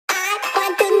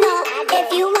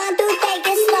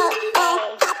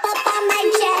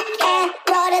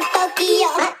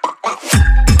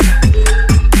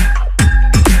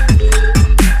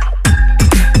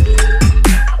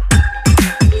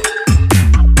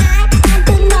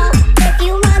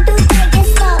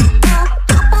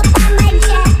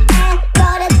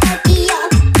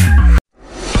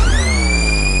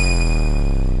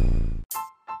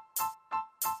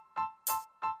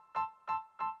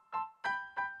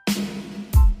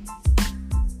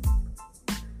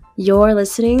You're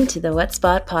listening to the Wet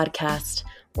Spot Podcast,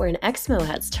 where an Exmo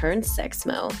has turned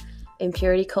Sexmo,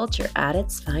 impurity culture at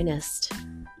its finest.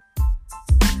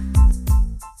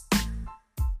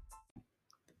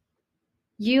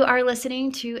 You are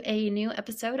listening to a new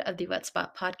episode of the Wet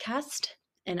Spot Podcast,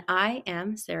 and I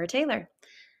am Sarah Taylor.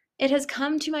 It has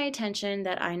come to my attention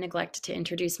that I neglect to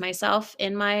introduce myself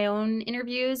in my own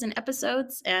interviews and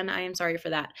episodes, and I am sorry for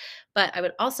that. But I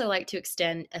would also like to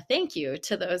extend a thank you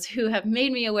to those who have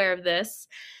made me aware of this,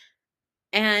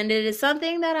 and it is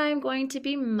something that I'm going to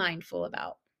be mindful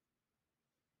about.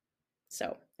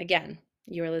 So, again,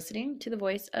 you are listening to the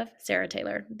voice of Sarah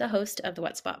Taylor, the host of the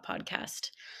Wet Spot Podcast.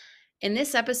 In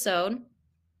this episode,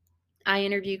 I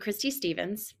interview Christie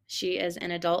Stevens. She is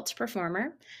an adult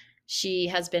performer. She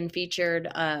has been featured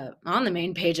on the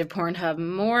main page of Pornhub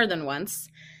more than once.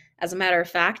 As a matter of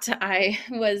fact, I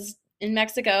was in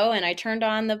Mexico and I turned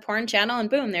on the porn channel and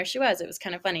boom, there she was. It was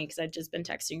kind of funny because I'd just been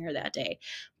texting her that day.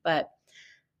 But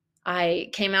I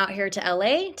came out here to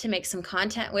LA to make some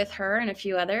content with her and a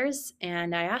few others.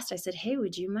 And I said, hey,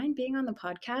 would you mind being on the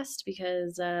podcast?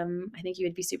 Because I think you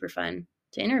would be super fun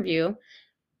to interview.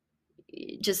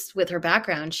 Just with her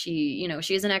background,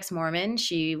 she's an ex-Mormon.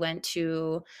 She went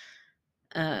to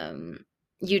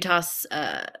Utah's,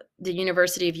 the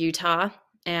University of Utah,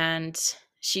 and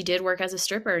she did work as a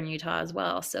stripper in Utah as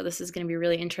well. So this is going to be a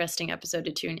really interesting episode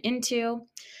to tune into.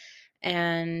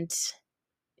 And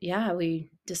yeah, we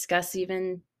discuss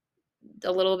even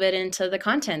a little bit into the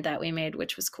content that we made,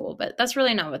 which was cool. But that's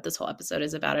really not what this whole episode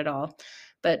is about at all.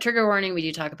 But trigger warning, we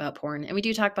do talk about porn, and we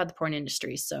do talk about the porn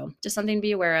industry. So just something to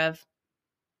be aware of.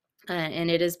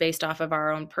 And it is based off of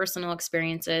our own personal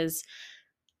experiences.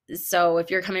 So if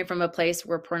you're coming from a place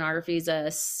where pornography is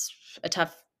a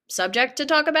tough subject to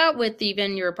talk about with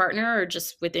even your partner or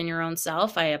just within your own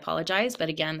self, I apologize. But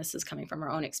again, this is coming from our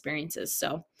own experiences.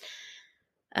 So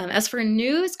as for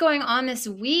news going on this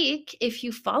week, if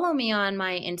you follow me on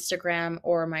my Instagram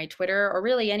or my Twitter or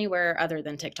really anywhere other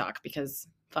than TikTok, because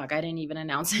fuck, I didn't even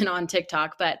announce it on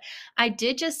TikTok, but I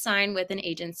did just sign with an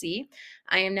agency.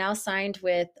 I am now signed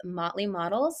with Motley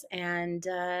Models, and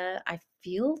I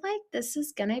feel like this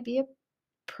is going to be a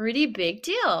pretty big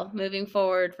deal moving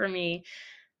forward for me.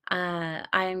 I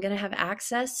am going to have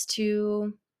access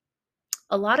to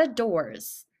a lot of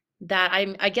doors that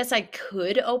I guess I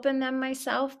could open them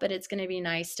myself, but it's going to be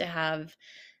nice to have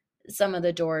some of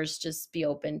the doors just be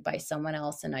opened by someone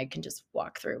else and I can just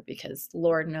walk through, because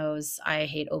Lord knows I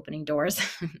hate opening doors.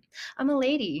 I'm a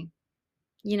lady,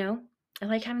 I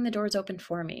like having the doors open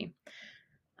for me.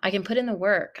 I can put in the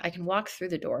work, I can walk through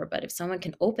the door, but if someone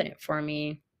can open it for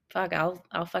me, fuck,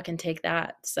 I'll fucking take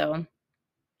that. So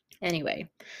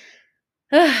anyway,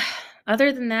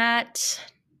 other than that,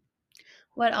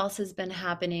 what else has been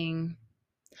happening?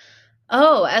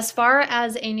 Oh, as far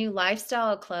as a new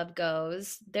lifestyle club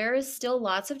goes, there is still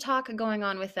lots of talk going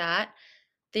on with that.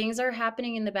 Things are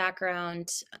happening in the background.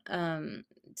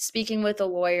 Speaking with a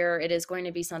lawyer, it is going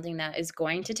to be something that is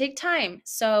going to take time.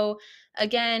 So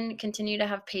again, continue to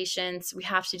have patience. We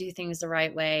have to do things the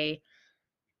right way.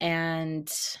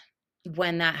 And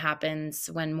when that happens,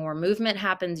 when more movement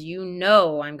happens,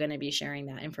 I'm going to be sharing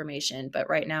that information. But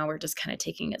right now we're just kind of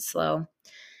taking it slow.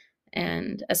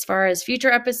 And as far as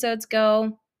future episodes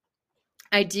go,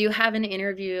 I do have an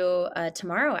interview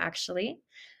tomorrow, actually,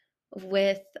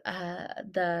 with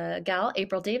the gal,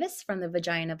 April Davis from the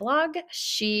Vagina blog.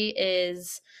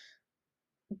 She's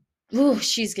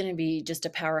going to be just a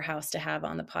powerhouse to have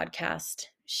on the podcast.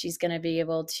 She's going to be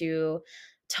able to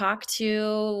talk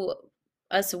to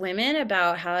us women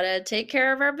about how to take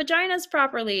care of our vaginas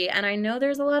properly. And I know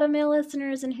there's a lot of male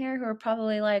listeners in here who are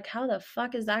probably like, how the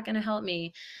fuck is that going to help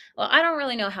me? Well, I don't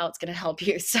really know how it's going to help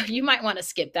you. So you might want to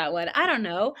skip that one. I don't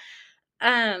know.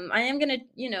 I am going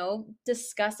to,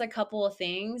 discuss a couple of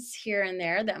things here and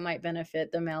there that might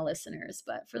benefit the male listeners.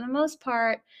 But for the most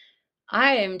part,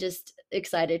 I am just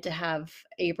excited to have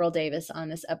April Davis on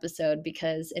this episode,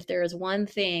 because if there is one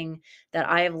thing that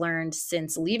I have learned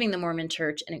since leaving the Mormon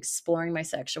church and exploring my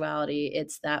sexuality,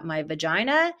 it's that my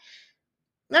vagina,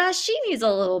 she needs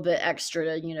a little bit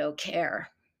extra, care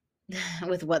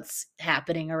with what's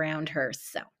happening around her.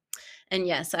 So, and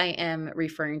yes, I am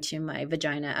referring to my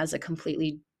vagina as a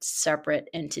completely separate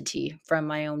entity from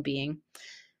my own being,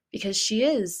 because she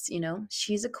is,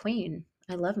 she's a queen.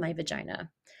 I love my vagina.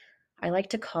 I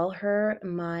like to call her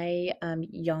my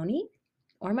yoni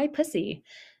or my pussy.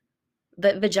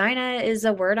 But vagina is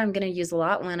a word I'm going to use a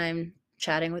lot when I'm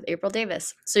chatting with April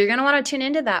Davis. So you're going to want to tune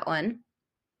into that one.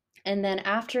 And then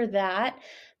after that,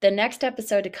 the next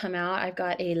episode to come out, I've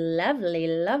got a lovely,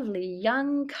 lovely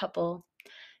young couple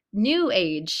new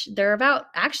age.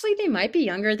 Actually, they might be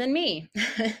younger than me.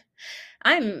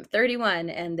 I'm 31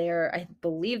 and I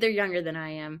believe they're younger than I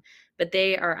am, but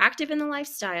they are active in the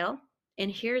lifestyle. And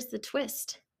here's the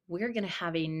twist. We're going to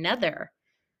have another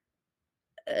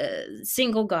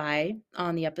single guy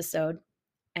on the episode.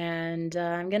 And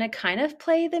I'm going to kind of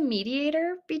play the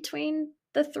mediator between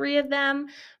the three of them.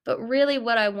 But really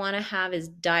what I want to have is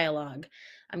dialogue.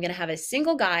 I'm going to have a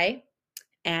single guy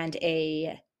and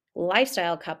a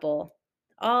lifestyle couple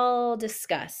all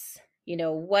discuss,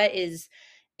 what is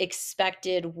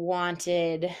expected,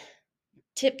 wanted,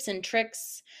 tips and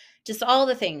tricks, just all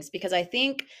the things. Because I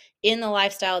think in the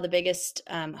lifestyle, the biggest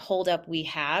holdup we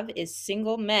have is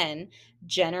single men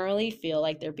generally feel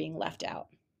like they're being left out.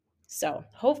 So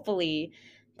hopefully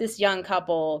this young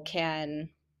couple can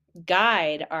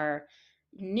guide our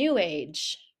new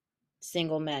age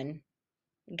single men,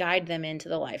 guide them into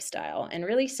the lifestyle and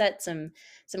really set some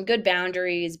good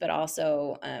boundaries, but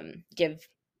also give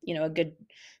a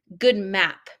good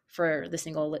map for the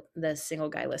single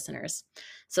guy listeners.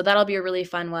 So that'll be a really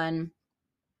fun one.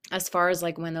 As far as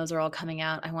like when those are all coming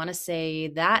out, I want to say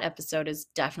that episode is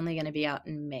definitely going to be out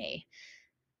in May.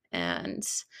 And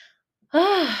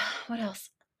what else?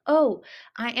 Oh,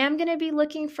 I am going to be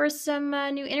looking for some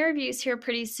new interviews here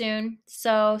pretty soon.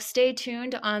 So stay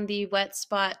tuned on the Wet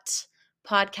Spot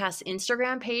podcast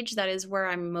Instagram page. That is where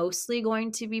I'm mostly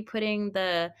going to be putting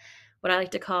what I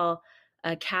like to call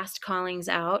cast callings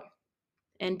out.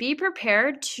 And be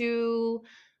prepared to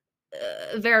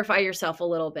verify yourself a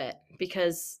little bit,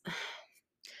 because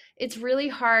it's really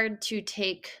hard to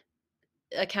take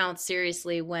accounts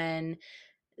seriously when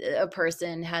a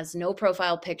person has no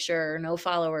profile picture, no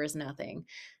followers, nothing.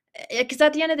 Because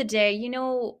at the end of the day,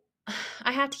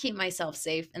 I have to keep myself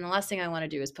safe. And the last thing I want to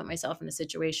do is put myself in a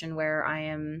situation where I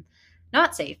am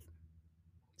not safe.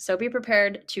 So be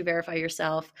prepared to verify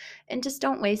yourself and just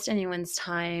don't waste anyone's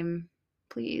time.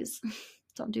 Please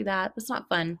don't do that. It's not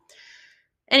fun.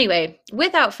 Anyway,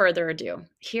 without further ado,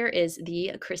 here is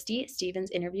the Christie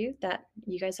Stevens interview that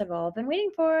you guys have all been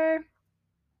waiting for.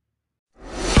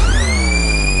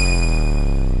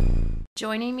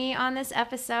 Joining me on this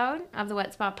episode of the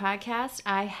Wet Spot Podcast,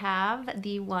 I have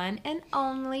the one and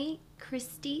only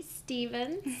Christie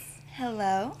Stevens.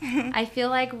 Hello. I feel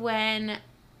like if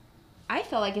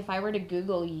I were to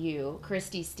Google you,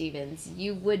 Christie Stevens,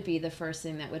 you would be the first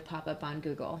thing that would pop up on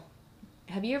Google.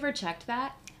 Have you ever checked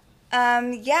that?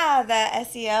 Yeah, the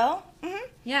SEO. Mm-hmm.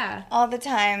 Yeah. All the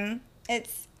time.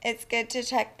 It's good to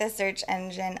check the search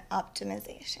engine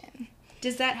optimization.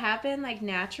 Does that happen like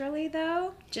naturally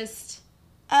though? Yes.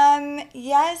 I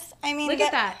mean, look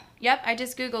at that. Yep, I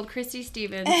just Googled Christie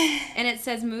Stevens and it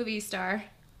says movie star.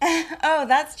 Oh,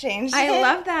 that's changed. I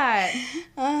love that.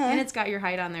 Uh-huh. And it's got your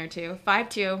height on there too.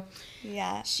 5'2".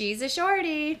 Yeah. She's a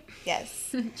shorty.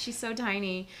 Yes. She's so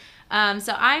tiny.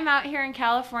 So I'm out here in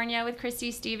California with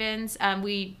Christie Stevens.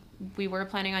 We were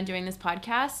planning on doing this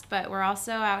podcast, but we're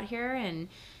also out here, and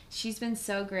she's been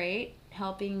so great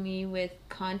helping me with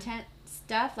content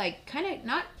stuff, like kind of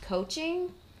not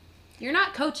coaching. You're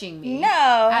not coaching me.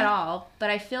 No. At all. But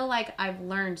I feel like I've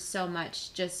learned so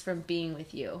much just from being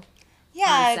with you.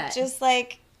 Yeah, just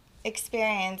like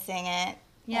experiencing it.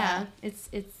 Yeah. It's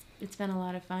been a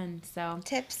lot of fun. So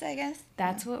tips, I guess.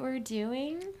 That's what we're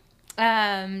doing.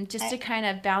 To kind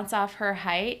of bounce off her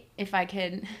height, if I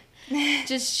could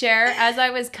just share, as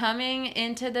I was coming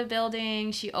into the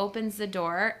building, she opens the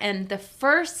door, and the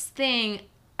first thing,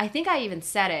 I think I even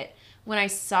said it when I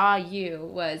saw you,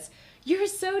 was, "You're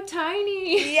so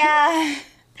tiny." Yeah.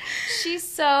 She's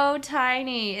so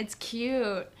tiny. It's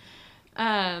cute.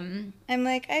 I'm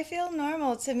like, I feel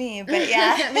normal to me, but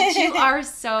yeah. But you are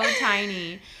so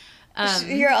tiny.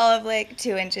 You're all of like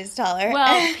 2 inches taller.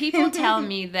 Well, people tell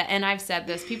me that, and I've said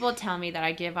this, people tell me that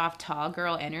I give off tall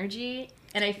girl energy,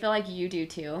 and I feel like you do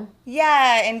too.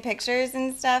 Yeah, in pictures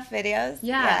and stuff, videos.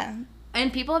 Yeah.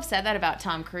 And people have said that about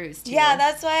Tom Cruise too. Yeah,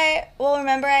 that's why,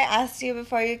 remember I asked you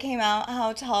before you came out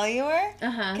how tall you were?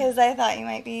 Uh-huh. Because I thought you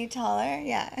might be taller,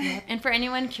 yeah. And for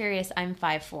anyone curious, I'm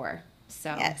 5'4",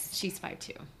 so yes. She's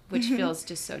 5'2", which feels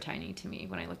just so tiny to me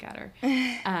when I look at her.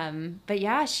 But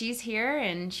yeah, she's here,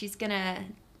 and she's going to,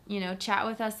 chat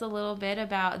with us a little bit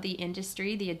about the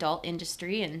industry, the adult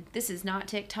industry. And this is not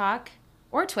TikTok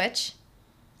or Twitch.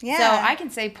 Yeah. So I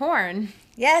can say porn.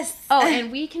 Yes. Oh,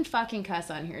 and we can fucking cuss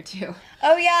on here too.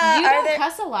 Oh, yeah. You don't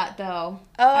cuss a lot, though.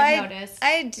 Oh, I've noticed.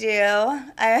 I do.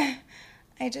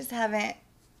 I just haven't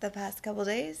the past couple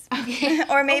days. Okay.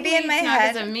 Or maybe in my head.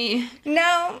 Not because of me.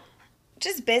 No.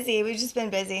 Just busy. We've just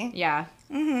been busy. Yeah.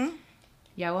 Mm-hmm.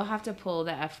 Yeah, we'll have to pull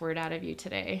the F word out of you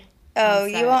today. Oh,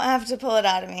 you won't have to pull it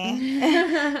out of me.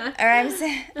 Or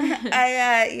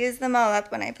I use them all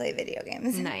up when I play video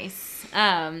games. Nice.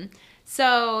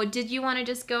 So did you want to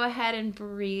just go ahead and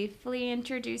briefly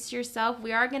introduce yourself?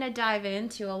 We are going to dive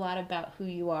into a lot about who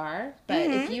you are, but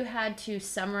if you had to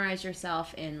summarize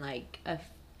yourself in like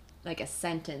a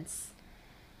sentence,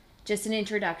 just an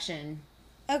introduction.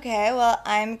 Okay, well,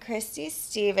 I'm Christie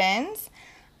Stevens.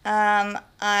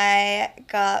 I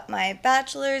got my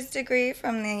bachelor's degree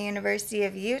from the University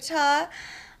of Utah.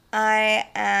 I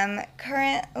am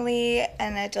currently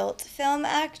an adult film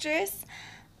actress.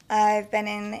 I've been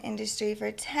in the industry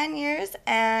for 10 years,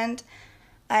 and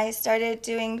I started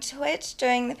doing Twitch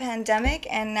during the pandemic,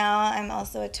 and now I'm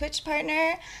also a Twitch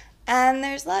partner, and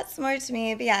there's lots more to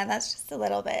me, but yeah, that's just a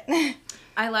little bit.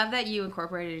 I love that you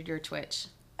incorporated your Twitch.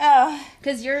 Oh.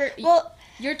 Because your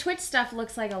Twitch stuff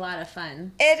looks like a lot of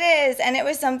fun. It is, and it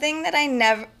was something that I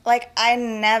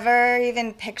never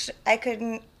even pictured. I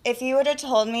couldn't, if you would have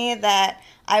told me that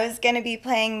I was going to be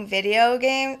playing video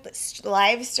games,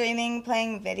 live streaming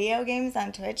playing video games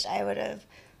on Twitch, I would have,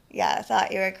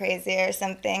 thought you were crazy or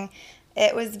something.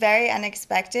 It was very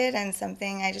unexpected and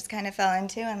something I just kind of fell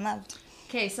into and loved.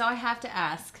 Okay, so I have to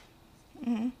ask.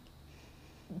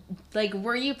 Like,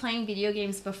 were you playing video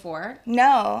games before?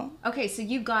 No. Okay, so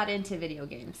you got into video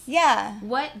games. Yeah.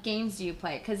 What games do you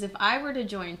play? Because if I were to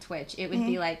join Twitch, it would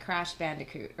be like Crash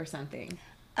Bandicoot or something.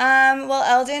 Well,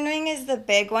 Elden Ring is the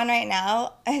big one right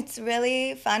now. It's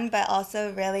really fun, but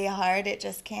also really hard. It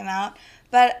just came out.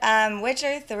 But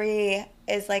Witcher 3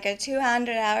 is like a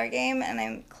 200-hour game, and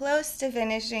I'm close to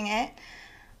finishing it.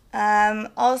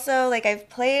 Also, like, I've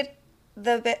played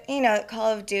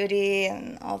Call of Duty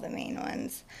and all the main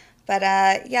ones. But,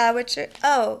 Witcher...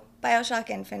 Oh, BioShock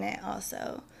Infinite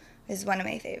also is one of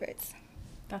my favorites.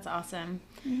 That's awesome.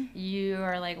 You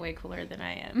are, like, way cooler than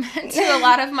I am to a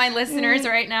lot of my listeners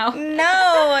right now.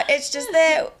 No, it's just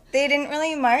that they didn't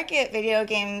really market video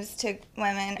games to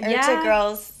women or to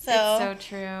girls. So it's so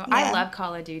true. Yeah. I love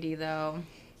Call of Duty, though.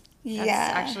 That's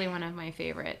actually one of my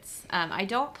favorites. I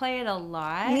don't play it a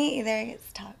lot. Me either.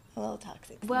 It's a little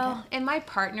toxic sometimes. Well, and my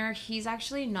partner, he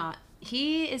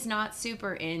is not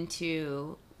super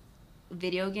into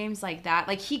video games like that.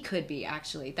 Like, he could be,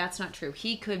 actually. That's not true.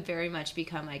 He could very much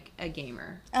become like a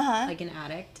gamer, like an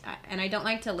addict. And I don't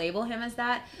like to label him as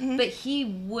that, but he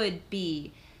would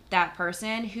be that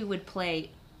person who would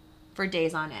play for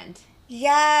days on end.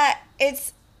 Yeah,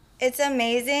 it's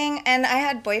amazing. And I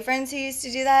had boyfriends who used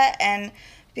to do that, and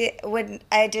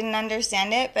I didn't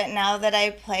understand it, but now that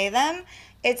I play them,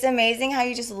 it's amazing how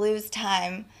you just lose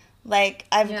time. Like,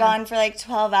 I've gone for, like,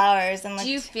 12 hours. And do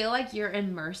you feel like you're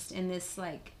immersed in this,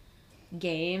 like,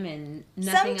 game and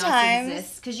nothing else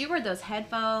exists? Because you wear those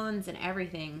headphones and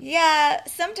everything. Yeah,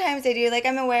 sometimes I do. Like,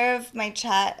 I'm aware of my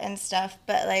chat and stuff.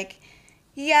 But, like,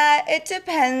 yeah, it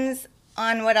depends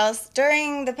on what else.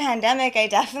 During the pandemic, I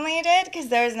definitely did because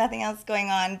there was nothing else going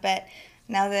on. But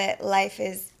now that life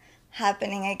is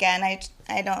happening again,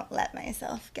 I don't let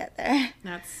myself get there.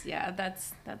 That's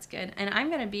good. And I'm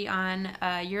gonna be on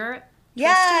your Twitch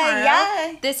tomorrow.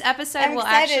 Yeah. This episode will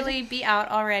actually be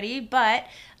out already, but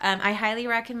I highly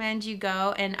recommend you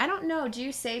go. And I don't know, do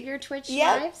you save your Twitch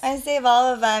lives? I save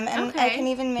all of them, and I can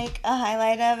even make a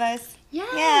highlight of us.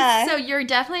 Yeah. So you're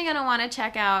definitely gonna want to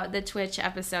check out the Twitch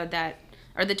episode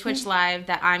or the Twitch live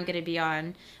that I'm going to be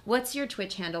on. What's your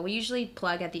Twitch handle? We usually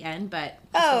plug at the end, but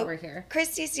just over here.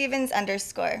 Christie Stevens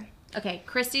 _. Okay,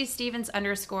 Christie Stevens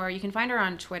 _ You can find her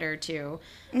on Twitter, too.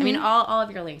 I mean, all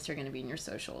of your links are going to be in your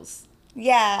socials.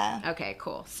 Yeah. Okay,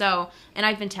 cool. So, and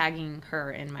I've been tagging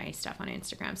her in my stuff on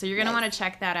Instagram. So you're going to want to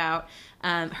check that out.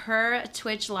 Her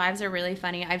Twitch lives are really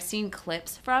funny. I've seen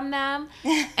clips from them.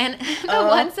 And the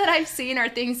ones that I've seen are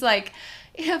things like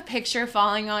a picture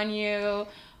falling on you,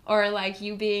 or like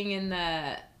you being in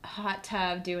the hot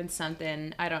tub doing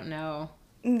something. I don't know.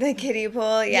 The kiddie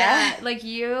pool, yeah. Like,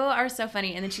 you are so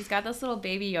funny. And then she's got this little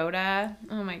baby Yoda.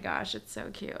 Oh my gosh, it's so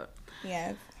cute.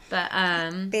 Yes. But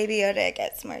Baby Yoda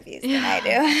gets more views than I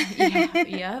do.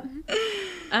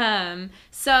 Yep.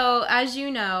 So as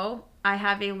you know, I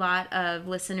have a lot of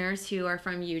listeners who are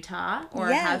from Utah or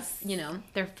have,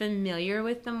 they're familiar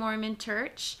with the Mormon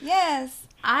Church. Yes.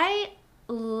 I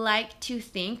like to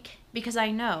think, because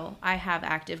I know I have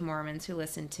active Mormons who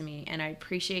listen to me, and I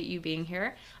appreciate you being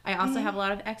here. I also have a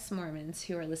lot of ex-Mormons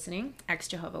who are listening,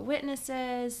 ex-Jehovah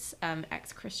Witnesses,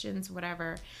 ex-Christians,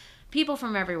 whatever, people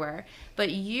from everywhere.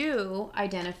 But you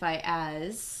identify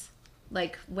as,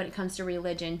 like, when it comes to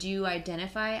religion, do you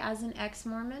identify as an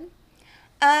ex-Mormon?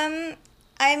 I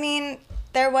mean,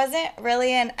 there wasn't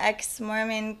really an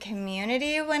ex-Mormon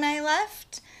community when I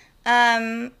left.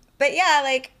 But yeah,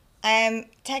 like, I'm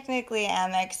technically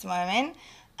am ex-Mormon.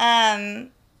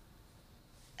 Um,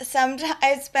 Sometimes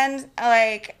I spend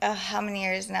like how many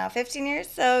years now? 15 years.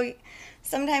 So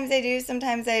sometimes I do,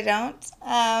 sometimes I don't.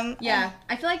 Yeah,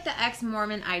 I feel like the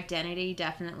ex-Mormon identity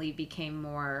definitely became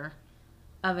more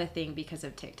of a thing because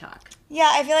of TikTok. Yeah,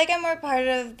 I feel like I'm more part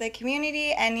of the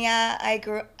community, and yeah,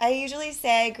 I usually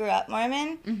say I grew up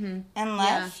Mormon and Yeah.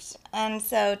 left, and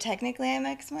so technically I'm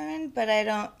ex-Mormon, but I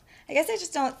guess I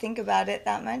just don't think about it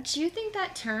that much. Do you think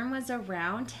that term was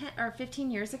around 10 or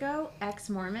 15 years ago,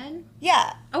 ex-Mormon?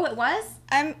 Yeah, Oh, it was?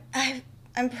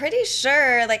 I'm pretty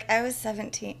sure, like I was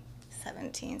 17,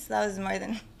 so that was more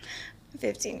than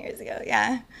 15 years ago,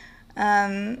 yeah.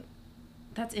 Um,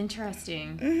 That's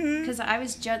interesting. mhm. Because I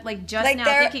was just Like now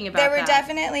there thinking about there were that.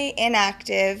 definitely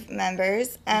inactive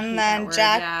members, I and hate that then word,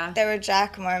 yeah. there were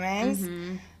Jack Mormons,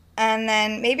 Mm-hmm. and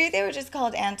then maybe they were just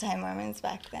called anti-Mormons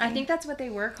back then. I think that's what they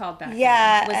were called back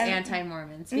Yeah, then, was and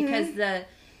anti-Mormons. Because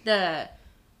the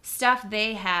stuff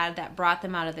they had that brought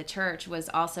them out of the church was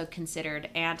also considered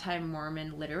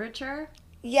anti-Mormon literature.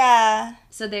 yeah,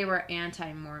 So they were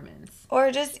anti-Mormons. or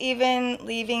just even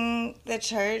leaving the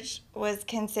church was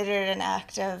considered an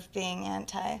act of being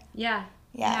anti. Yeah.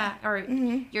 Yeah. Or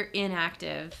Mhm. you're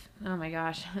inactive. Oh my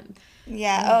gosh.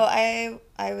 Yeah. Oh,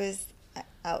 I was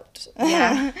out.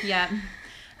 Yeah. Yeah.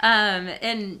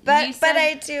 And But you said,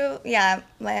 I do, yeah.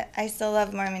 I still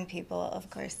love Mormon people, of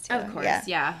course, too. of course,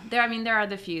 yeah. There are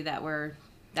the few that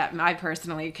I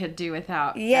personally could do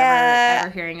without Yeah.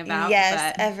 ever hearing about.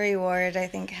 Yes, But every ward I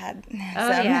think had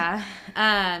oh some. yeah.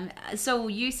 So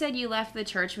you said you left the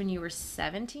church when you were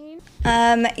 17?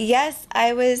 Yes,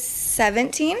 I was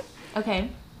 17. Okay.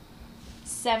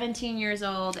 17 years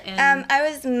old, and I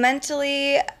was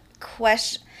mentally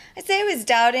I'd say I was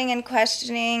doubting and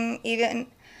questioning, even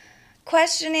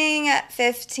questioning at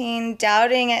 15,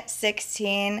 doubting at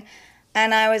 16,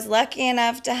 and I was lucky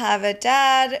enough to have a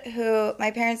dad who,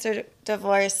 my parents are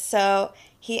divorced, so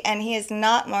he is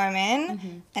not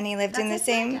Mormon, and he lived in the That's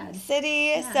like my same dad.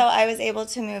 city, Yeah. so I was able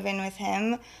to move in with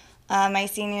him my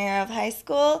senior year of high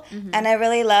school, and I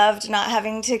really loved not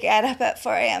having to get up at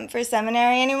 4 a.m. for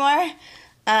seminary anymore.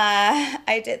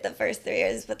 I did the first 3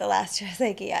 years, but the last year I was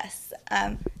like, yes.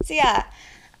 So yeah,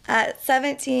 at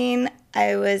 17,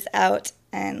 I was out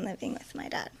and living with my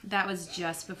dad. that was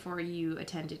just before you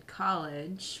attended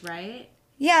college, right?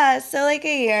 Yeah, so like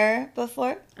a year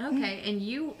before. Okay, and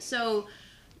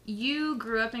you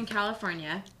grew up in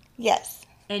California, Yes.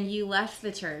 and you left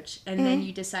the church, and then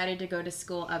you decided to go to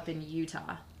school up in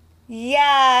Utah.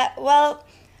 Yeah, well,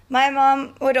 my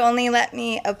mom would only let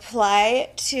me apply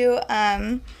to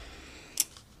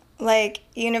like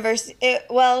university.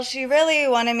 Well, she really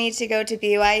wanted me to go to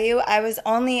BYU. I was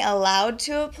only allowed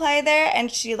to apply there,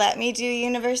 and she let me do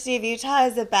University of Utah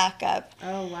as a backup.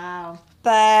 Oh, wow.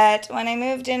 But when I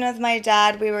moved in with my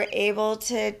dad, we were able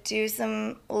to do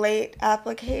some late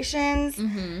applications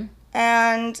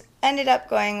and ended up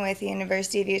going with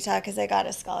University of Utah because I got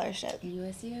a scholarship.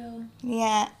 USU.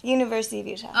 Yeah, University of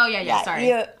Utah. Oh, yeah,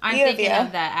 sorry. I'm U of thinking U.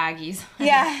 of the Aggies.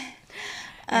 Yeah.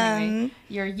 Anyway,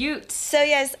 you're Utes. So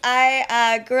yes,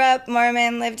 I grew up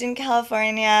Mormon, lived in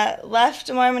California, left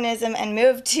Mormonism, and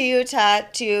moved to Utah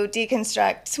to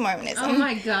deconstruct Mormonism. Oh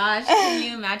my gosh, can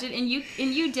you imagine? And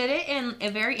you did it in a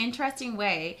very interesting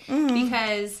way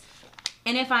because,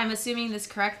 and if I'm assuming this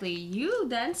correctly, you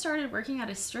then started working at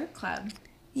a strip club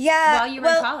Yeah. while you were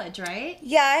in college, right?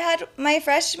 Yeah, I had my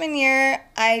freshman year.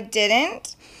 I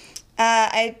didn't.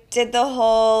 I did the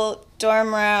whole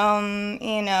dorm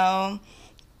room,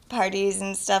 parties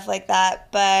and stuff like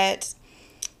that. But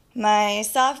my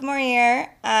sophomore year,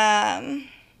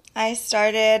 I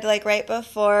started like right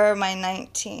before my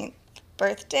 19th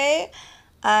birthday.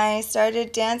 I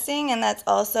started dancing, and that's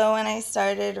also when I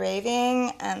started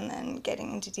raving and then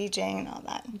getting into DJing and all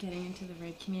that. Getting into the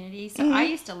rave community. So I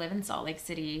used to live in Salt Lake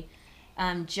City,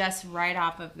 just right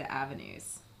off of the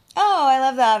avenues. Oh, I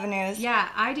love the avenues. Yeah,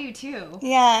 I do too.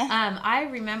 Yeah. I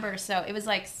remember, so it was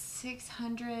like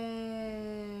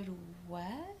 600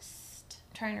 West.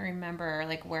 I'm trying to remember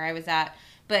like where I was at.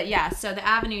 But yeah, so the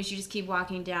avenues, you just keep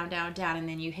walking down, down, down, and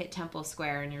then you hit Temple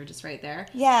Square and you're just right there.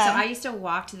 Yeah. So I used to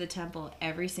walk to the temple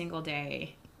every single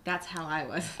day. That's how I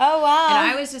was. Oh, wow. And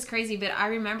I was just crazy, but I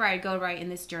remember I'd go write in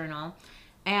this journal.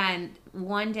 And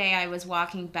one day I was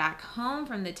walking back home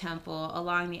from the temple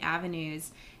along the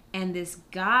avenues, and this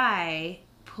guy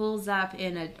pulls up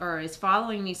or is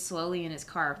following me slowly in his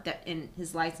car, and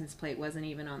his license plate wasn't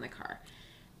even on the car.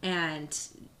 And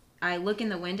I look in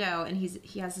the window, and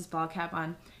he has his ball cap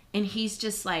on, and he's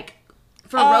just like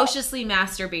ferociously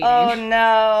masturbating. Oh,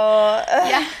 no.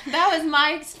 Yeah, that was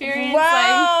my experience.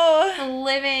 Wow. Like,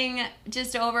 living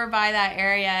just over by that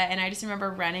area, and I just remember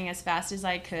running as fast as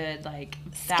I could, like,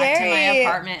 back to my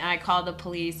apartment, and I called the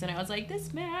police, and I was like,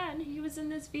 this man, he was in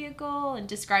this vehicle, and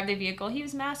described the vehicle. He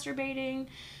was masturbating,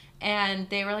 and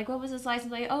they were like, what was his license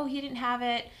plate? Oh, he didn't have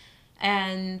it.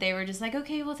 And they were just like,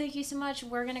 okay, well, thank you so much.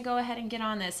 We're going to go ahead and get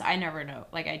on this. I never know.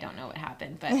 Like, I don't know what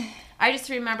happened. But I just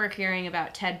remember hearing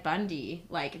about Ted Bundy,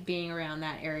 like, being around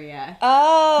that area.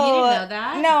 Oh. You didn't know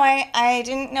that? No, I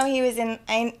didn't know he was in...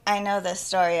 I know the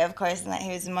story, of course, and that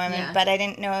he was Mormon, but I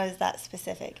didn't know it was that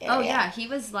specific area. Oh, yeah. He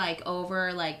was, like,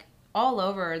 over, like, all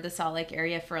over the Salt Lake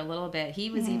area for a little bit.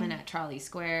 He was even at Trolley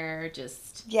Square,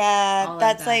 just... Yeah,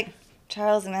 that's like...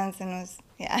 Charles Manson was...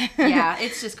 Yeah. Yeah,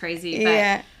 it's just crazy. But,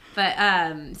 yeah.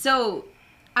 But, so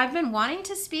I've been wanting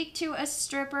to speak to a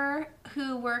stripper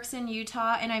who works in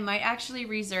Utah, and I might actually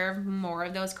reserve more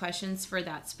of those questions for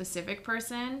that specific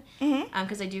person,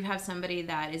 because I do have somebody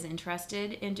that is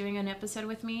interested in doing an episode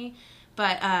with me.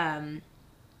 But, I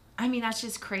mean, that's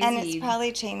just crazy. And it's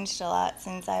probably changed a lot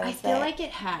since I was there. I feel like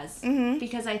it has,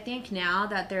 because I think now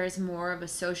that there's more of a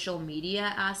social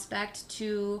media aspect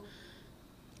to...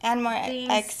 And more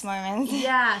ex-Mormons.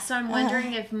 Yeah, so I'm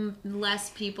wondering if less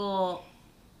people,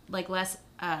 like less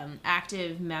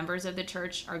active members of the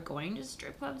church are going to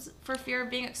strip clubs for fear of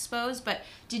being exposed. But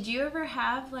did you ever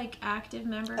have, like, active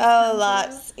members? Oh,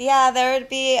 lots. Yeah, there would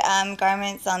be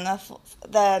garments on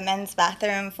the men's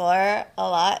bathroom floor a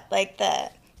lot. Like, the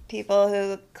people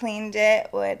who cleaned it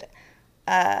would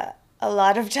a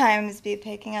lot of times be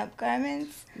picking up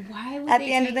garments. Why would they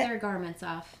take their garments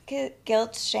off?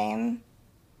 Guilt, shame.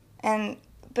 And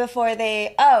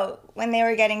when they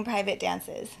were getting private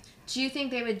dances. Do you think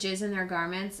they would jizz in their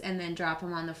garments and then drop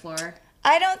them on the floor?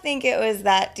 I don't think it was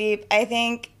that deep. I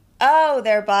think,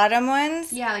 their bottom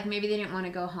ones? Yeah, like maybe they didn't want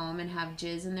to go home and have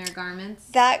jizz in their garments.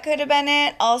 That could have been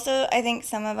it. Also, I think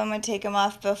some of them would take them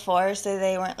off before so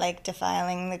they weren't, like,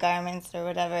 defiling the garments or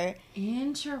whatever.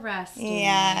 Interesting.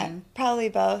 Yeah, probably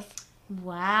both.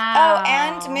 Wow. Oh,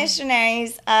 and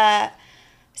missionaries.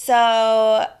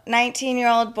 So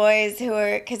 19-year-old boys who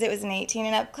were, because it was an 18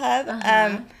 and up club,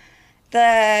 the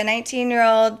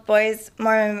 19-year-old boys,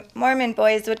 Mormon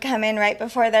boys, would come in right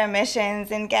before their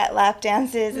missions and get lap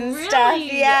dances and stuff.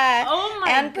 Yeah. Oh my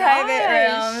and gosh. private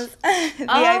rooms. VIP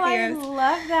I rooms.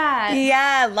 love that.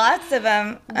 Yeah, lots of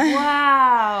them.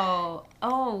 Wow.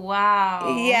 Oh,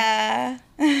 wow. Yeah.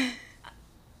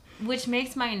 Which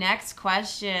makes my next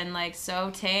question, like, so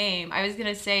tame. I was going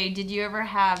to say, did you ever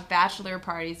have bachelor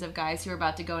parties of guys who were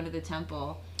about to go into the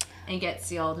temple and get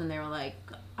sealed, and they were like,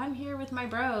 I'm here with my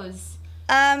bros?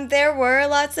 There were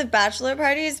lots of bachelor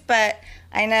parties, but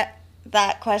I know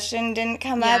that question didn't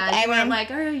come up. Yeah, you weren't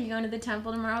like, are you going to the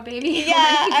temple tomorrow, baby? Yeah,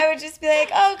 I would just be like,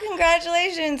 oh,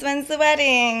 congratulations, when's the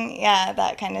wedding? Yeah,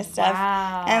 that kind of stuff.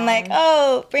 Wow. And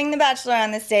like, bring the bachelor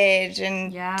on the stage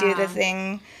and do the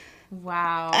thing.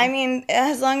 Wow. I mean,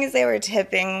 as long as they were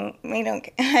tipping,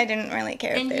 I didn't really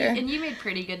care if they were. And you made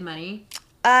pretty good money.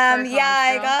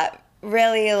 I got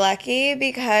really lucky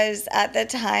because at the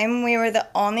time we were the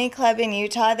only club in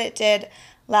Utah that did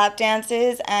lap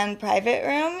dances and private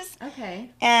rooms.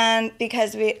 Okay. And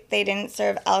because they didn't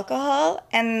serve alcohol,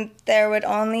 and there would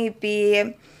only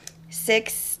be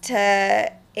 6 to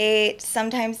 8,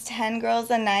 sometimes 10 girls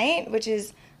a night, which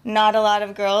is not a lot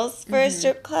of girls for a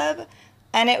strip club.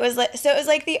 And it was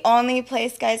like the only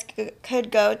place guys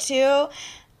could go to,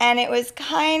 and it was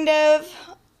kind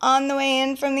of on the way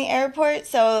in from the airport,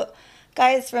 so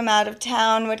guys from out of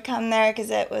town would come there because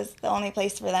it was the only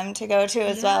place for them to go to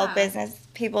as well. Business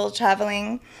people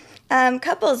traveling,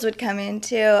 couples would come in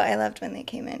too. I loved when they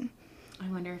came in. I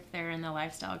wonder if they're in the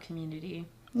lifestyle community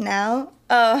now.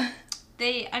 Oh.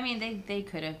 They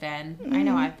could have been. I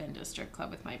know I've been to a strip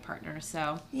club with my partner,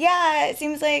 so. Yeah, it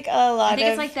seems like a lot of... I think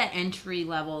it's like that entry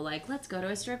level, like, let's go to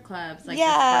a strip club. It's like the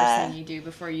first thing you do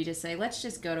before you just say, let's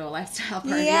just go to a lifestyle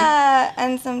party. Yeah,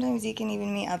 and sometimes you can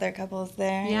even meet other couples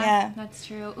there. Yeah. That's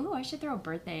true. Ooh, I should throw a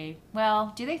birthday.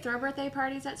 Well, do they throw birthday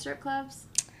parties at strip clubs?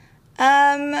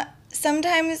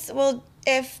 Sometimes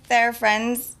if their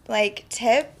friends, like,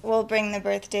 tip, we'll bring the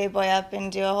birthday boy up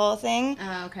and do a whole thing.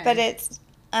 Oh, okay. But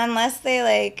unless they,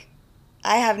 like,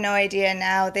 I have no idea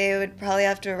now, they would probably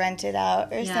have to rent it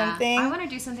out or something. I want to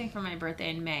do something for my birthday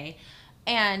in May.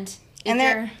 And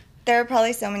there are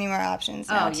probably so many more options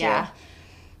now, too. Yeah.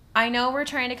 I know we're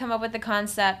trying to come up with the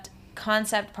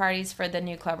concept parties for the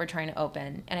new club we're trying to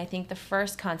open. And I think the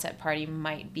first concept party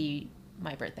might be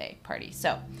my birthday party.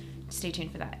 So stay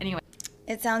tuned for that. Anyway.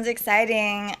 It sounds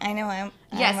exciting. I know I'm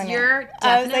Yes, gonna. you're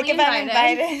I was like, definitely if I'm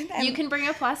invited. invited, You can bring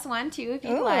a +1 too if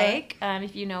you'd ooh. like,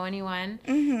 if you know anyone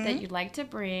that Mm-hmm. you'd like to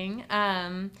bring.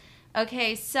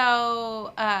 Okay,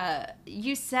 so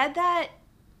you said that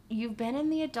you've been in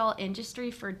the adult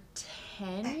industry for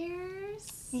 10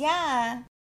 years? Yeah.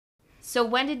 So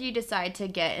when did you decide to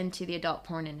get into the adult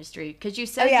porn industry? Because you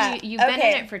Oh said yeah. you've been in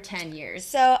it Okay. for 10 years.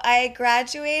 So I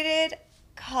graduated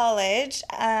college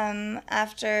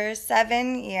after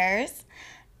 7 years,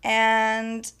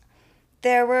 and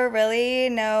there were really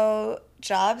no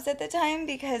jobs at the time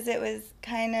because it was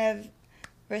kind of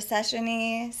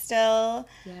recession-y still.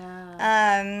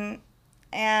 Yeah.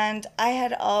 And I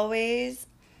had always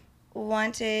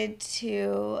wanted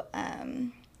to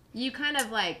You kind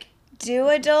of like, do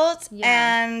adult,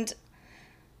 yeah. and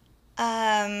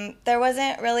there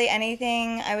wasn't really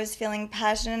anything I was feeling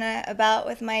passionate about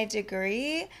with my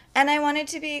degree, and I wanted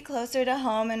to be closer to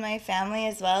home and my family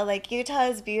as well. Like, Utah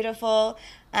is beautiful,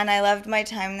 and I loved my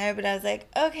time there, but I was like,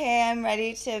 okay, I'm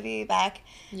ready to be back.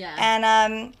 Yeah.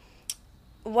 And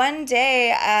one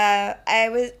day,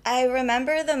 I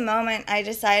remember the moment I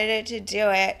decided to do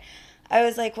it. I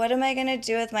was like, what am I gonna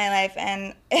do with my life?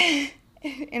 And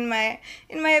in my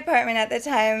apartment at the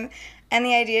time, and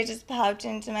the idea just popped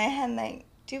into my head, like,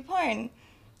 do porn. And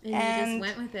you just And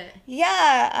went with it.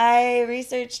 yeah, I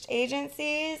researched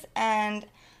agencies and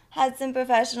had some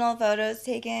professional photos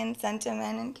taken, sent them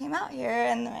in, and came out here,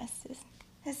 and the rest is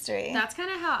history. That's kind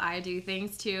of how I do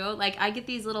things too. Like, I get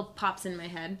these little pops in my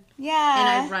head and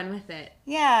I Yeah. run with it.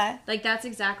 Yeah. Like, that's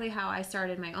exactly how I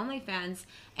started my OnlyFans.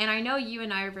 And I know you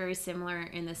and I are very similar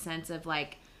in the sense of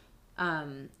like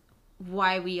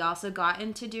why we also got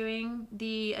into doing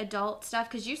the adult stuff,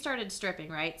 because you started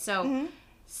stripping, right?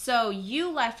 So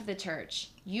you left the church,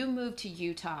 you moved to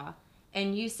Utah,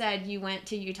 and you said you went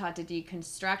to Utah to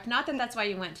deconstruct. Not that that's why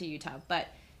you went to Utah, but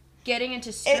getting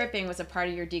into stripping was a part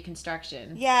of your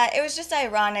deconstruction. Yeah, it was just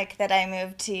ironic that I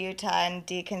moved to Utah and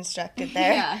deconstructed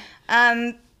there.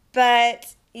 Yeah.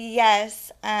 But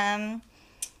yes,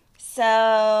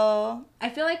 so I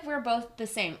feel like we're both the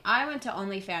same. I went to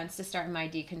OnlyFans to start my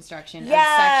deconstruction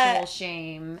yeah, of sexual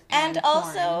shame and and porn.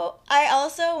 also I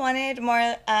also wanted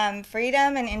more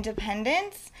freedom and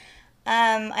independence.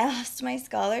 I lost my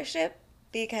scholarship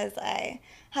because I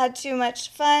had too much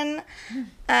fun.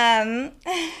 Um,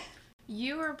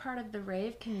 You were part of the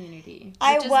rave community,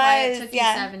 I which is why it was, took you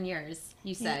yeah. 7 years,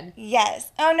 you said.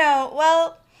 Yes. Oh no.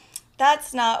 Well,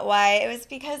 that's not why. It was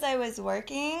because I was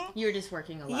working. You were just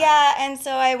working a lot. Yeah, and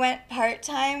so I went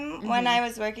part-time when I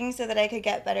was working so that I could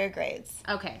get better grades.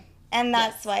 Okay. And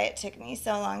that's why it took me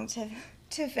so long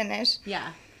to finish.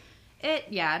 Yeah.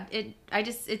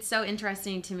 It's so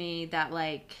interesting to me that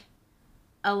like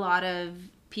a lot of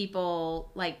people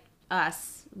like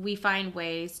us, we find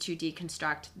ways to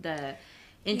deconstruct the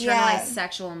internalized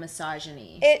sexual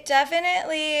misogyny. It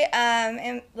definitely,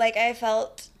 like I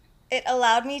felt it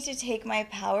allowed me to take my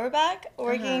power back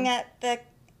working at the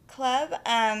club,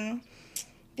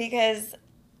 because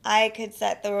I could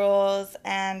set the rules,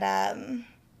 and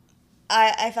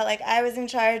I felt like I was in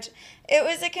charge. It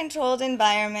was a controlled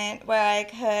environment where I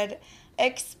could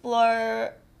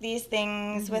explore these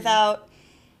things without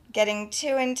getting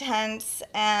too intense,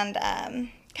 and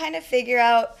kind of figure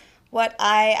out what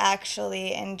I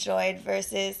actually enjoyed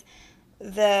versus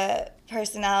the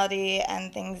personality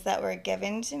and things that were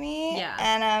given to me. Yeah.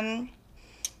 And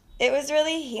it was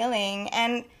really healing.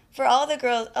 And for all the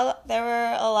girls, there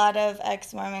were a lot of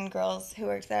ex-Mormon girls who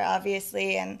worked there,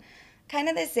 obviously, and kind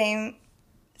of the same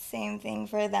thing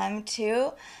for them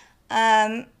too.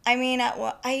 I mean,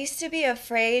 I used to be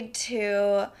afraid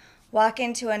to walk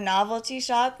into a novelty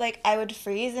shop. Like, I would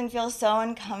freeze and feel so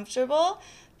uncomfortable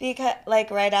because, like,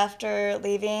 right after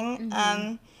leaving.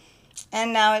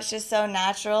 And now it's just so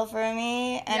natural for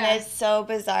me, and it's so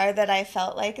bizarre that I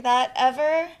felt like that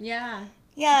ever. Yeah.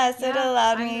 Yeah, so it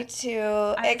allowed me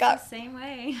to. I was the same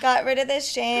way. Got rid of the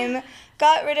shame,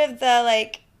 got rid of the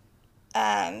like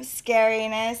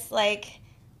scariness. Like,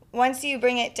 once you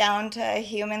bring it down to a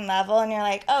human level, and you're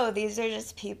like, oh, these are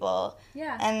just people.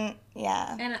 Yeah. And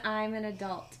yeah. And I'm an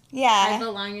adult. Yeah. I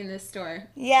belong in this store.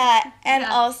 Yeah, and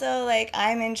also like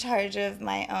I'm in charge of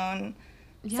my own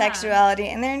sexuality,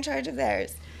 and they're in charge of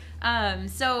theirs.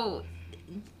 So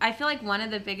I feel like one of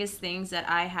the biggest things that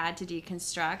I had to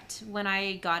deconstruct when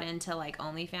I got into like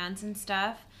OnlyFans and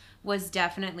stuff was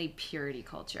definitely purity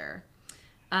culture.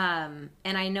 And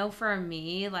I know for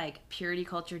me, like, purity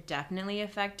culture definitely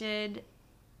affected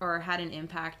or had an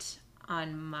impact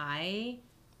on my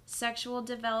sexual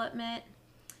development.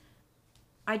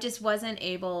 I just wasn't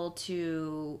able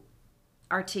to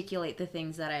articulate the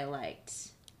things that I liked.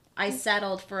 I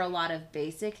settled for a lot of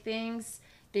basic things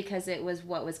because it was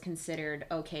what was considered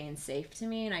okay and safe to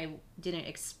me, and I didn't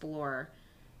explore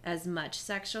as much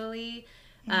sexually.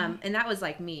 And that was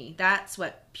like me. That's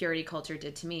what purity culture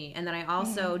did to me. And then I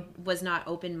also was not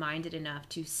open-minded enough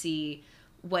to see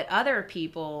what other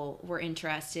people were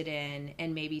interested in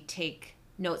and maybe take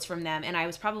notes from them. And I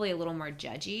was probably a little more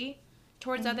judgy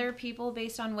towards other people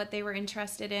based on what they were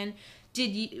interested in. Do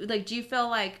you feel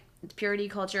like purity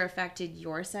culture affected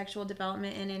your sexual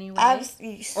development in any way?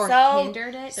 Or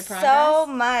hindered it, the progress? So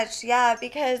much, yeah,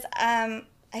 because I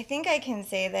think I can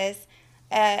say this.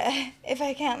 If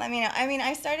I can't, let me know. I mean,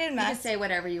 I started... You can say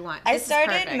whatever you want. I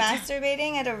started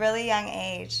masturbating at a really young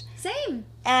age. Same.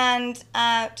 And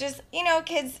just,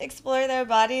 kids explore their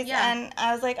bodies. Yeah. And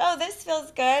I was like, oh, this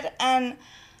feels good. And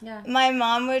my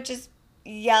mom would just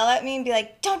yell at me and be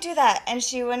like, don't do that. And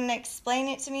she wouldn't explain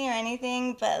it to me or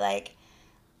anything, but like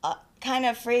kind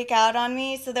of freak out on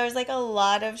me. So there was like a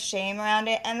lot of shame around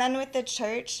it. And then with the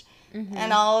church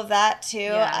and all of that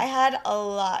too, I had a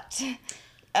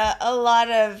lot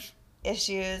of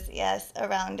issues, yes,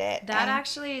 around it. That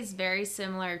actually is very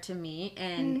similar to me.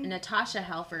 And Natasha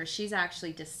Helfer, she's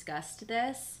actually discussed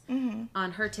this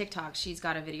on her TikTok. She's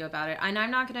got a video about it. And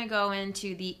I'm not going to go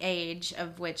into the age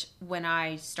of which when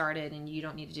I started, and you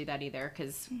don't need to do that either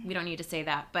because we don't need to say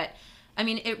that. But I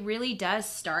mean, it really does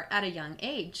start at a young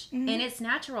age. And it's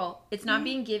natural. It's not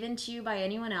being given to you by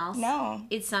anyone else. No.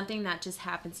 It's something that just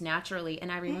happens naturally.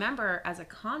 And I remember as a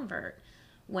convert,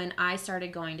 when I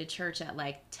started going to church at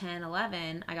like 10,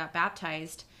 11, I got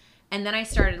baptized. And then I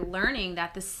started learning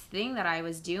that this thing that I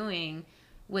was doing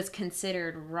was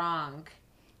considered wrong.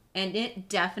 And it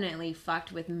definitely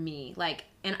fucked with me.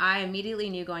 And I immediately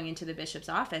knew going into the bishop's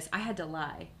office, I had to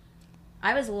lie.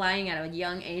 I was lying at a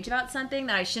young age about something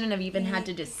that I shouldn't have even had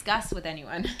to discuss with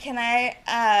anyone.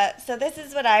 So this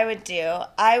is what I would do.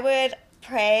 I would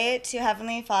pray to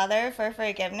Heavenly Father for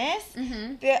forgiveness,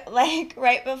 like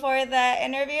right before the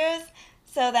interviews,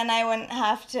 so then I wouldn't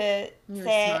have to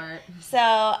say it.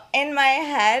 So in my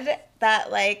head,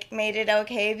 that like made it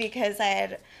okay because I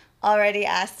had already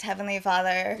asked Heavenly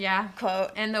Father, quote,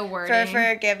 and the wording for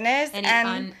forgiveness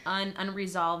and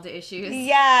unresolved issues.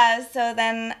 Yeah, so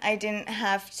then I didn't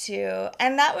have to,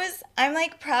 and that was, I'm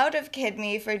like proud of Kid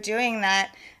Me for doing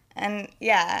that, and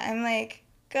I'm like,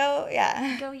 go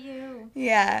you.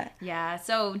 Yeah.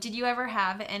 So did you ever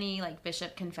have any like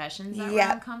bishop confessions that were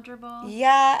uncomfortable?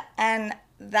 Yeah, and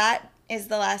that is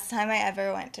the last time I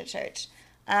ever went to church.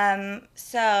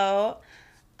 So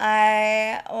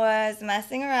I was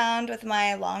messing around with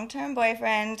my long-term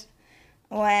boyfriend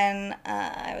when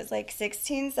I was like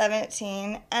 16,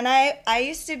 17, and I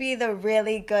used to be the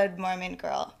really good Mormon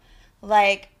girl,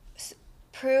 like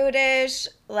prudish,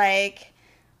 like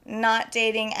not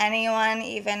dating anyone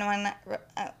even when,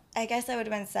 I guess I would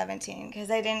have been 17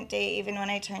 because I didn't date even when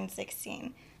I turned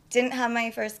 16. Didn't have my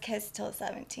first kiss till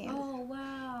 17. Oh,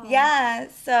 wow. Yeah,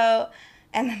 so,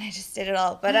 and then I just did it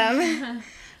all. But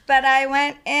but I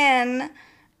went in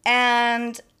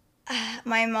and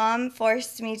my mom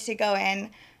forced me to go in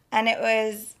and it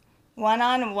was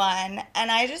one-on-one.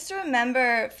 And I just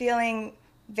remember feeling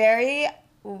very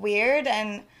weird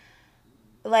and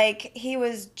like he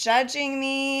was judging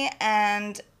me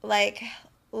and like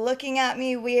looking at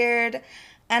me weird,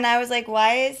 and I was like,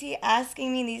 why is he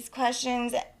asking me these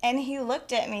questions? And he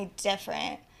looked at me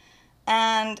different,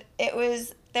 and there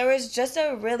was just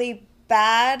a really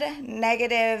bad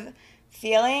negative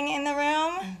feeling in the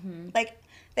room. Like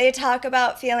they talk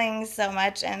about feelings so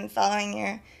much and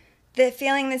feeling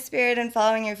the spirit and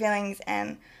following your feelings,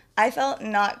 and I felt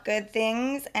not good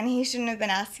things, and he shouldn't have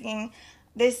been asking.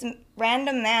 This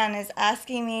random man is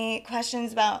asking me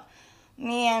questions about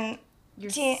me and your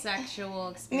sexual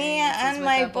experiences me and with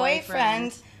my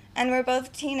boyfriend, and we're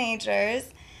both teenagers.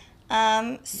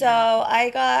 So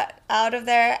I got out of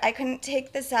there. I couldn't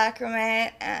take the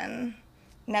sacrament and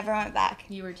never went back.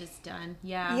 You were just done.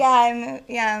 Yeah.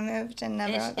 I moved and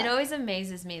never went back. It always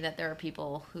amazes me that there are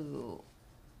people who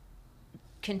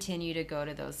continue to go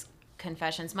to those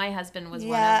confessions. My husband was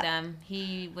one of them.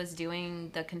 He was doing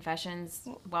the confessions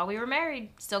while we were married,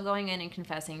 still going in and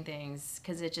confessing things,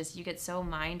 because it just, you get so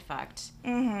mind fucked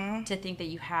to think that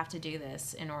you have to do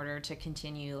this in order to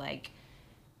continue, like,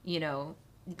 to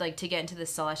get into the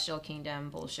celestial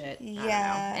kingdom bullshit. I don't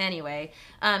know. Anyway,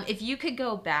 if you could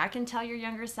go back and tell your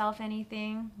younger self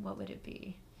anything, what would it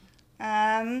be?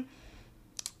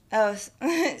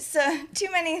 So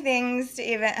too many things to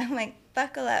even, I'm like,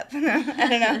 buckle up. I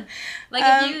don't know.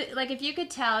 If you could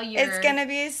tell it's gonna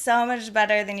be so much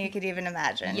better than you could even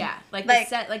imagine. Yeah, the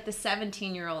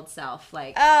 17-year-old self,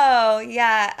 like. Oh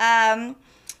yeah.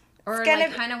 Or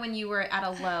like kind of when you were at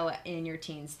a low in your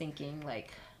teens thinking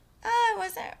like... I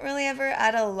wasn't really ever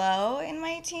at a low in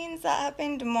my teens. That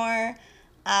happened more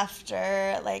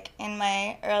after, like in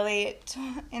my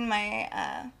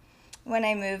when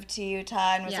I moved to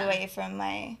Utah and was away from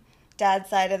my dad's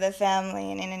side of the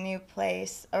family and in a new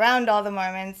place around all the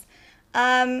Mormons.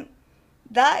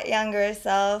 That younger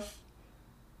self,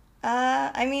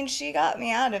 I mean, she got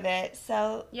me out of it,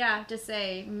 so... Yeah, just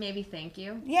say, maybe thank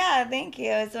you. Yeah, thank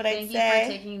you is what I'd say. Thank you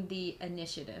for taking the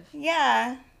initiative.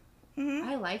 Yeah. Mm-hmm.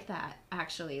 I like that,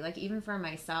 actually, like, even for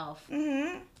myself.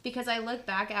 Mm-hmm. Because I look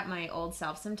back at my old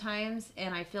self sometimes,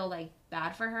 and I feel, like,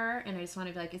 bad for her, and I just want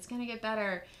to be like, it's going to get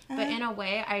better. But in a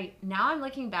way, now I'm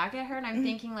looking back at her, and I'm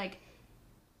thinking, like,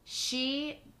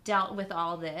 she dealt with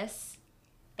all this,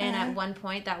 and at one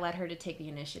point, that led her to take the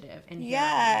initiative. And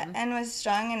and was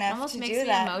strong enough to do that. It almost makes me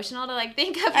emotional to, like,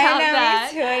 think about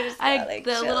that. I know, me too. I just got, like,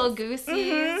 the chills. little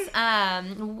goosies.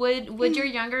 Mm-hmm. Would your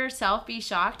younger self be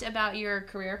shocked about your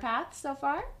career path so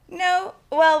far? No.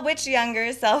 Well, which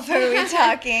younger self are we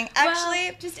talking? Actually,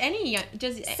 well, just any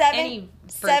version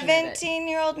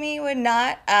 17-year-old me would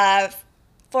not.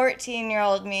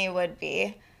 14-year-old me would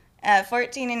be.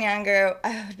 14 and younger,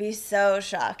 I would be so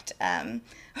shocked.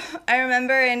 I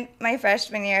remember in my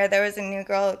freshman year, there was a new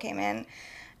girl who came in,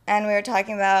 and we were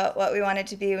talking about what we wanted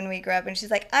to be when we grew up, and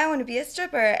she's like, I want to be a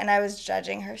stripper, and I was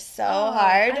judging her so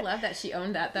hard. I love that she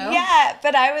owned that, though. Yeah,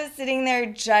 but I was sitting there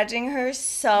judging her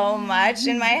so much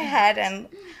in my head, and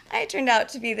I turned out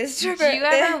to be the stripper. Do you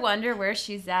ever wonder where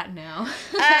she's at now?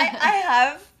 I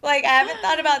have. Like, I haven't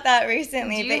thought about that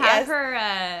recently. Do you have her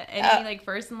any like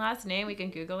first and last name? We can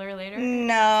Google her later.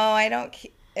 No, I don't.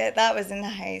 That was in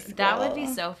high school. That would be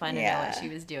so fun to know what she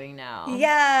was doing now.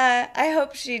 Yeah, I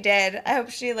hope she did. I hope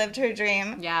she lived her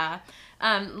dream. Yeah.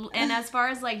 And as far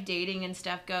as like dating and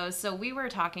stuff goes, so we were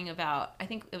talking about, I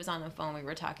think it was on the phone, we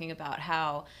were talking about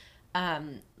how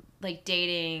like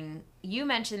dating, you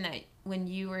mentioned that when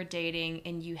you were dating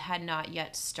and you had not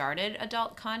yet started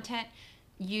adult content,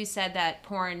 you said that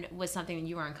porn was something that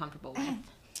you were uncomfortable with.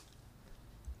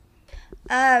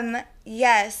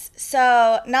 Yes.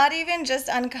 So not even just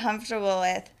uncomfortable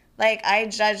with, like, I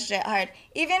judged it hard.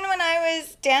 Even when I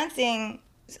was dancing,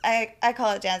 I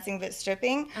call it dancing, but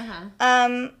stripping.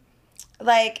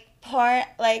 Like porn,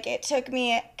 like it took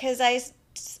me, cause I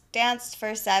danced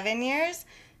for 7 years.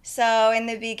 So in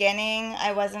the beginning,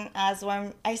 I wasn't as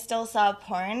warm. I still saw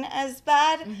porn as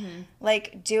bad. Mm-hmm.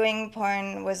 Like doing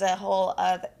porn was a whole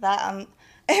other,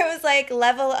 it was like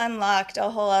level unlocked,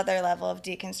 a whole other level of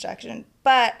deconstruction.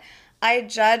 But I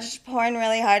judged porn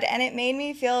really hard, and it made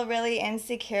me feel really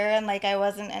insecure and like I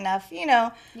wasn't enough, you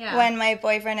know, when my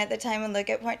boyfriend at the time would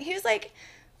look at porn. He was like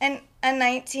a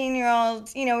 19-year-old,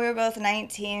 you know, we were both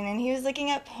 19, and he was looking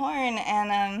at porn,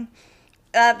 and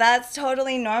that's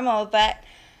totally normal, but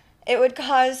it would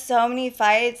cause so many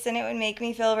fights, and it would make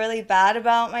me feel really bad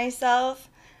about myself,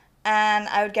 and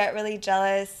I would get really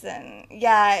jealous, and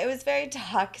yeah, it was very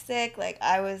toxic. Like,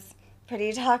 I was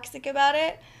pretty toxic about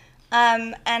it,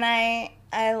 and I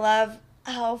love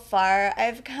how far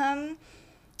I've come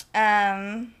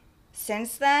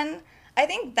since then. I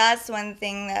think that's one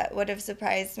thing that would have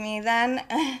surprised me then.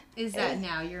 Is that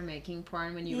now you're making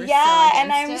porn when you were yeah, so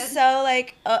and I'm against it? so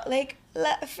like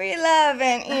free love,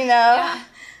 and you know.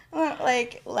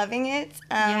 Like loving it.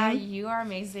 Yeah, you are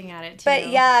amazing at it too. But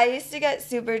yeah, I used to get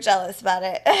super jealous about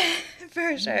it.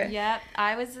 For sure. Yep,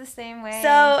 I was the same way.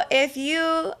 So if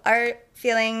you are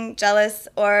feeling jealous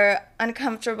or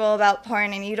uncomfortable about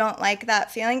porn and you don't like that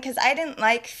feeling, because I didn't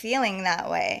like feeling that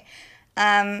way,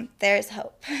 there's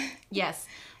hope. Yes.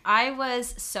 I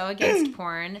was so against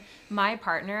porn. My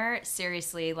partner,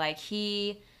 seriously, like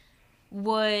he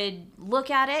would look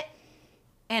at it,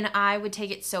 and I would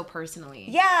take it so personally.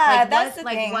 Yeah, like, that's the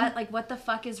thing. What the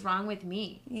fuck is wrong with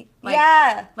me? Like,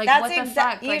 yeah, like that's what the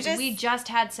fuck? Like we just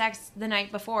had sex the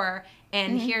night before,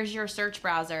 and here's your search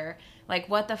browser. Like,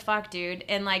 what the fuck, dude?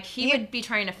 And like he would be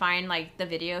trying to find like the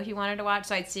video he wanted to watch,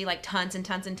 so I'd see like tons and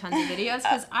tons and tons of videos,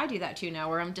 because I do that too now,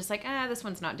 where I'm just like, this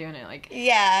one's not doing it. Like,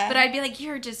 yeah. But I'd be like,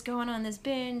 you're just going on this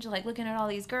binge, like looking at all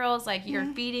these girls, like you're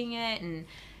feeding it. And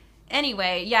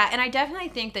anyway, yeah, and I definitely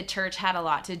think the church had a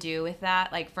lot to do with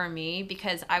that, like for me,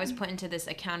 because I was put into this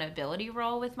accountability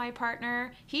role with my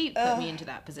partner. He put me into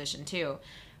that position too.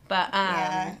 But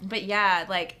yeah,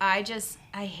 like I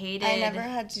hated. I never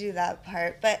had to do that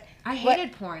part, but I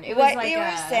hated porn. It was what like you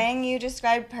were saying, you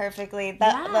described perfectly.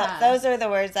 Those are the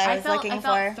words I was looking for.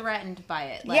 I felt threatened by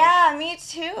it. Like, yeah, me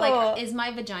too. Like, is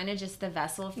my vagina just the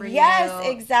vessel for you? Yes,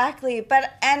 exactly.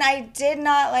 And I did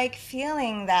not like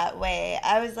feeling that way.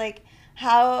 I was like,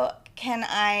 how can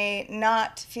I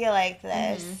not feel like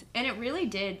this? And it really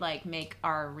did like make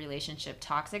our relationship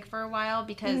toxic for a while,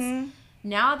 because Mm-hmm.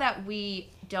 now that we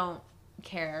don't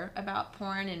care about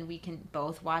porn and we can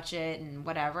both watch it and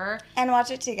whatever, And watch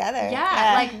it together.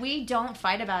 yeah, like we don't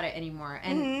fight about it anymore.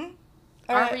 And Mm-hmm.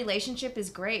 our relationship is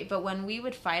great, but when we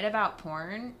would fight about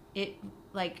porn, it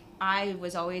like I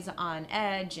was always on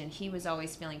edge and he was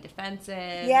always feeling defensive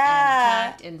and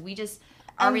attacked, and we just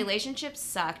our relationship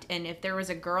sucked. And if there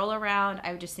was a girl around,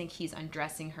 I would just think he's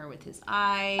undressing her with his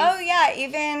eyes. Oh yeah,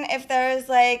 even if there's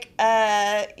like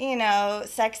a, you know,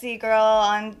 sexy girl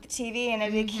on TV in a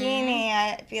bikini,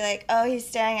 I'd be like, oh, he's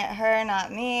staring at her,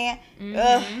 not me.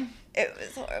 Ugh, it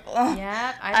was horrible.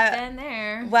 Yeah, I've been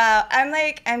there. Wow,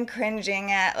 I'm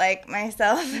cringing at like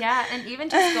myself. Yeah, and even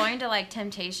just going to like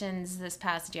Temptations this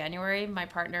past January, my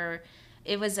partner,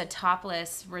 it was a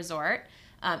topless resort.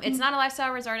 It's not a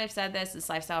lifestyle resort, I've said this, it's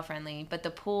lifestyle friendly, but the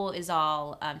pool is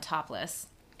all topless.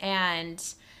 And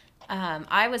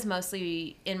I was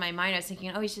mostly, in my mind, I was thinking,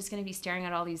 oh, he's just going to be staring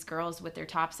at all these girls with their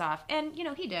tops off. And, you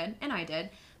know, he did, and I did.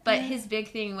 But his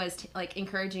big thing was like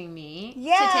encouraging me to take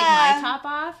my top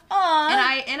off. Aww.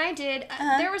 And I did.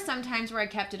 There were some times where I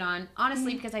kept it on,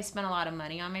 honestly, because I spent a lot of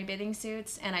money on my bathing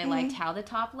suits and I liked how the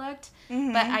top looked.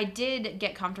 But I did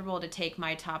get comfortable to take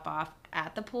my top off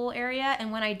at the pool area,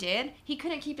 and when I did, he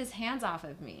couldn't keep his hands off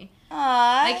of me.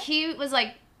 Aww. Like he was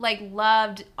like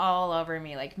loved all over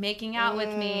me, like making out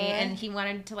with me, and he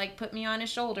wanted to like put me on his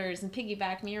shoulders and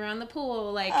piggyback me around the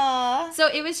pool, like. Aww. So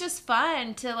it was just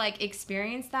fun to like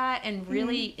experience that, and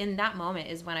really in that moment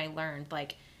is when I learned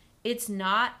like it's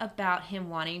not about him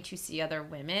wanting to see other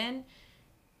women.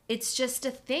 It's just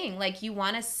a thing. Like, you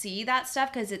want to see that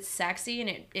stuff because it's sexy, and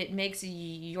it makes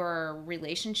your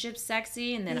relationship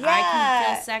sexy, and then I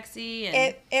can feel sexy.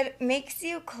 And it makes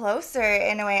you closer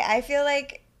in a way. I feel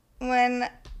like when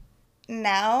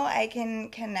now I can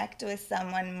connect with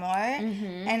someone more,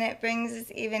 and it brings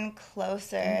us even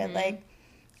closer. Like,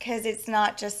 because it's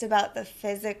not just about the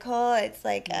physical. It's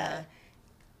like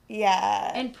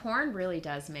yeah. And porn really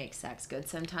does make sex good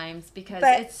sometimes, because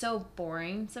it's so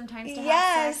boring sometimes to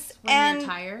have sex when you're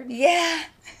tired. Yeah.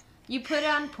 You put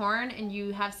on porn and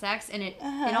you have sex, and it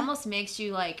almost makes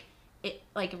you like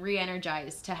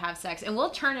re-energized to have sex. And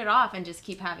we'll turn it off and just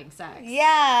keep having sex.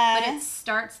 Yeah. But it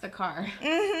starts the car.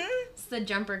 It's the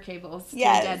jumper cables to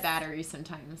dead batteries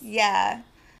sometimes. Yeah.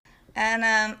 And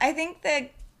I think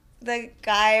the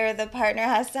guy or the partner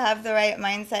has to have the right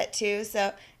mindset too.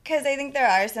 So, because I think there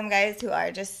are some guys who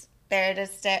are just there to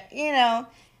stay, you know,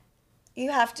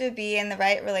 you have to be in the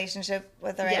right relationship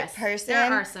with the right person.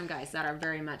 There are some guys that are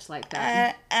very much like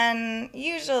that. And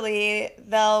usually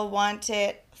they'll want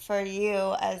it for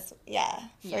you as, you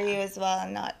as well,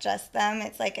 and not just them.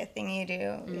 It's like a thing you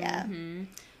do. Yeah.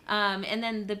 And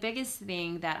then the biggest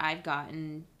thing that I've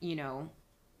gotten, you know,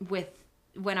 with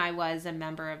when I was a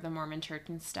member of the Mormon church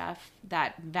and stuff,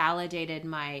 that validated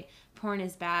my porn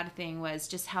is bad thing, was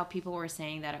just how people were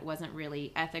saying that it wasn't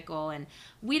really ethical. And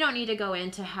we don't need to go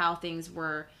into how things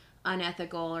were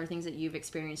unethical or things that you've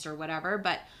experienced or whatever,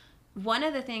 but one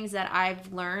of the things that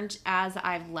I've learned as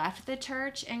I've left the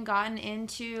church and gotten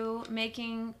into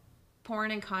making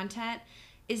porn and content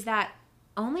is that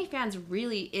OnlyFans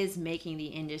really is making the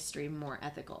industry more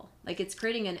ethical. Like, it's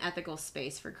creating an ethical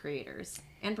space for creators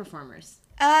and performers.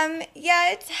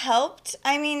 Yeah, it's helped.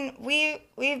 I mean,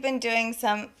 we've been doing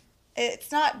some.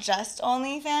 It's not just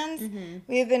OnlyFans.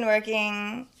 We've been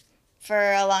working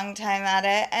for a long time at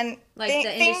it, and like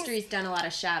the industry's done a lot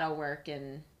of shadow work,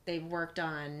 and they've worked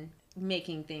on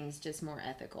making things just more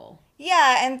ethical.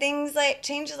 Yeah, and things like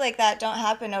changes like that don't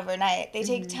happen overnight. They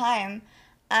take time.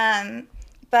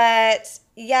 But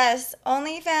yes,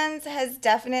 OnlyFans has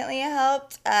definitely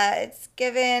helped. It's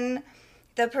given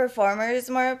the performers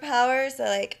more power. So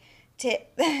like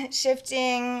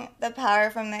shifting the power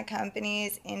from the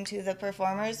companies into the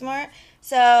performers more.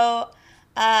 So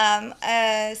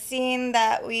a scene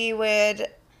that we would,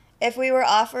 if we were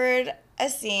offered a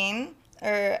scene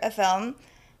or a film,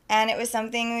 and it was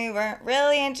something we weren't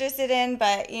really interested in,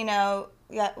 but, you know,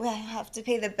 we have to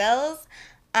pay the bills,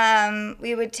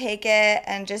 we would take it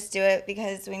and just do it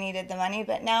because we needed the money.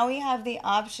 But now we have the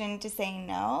option to say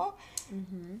no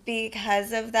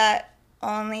because of that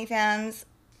OnlyFans,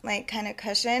 like, kind of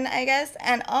cushion, I guess.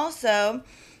 And also,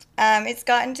 it's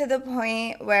gotten to the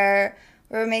point where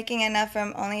we're making enough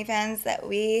from OnlyFans that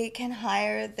we can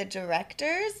hire the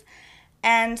directors.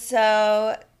 And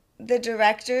so the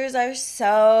directors are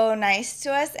so nice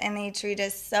to us, and they treat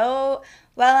us so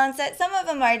well on set. Some of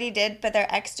them already did, but they're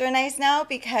extra nice now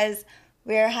because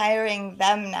we're hiring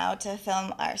them now to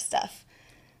film our stuff.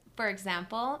 for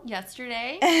example,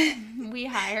 yesterday we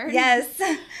hired Yes.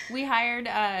 we hired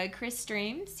Chris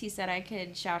Streams. He said I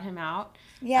could shout him out.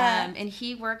 Yeah. And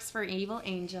he works for Evil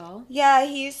Angel. Yeah,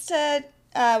 he used to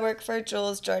work for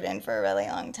Jules Jordan for a really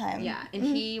long time. Yeah, and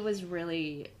he was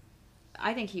really,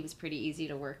 I think he was pretty easy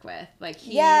to work with. Like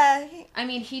I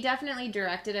mean, he definitely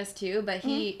directed us too, but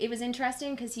it was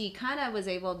interesting because he kind of was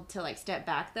able to like step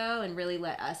back though and really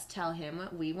let us tell him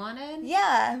what we wanted.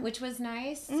 Yeah. Which was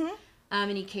nice.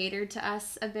 And he catered to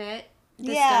us a bit.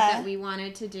 The Yeah. stuff that we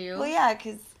wanted to do. Well, yeah,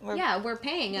 because we're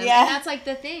paying him. Yeah. And that's like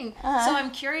the thing. So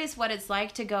I'm curious what it's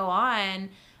like to go on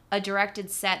a directed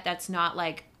set that's not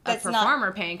like a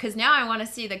performer paying. Because now I want to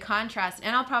see the contrast.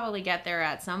 And I'll probably get there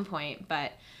at some point.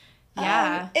 But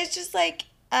yeah. It's just like,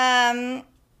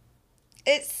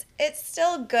 it's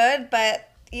still good, but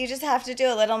you just have to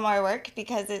do a little more work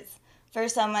because it's for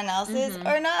someone else's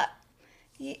or not.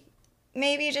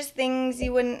 Maybe just things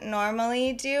you wouldn't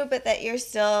normally do, but that you're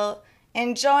still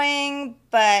enjoying,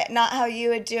 but not how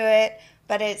you would do it,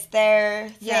 but it's their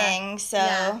thing. So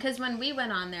yeah, because when we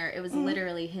went on there, it was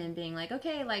literally him being like,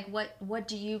 okay, like what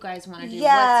do you guys want to do?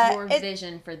 Yeah, what's your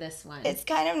vision for this one? It's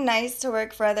kind of nice to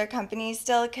work for other companies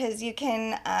still because you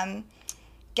can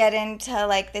get into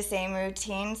like the same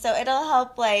routine, so it'll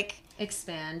help like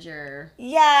expand your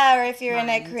or if you're mind.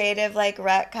 in a creative like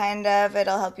rut kind of,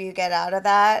 it'll help you get out of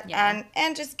that.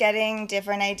 And just getting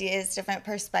different ideas, different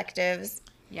perspectives.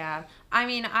 Yeah, I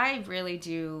mean, I really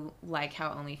do like how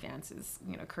OnlyFans has,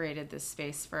 created this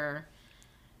space for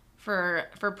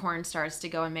porn stars to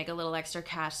go and make a little extra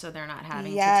cash, so they're not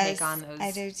having to take on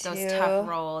those tough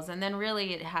roles. And then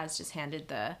really, it has just handed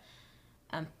the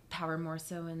power more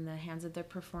so in the hands of the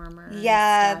performer.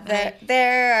 Yeah,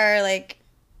 there are like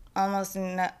almost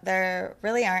there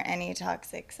really aren't any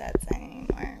toxic sets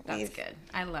anymore. That's good.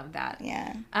 I love that.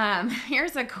 Yeah.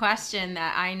 Here's a question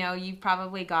that I know you've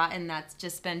probably gotten that's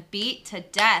just been beat to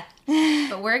death,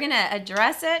 but we're going to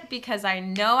address it because I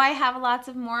know I have lots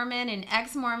of Mormon and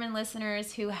ex-Mormon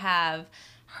listeners who have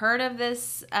heard of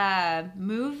this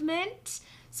movement.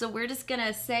 So we're just going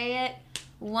to say it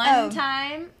one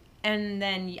time. And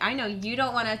then I know you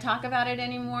don't want to talk about it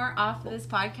anymore off of this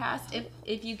podcast,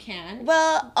 if you can.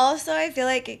 Well, also I feel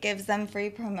like it gives them free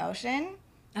promotion.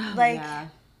 Oh,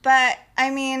 But I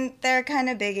mean, they're kind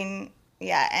of big in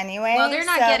anyway. Well, they're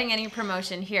not getting any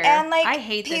promotion here. And like I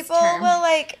hate this people term will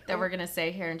like that we're gonna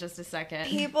say here in just a second.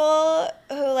 People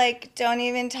who like don't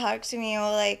even talk to me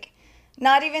will like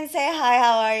not even say hi,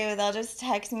 how are you? They'll just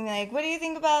text me like, what do you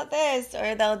think about this?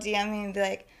 Or they'll DM me and be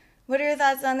like, what are your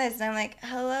thoughts on this? And I'm like,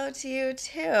 hello to you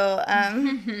too.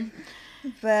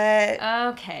 But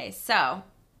okay, so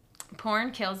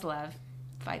porn kills love.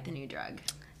 Fight the new drug.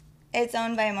 It's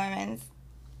owned by Mormons.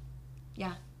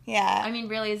 Yeah. Yeah. I mean,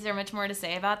 really, is there much more to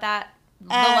say about that? The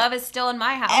love is still in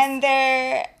my house. And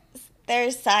their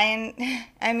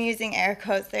I'm using air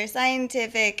quotes, their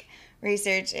scientific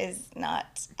research is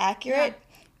not accurate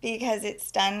because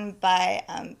it's done by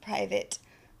private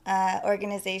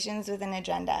organizations with an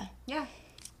agenda. Yeah.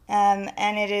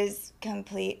 And it is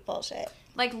complete bullshit.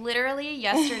 Like, literally,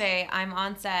 yesterday, I'm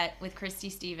on set with Christie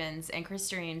Stevens and Chris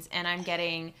Streams, and I'm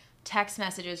getting text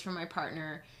messages from my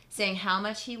partner saying how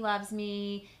much he loves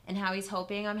me and how he's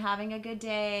hoping I'm having a good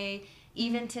day.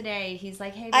 Even today, he's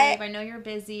like, hey, babe, I know you're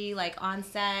busy, like, on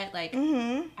set. Like,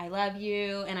 I love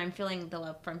you, and I'm feeling the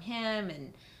love from him,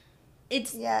 and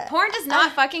it's porn does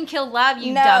not fucking kill love,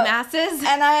 you dumbasses.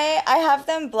 And I have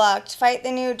them blocked. Fight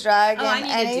the new drug and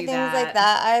anything like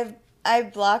that.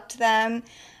 I've blocked them,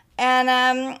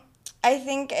 and I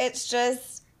think it's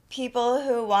just people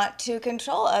who want to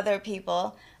control other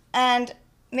people, and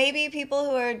maybe people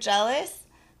who are jealous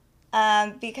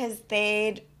because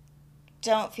they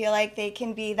don't feel like they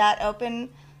can be that open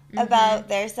about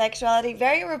their sexuality.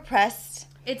 Very repressed.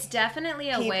 It's definitely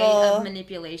a way of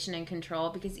manipulation and control,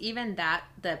 because even that,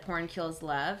 the porn kills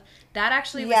love, that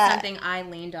actually was something I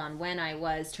leaned on when I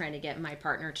was trying to get my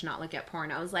partner to not look at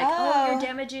porn. I was like, you're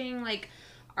damaging, like,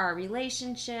 our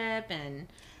relationship and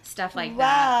stuff like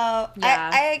that.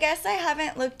 Yeah. I guess I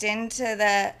haven't looked into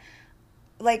the,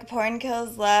 like, porn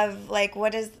kills love. Like,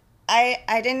 what is... I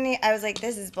was like,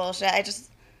 this is bullshit.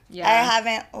 I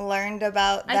haven't learned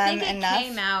about them enough. I think it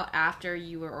came out after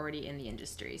you were already in the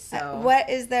industry. So what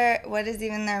is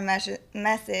even their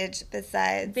message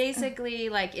besides? Basically,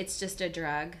 like, it's just a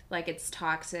drug. Like, it's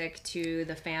toxic to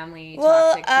the family,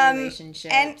 toxic to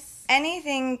relationships. And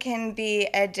anything can be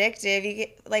addictive. You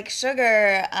get, like,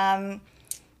 sugar,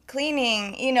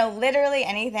 cleaning, literally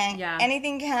anything. Yeah.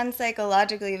 Anything can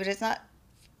psychologically, but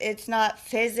it's not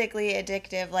physically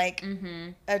addictive like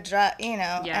a drug, an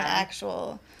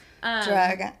actual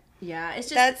drug. Yeah, it's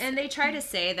just, That's and they try to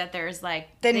say that there's like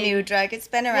the they new drug. It's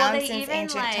been well, around they since even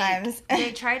ancient like times.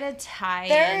 they try to tie in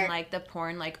There like the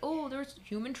porn, like, oh, there's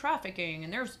human trafficking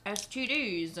and there's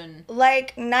STDs and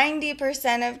like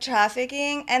 90% of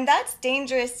trafficking, and that's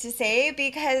dangerous to say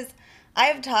because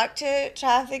I've talked to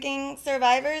trafficking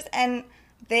survivors and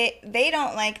they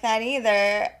don't like that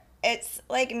either. It's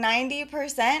like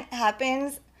 90%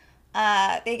 happens,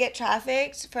 they get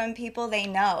trafficked from people they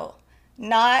know,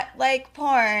 not like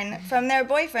porn from their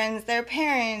boyfriends, their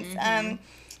parents,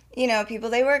 people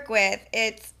they work with.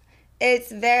 It's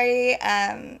very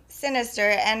sinister,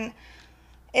 and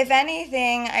if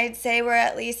anything, I'd say we're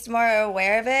at least more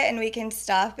aware of it and we can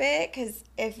stop it, because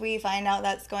if we find out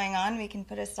that's going on, we can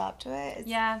put a stop to it. It's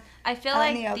yeah, I feel out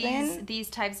in the like open. these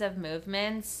types of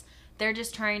movements, they're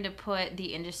just trying to put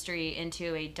the industry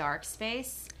into a dark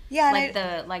space. Yeah,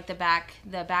 and Like the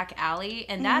back alley,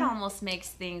 and that almost makes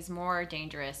things more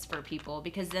dangerous for people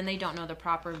because then they don't know the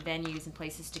proper venues and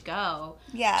places to go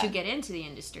yeah, to get into the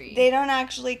industry. they don't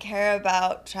actually care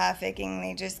about trafficking.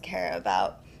 They just care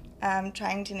about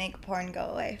trying to make porn go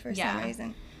away for some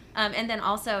reason. And then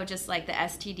also just like the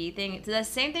STD thing. The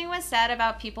same thing was said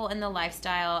about people in the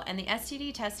lifestyle and the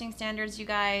STD testing standards, you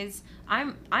guys.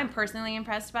 I'm personally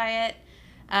impressed by it.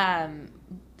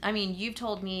 I mean, you've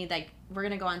told me like we're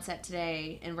gonna go on set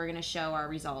today and we're gonna show our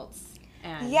results.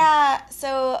 And Yeah,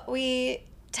 so we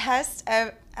test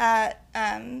at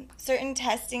certain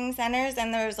testing centers,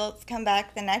 and the results come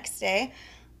back the next day,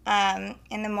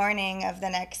 in the morning of the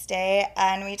next day,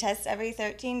 and we test every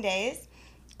 13 days.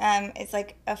 It's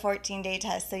like a 14-day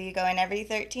test, so you go in every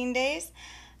 13 days,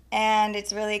 and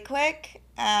it's really quick,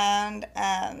 and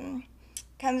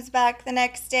comes back the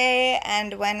next day,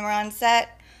 and when we're on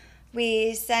set,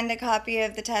 we send a copy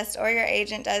of the test, or your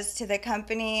agent does, to the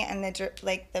company and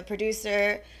the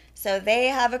producer, so they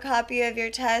have a copy of your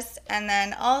test. And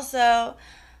then also,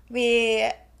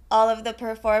 all of the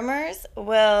performers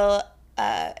will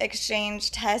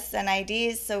exchange tests and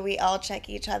IDs, so we all check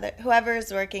each other.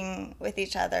 Whoever's working with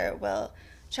each other will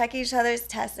check each other's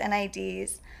tests and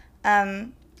IDs,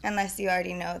 unless you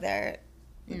already know their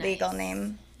legal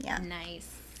name. Yeah. Nice.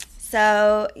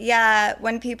 So, yeah,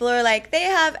 when people are like, they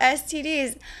have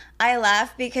STDs, I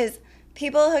laugh because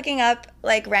people hooking up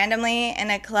like randomly in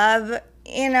a club,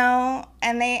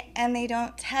 and they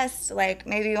don't test like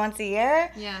maybe once a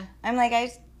year. Yeah. I'm like,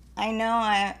 I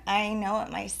know what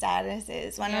my status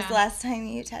is. When was the last time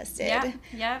you tested?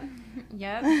 Yep.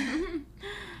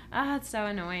 Ah, it's so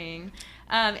annoying.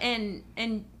 And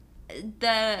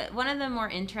one of the more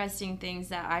interesting things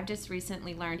that I've just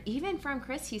recently learned, even from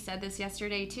Chris, he said this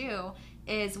yesterday too,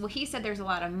 is, well, he said there's a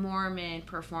lot of Mormon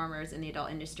performers in the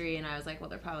adult industry, and I was like, well,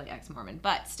 they're probably ex-Mormon,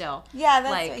 but still. Yeah,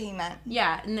 that's what he meant.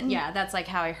 Yeah, yeah, that's like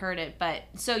how I heard it. But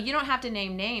so you don't have to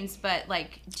name names, but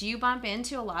like, do you bump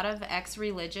into a lot of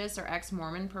ex-religious or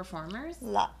ex-Mormon performers?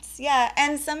 Lots, yeah,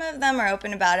 and some of them are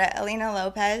open about it. Alina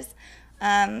Lopez,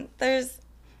 What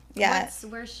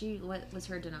was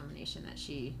her denomination that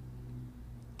she...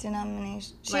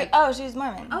 Denomination. She Like- was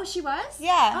Mormon. Oh, she was?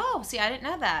 Yeah. Oh, see, I didn't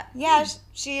know that. Yeah,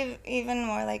 she even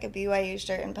wore like a BYU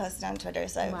shirt and posted on Twitter,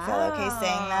 so I feel okay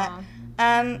saying that.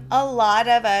 A lot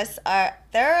of us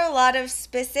there are a lot of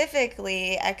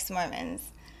specifically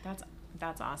ex-Mormons.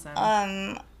 That's awesome.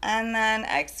 And then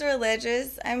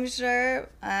ex-religious, I'm sure,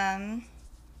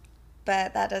 but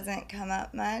that doesn't come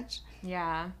up much.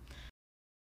 Yeah.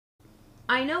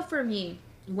 I know for me,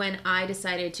 when I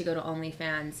decided to go to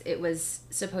OnlyFans, it was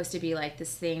supposed to be like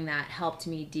this thing that helped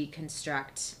me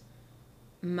deconstruct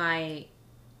my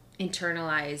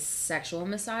internalized sexual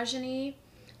misogyny.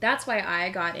 That's why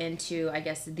I got into, I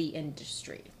guess, the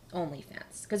industry,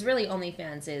 OnlyFans. Because really,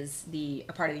 OnlyFans is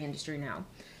a part of the industry now.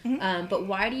 Mm-hmm. But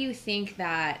why do you think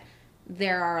that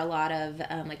there are a lot of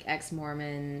like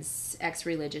ex-Mormons,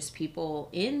 ex-religious people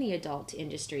in the adult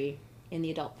industry, in the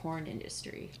adult porn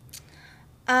industry?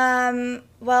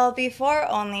 Well, before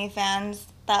OnlyFans,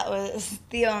 that was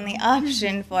the only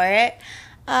option for it.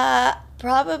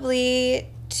 Probably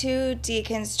to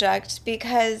deconstruct,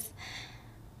 because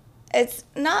it's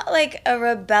not like a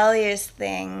rebellious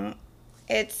thing.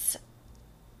 It's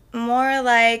more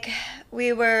like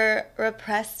we were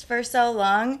repressed for so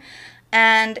long,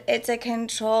 and it's a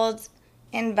controlled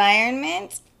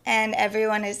environment, and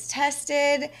everyone is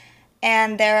tested,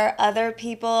 and there are other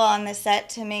people on the set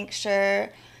to make sure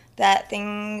that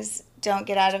things don't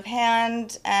get out of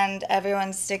hand, and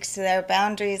everyone sticks to their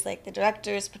boundaries, like the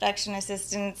directors, production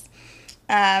assistants.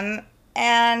 And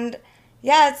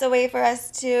yeah, it's a way for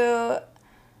us to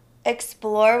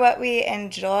explore what we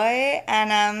enjoy.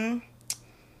 And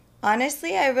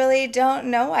honestly, I really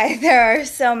don't know why there are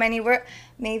so many.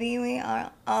 maybe we all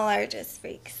are just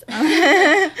freaks. Well,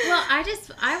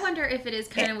 I wonder if it is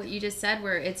kind of what you just said,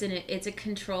 where it's a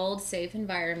controlled, safe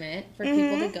environment for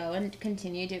people to go and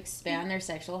continue to expand their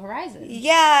sexual horizons.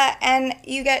 Yeah, and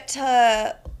you get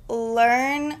to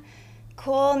learn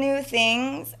cool new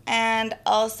things, and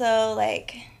also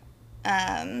like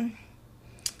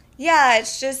yeah,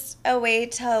 it's just a way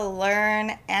to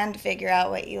learn and figure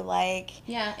out what you like.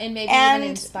 Yeah, and maybe even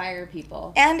inspire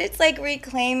people. And it's like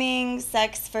reclaiming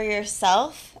sex for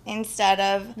yourself instead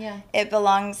of it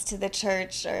belongs to the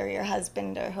church or your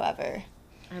husband or whoever.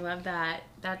 I love that.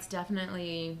 That's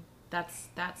definitely,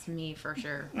 that's me for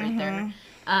sure right there.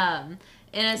 And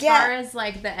as far as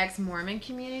like the ex-Mormon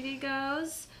community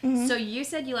goes, so you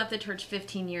said you left the church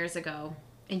 15 years ago.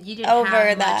 And you didn't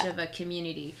have much of a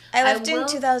community. I left in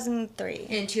 2003.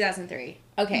 In 2003.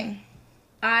 Okay.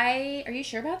 Are you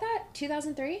sure about that?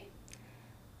 2003?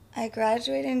 I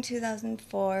graduated in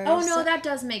 2004. Oh, no, that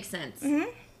does make sense.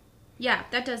 Yeah,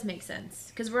 that does make sense.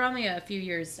 Because we're only a few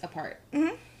years apart.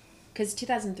 Because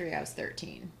 2003, I was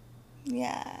 13.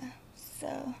 Yeah,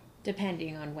 so.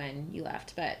 Depending on when you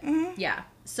left. But, yeah.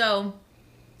 So,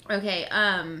 okay.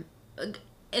 And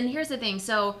here's the thing.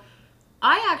 So,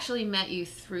 I actually met you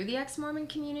through the ex-Mormon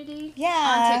community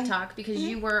on TikTok because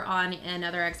you were on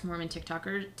another ex-Mormon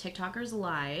TikTokers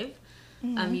live.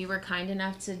 You were kind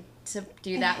enough to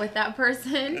do that with that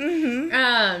person.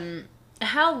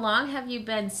 How long have you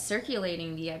been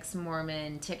circulating the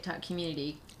ex-Mormon TikTok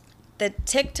community? The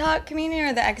TikTok community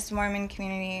or the ex-Mormon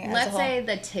community as a whole? Let's say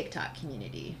the TikTok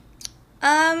community.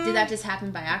 Did that just happen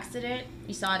by accident?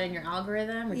 You saw it in your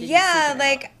algorithm? Or did you seek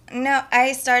it out? No,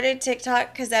 I started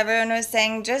TikTok because everyone was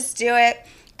saying, just do it.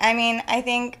 I mean, I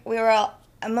think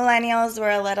millennials were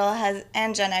a little,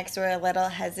 and Gen X were a little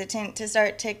hesitant to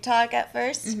start TikTok at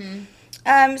first.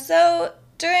 So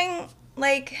during,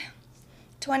 like,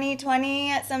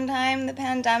 2020 at some time, the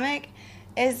pandemic,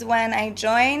 is when I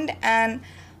joined, and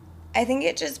I think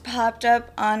it just popped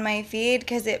up on my feed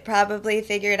because it probably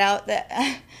figured out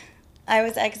that I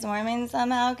was ex-Mormon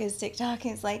somehow because TikTok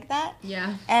is like that.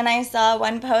 Yeah. And I saw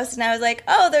one post and I was like,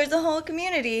 oh, there's a whole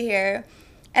community here.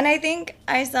 And I think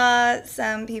I saw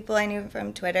some people I knew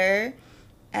from Twitter.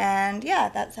 And yeah,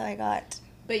 that's how I got.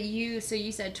 But you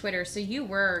said Twitter, so you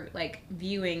were like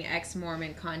viewing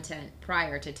ex-Mormon content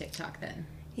prior to TikTok then?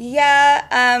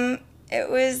 Yeah, it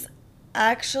was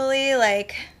actually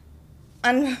like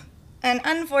an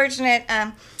unfortunate,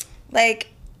 like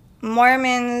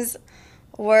Mormons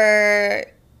were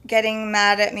getting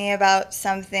mad at me about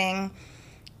something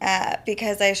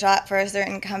because I shot for a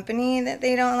certain company that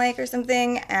they don't like or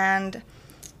something, and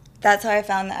that's how I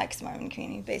found the ex-Mormon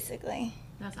community, basically.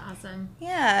 That's awesome.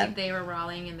 Yeah. Like they were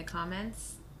rallying in the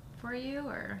comments for you,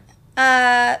 or?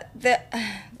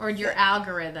 Or your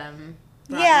algorithm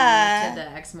brought you to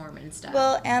the ex-Mormon stuff?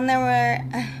 Well, and there were,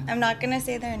 I'm not going to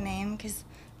say their name because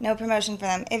no promotion for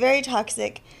them, a very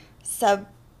toxic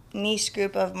sub-niche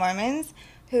group of Mormons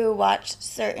who watch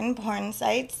certain porn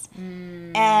sites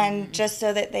and just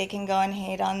so that they can go and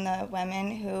hate on the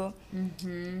women who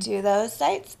do those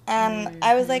sites. And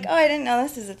I was like, oh, I didn't know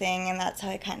this was a thing, and that's how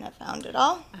I kind of found it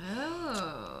all.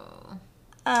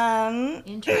 Oh.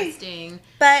 Interesting.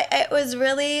 But it was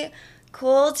really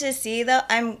cool to see, though.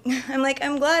 I'm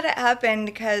glad it happened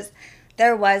because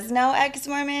there was no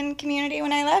ex-Mormon community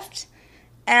when I left.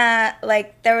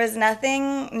 Like, there was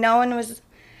nothing, no one was...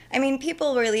 I mean,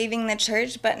 people were leaving the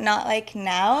church, but not like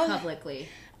now. Publicly.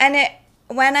 And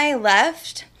when I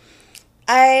left,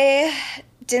 I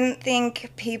didn't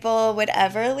think people would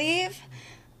ever leave.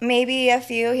 Maybe a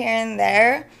few here and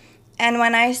there. And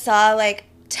when I saw like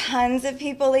tons of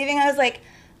people leaving, I was like,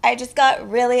 I just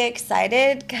got really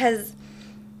excited because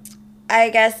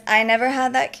I guess I never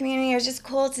had that community. It was just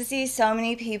cool to see so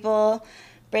many people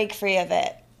break free of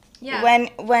it. Yeah.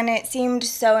 When it seemed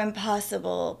so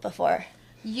impossible before.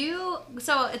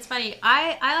 So it's funny,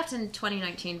 I left in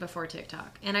 2019 before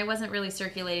TikTok, and I wasn't really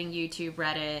circulating YouTube,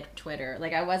 Reddit, Twitter.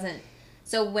 Like, I wasn't,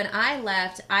 so when I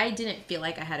left, I didn't feel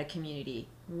like I had a community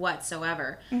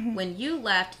whatsoever. When you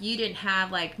left, you didn't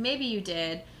have, like, maybe you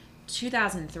did,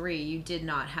 2003, you did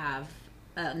not have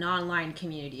an online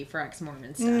community for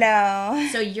ex-Mormon stuff. No.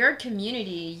 So your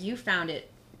community, you found it,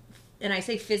 and I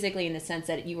say physically in the sense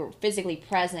that you were physically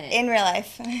present. In real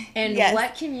life. And yes.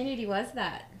 What community was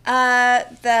that?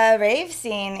 The rave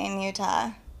scene in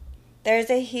Utah. There's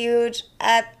a huge,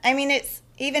 I mean, it's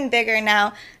even bigger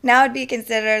now. Now it'd be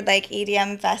considered like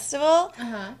EDM festival.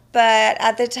 But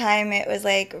at the time it was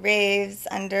like raves,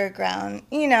 underground,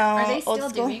 you know, Are they old still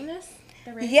school. doing this?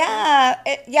 Yeah,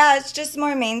 it's just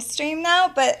more mainstream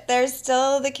now, but there's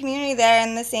still the community there,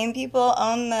 and the same people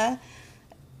own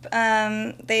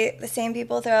The same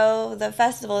people throw the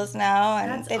festivals now,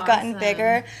 and That's they've gotten awesome.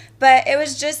 bigger. But it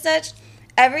was just such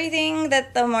everything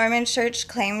that the Mormon Church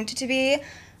claimed to be,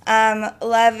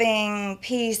 loving,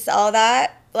 peace, all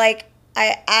that. Like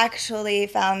I actually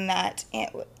found that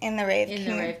in the rave In the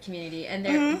community. rave community, and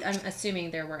there, I'm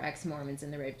assuming there were ex-Mormons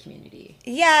in the rave community.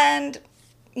 Yeah, and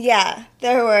yeah,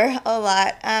 there were a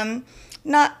lot.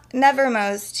 Not never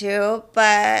most too,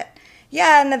 but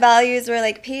yeah, and the values were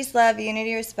like peace, love,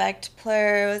 unity, respect.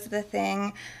 Plur was the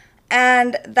thing,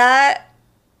 and that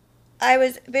I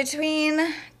was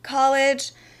between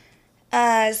college,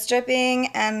 stripping,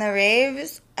 and the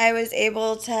raves. I was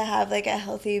able to have like a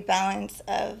healthy balance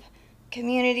of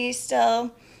community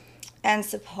still and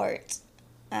support.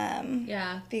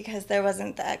 Yeah. Because there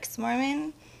wasn't the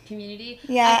ex-Mormon. Community.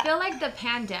 Yeah. I feel like the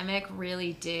pandemic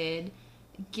really did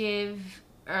give,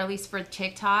 or at least for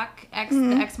TikTok,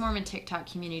 the ex-Mormon TikTok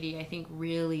community, I think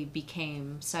really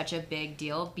became such a big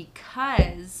deal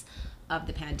because of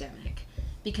the pandemic.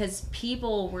 Because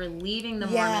people were leaving the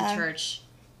Mormon church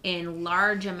in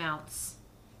large amounts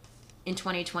in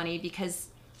 2020 because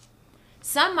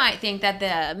some might think that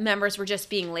the members were just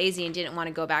being lazy and didn't want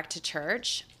to go back to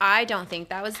church. I don't think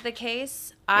that was the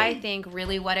case. I think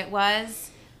really what it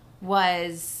was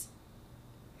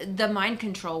the mind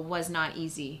control was not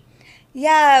easy.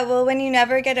 Yeah, well, when you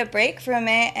never get a break from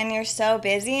it and you're so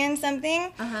busy in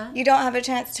something, you don't have a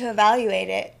chance to evaluate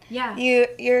it. Yeah.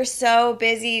 You're so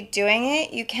busy doing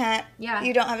it, you can't. Yeah.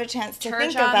 You don't have a chance to Church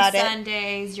think about on it.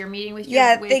 Sundays, you're meeting with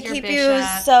Yeah, your they your keep bishop.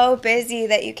 you so busy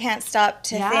that you can't stop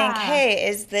to think, Yeah. hey,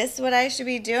 is this what I should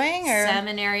be doing? Or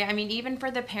Seminary. I mean, even for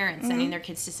the parents sending their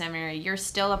kids to seminary, you're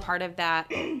still a part of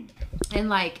that. And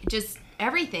like just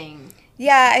everything.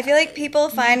 yeah, I feel like people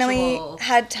finally Rituals.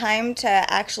 had time to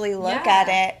actually look Yeah. at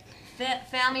it.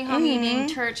 Family home evening,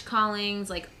 church callings,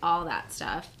 like all that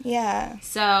stuff. Yeah.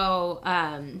 So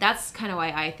that's kind of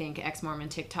why I think ex-Mormon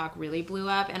TikTok really blew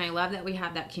up. And I love that we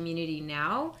have that community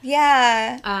now.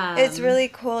 Yeah. It's really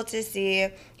cool to see.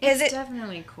 It's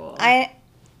definitely cool.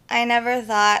 I never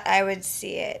thought I would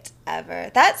see it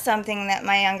ever. That's something that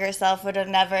my younger self would have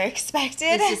never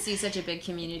expected. Is to see such a big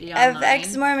community online. Of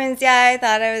ex-Mormons, yeah, I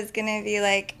thought I was going to be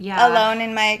like alone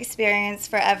in my experience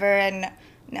forever and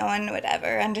no one would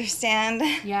ever understand.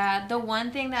 Yeah, the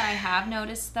one thing that I have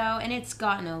noticed though, and it's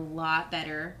gotten a lot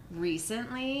better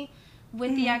recently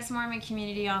with the ex-Mormon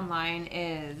community online,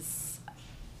 is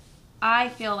I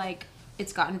feel like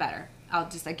it's gotten better. I'll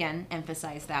just again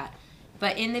emphasize that.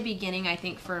 But in the beginning, I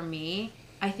think for me,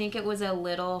 I think it was a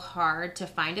little hard to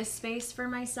find a space for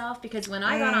myself because when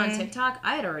I got on TikTok,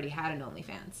 I had already had an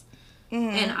OnlyFans.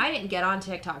 And I didn't get on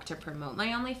TikTok to promote my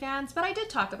OnlyFans, but I did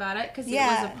talk about it because it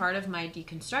was a part of my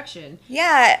deconstruction.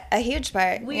 Yeah, a huge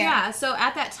part. Well, yeah. So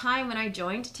at that time when I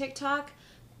joined TikTok,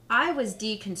 I was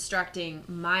deconstructing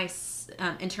my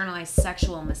internalized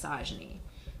sexual misogyny.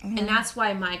 And that's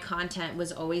why my content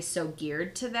was always so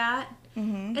geared to that.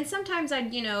 And sometimes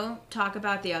I'd, talk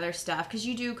about the other stuff because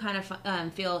you do kind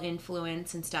of feel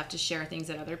influence and stuff to share things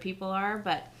that other people are.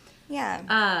 But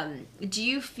yeah. Do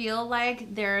you feel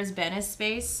like there's been a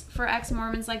space for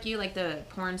ex-Mormons like you, like the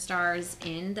porn stars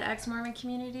in the ex-Mormon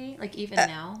community, like even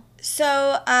now?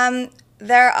 So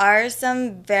there are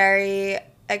some very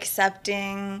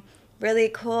accepting, really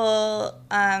cool,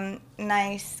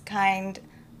 nice, kind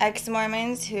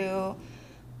ex-Mormons who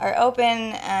are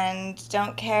open and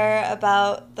don't care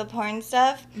about the porn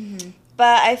stuff.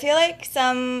 But I feel like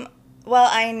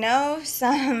I know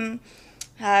some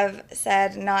have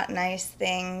said not nice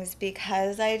things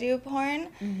because I do porn.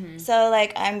 So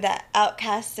like I'm the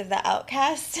outcast of the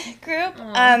outcast group.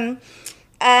 And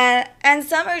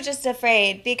some are just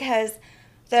afraid because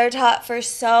they're taught for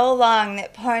so long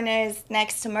that porn is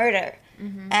next to murder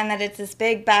and that it's this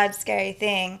big, bad, scary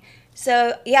thing.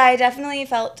 So yeah, I definitely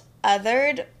felt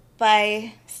othered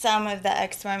by some of the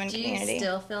ex-Mormon community. Do you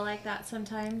still feel like that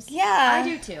sometimes? Yeah. I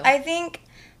do too. I think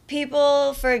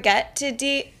people forget to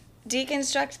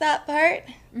deconstruct that part.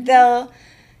 They'll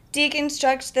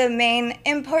deconstruct the main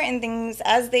important things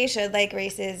as they should, like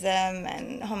racism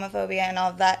and homophobia and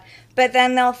all of that. But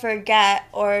then they'll forget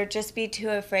or just be too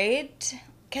afraid.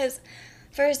 Because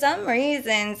for some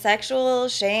reason, sexual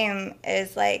shame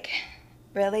is like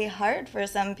really hard for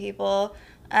some people.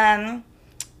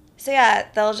 So yeah,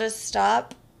 they'll just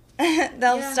stop.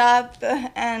 They'll stop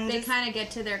and they kind of get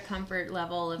to their comfort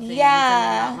level of things and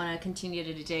they don't want to continue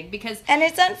to dig because and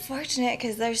it's unfortunate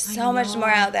because there's so much more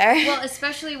out there. Well,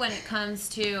 especially when it comes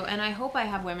to, and I hope I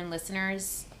have women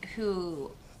listeners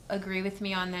who agree with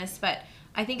me on this, but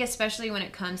I think especially when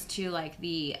it comes to like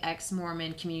the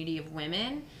ex-Mormon community of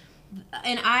women,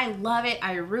 and I love it.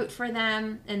 I root for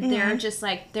them, and they're just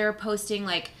like, they're posting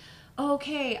like,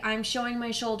 okay, I'm showing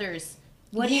my shoulders.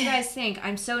 What do you guys think?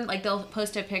 I'm so, like, they'll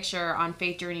post a picture on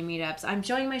Faith Journey meetups. I'm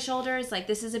showing my shoulders. Like,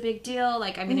 this is a big deal.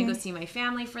 Like, I'm going to go see my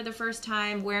family for the first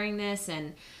time wearing this.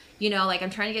 And, you know, like, I'm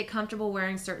trying to get comfortable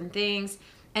wearing certain things.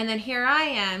 And then here I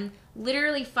am,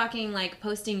 literally fucking, like,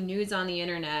 posting nudes on the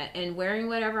internet and wearing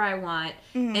whatever I want.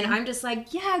 And I'm just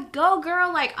like, yeah, go,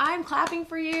 girl. Like, I'm clapping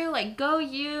for you. Like, go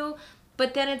you.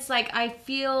 But then it's like, I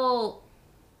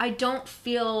don't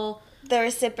feel the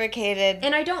reciprocated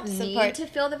and I don't support. need to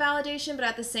feel the validation, but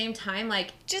at the same time,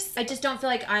 like, I just don't feel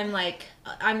like I'm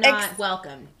not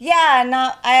welcome. Yeah,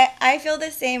 no, I feel the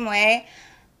same way.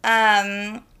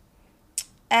 And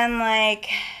like,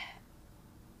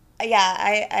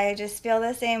 yeah, I just feel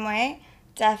the same way.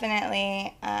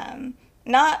 Definitely.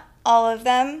 Not all of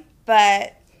them,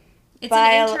 but it's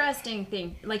an interesting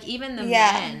thing. Like, even the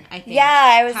men, I think,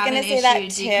 I was going to say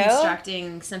that too.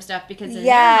 Deconstructing some stuff because in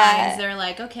their minds, they're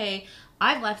like, okay,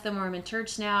 I've left the Mormon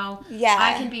church now. Yeah.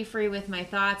 I can be free with my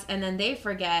thoughts. And then they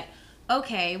forget,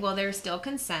 okay, well, there's still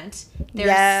consent.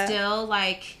 There's still,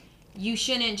 like, you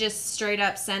shouldn't just straight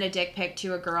up send a dick pic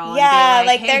to a girl and be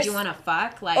like, hey, do you want to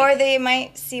fuck? Like, or they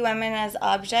might see women as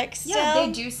objects still. Yeah,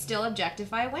 they do still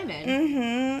objectify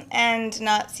women. And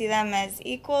not see them as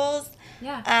equals.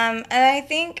 Yeah. And I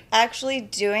think actually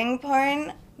doing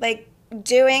porn, like,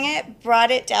 doing it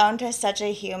brought it down to such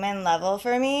a human level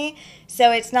for me.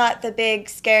 So it's not the big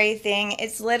scary thing.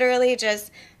 It's literally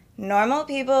just normal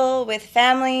people with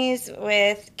families,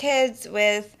 with kids,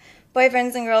 with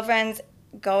boyfriends and girlfriends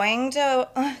going to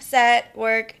set,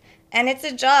 work, and it's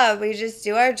a job. We just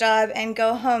do our job and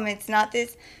go home. It's not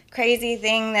this crazy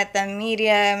thing that the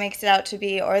media makes it out to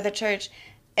be or the church.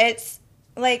 It's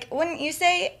like, wouldn't you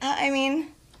say, I mean...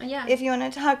 Yeah. If you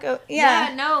want to talk,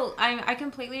 Yeah, no, I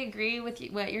completely agree with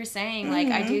what you're saying. Like,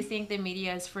 I do think the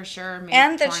media is for sure made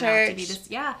and the porn church. Out to be this.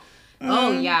 Yeah.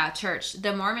 Oh yeah, church,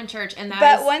 the Mormon church, and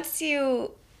But once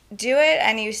you do it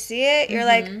and you see it, you're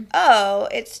like, oh,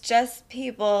 it's just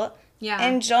people.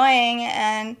 Enjoying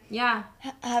and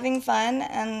having fun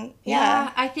and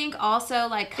I think also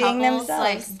like couples,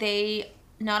 like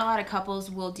not a lot of couples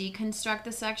will deconstruct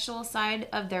the sexual side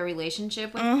of their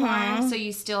relationship with porn. So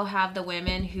you still have the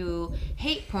women who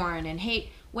hate porn and hate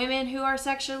women who are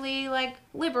sexually like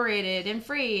liberated and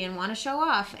free and want to show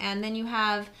off. And then you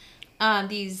have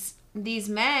these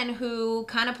men who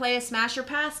kind of play a smash or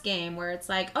pass game where it's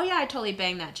like, oh yeah, I totally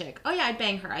bang that chick. Oh yeah, I'd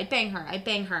bang her. I'd bang her. I'd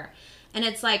bang her. And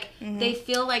it's like, they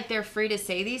feel like they're free to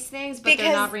say these things, but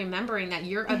they're not remembering that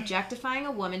you're objectifying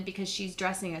a woman because she's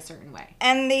dressing a certain way.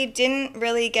 And they didn't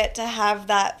really get to have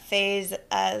that phase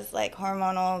as, like,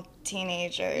 hormonal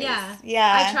teenagers.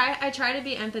 Yeah. I try to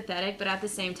be empathetic, but at the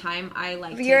same time, I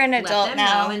like You're to an let adult them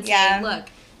now. know and say, look,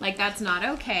 like, that's not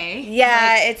okay.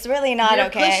 Yeah, like, it's really not you're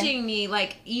okay. Pushing me,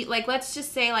 like, let's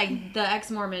just say, like, the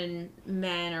ex-Mormon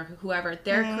men or whoever,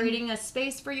 they're creating a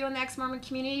space for you in the ex-Mormon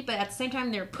community, but at the same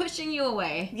time, they're pushing you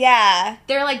away. Yeah.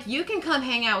 They're like, you can come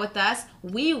hang out with us.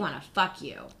 We want to fuck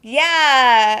you.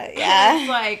 Yeah. And it's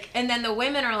like, and then the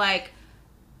women are like,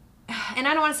 and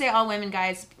I don't want to say all women,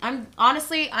 guys.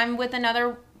 I'm with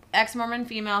another ex-Mormon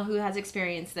female who has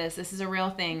experienced this. This is a real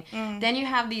thing. Then you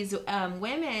have these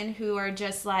women who are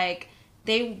just like,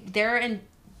 they're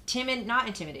not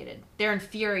intimidated. They're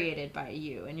infuriated by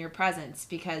you and your presence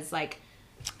because, like,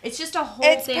 it's just a whole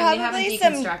thing they haven't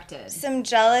deconstructed. Some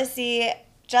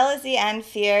jealousy and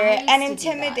fear and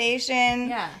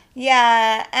intimidation.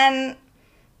 Yeah, and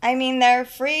I mean, they're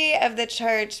free of the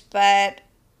church, but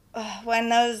when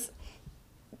those,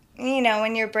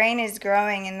 when your brain is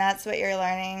growing and that's what you're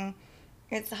learning,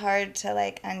 it's hard to,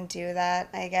 like, undo that,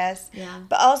 I guess. Yeah.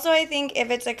 But also, I think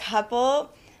if it's a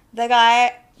couple, the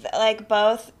guy, like,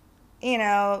 both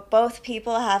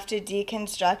people have to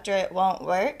deconstruct or it won't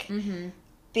work.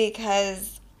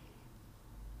 Because,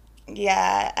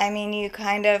 I mean, you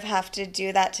kind of have to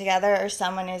do that together or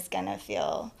someone is going to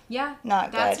feel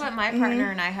not good. That's what my partner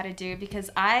and I had to do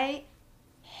because I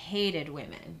hated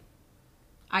women.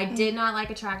 I did not like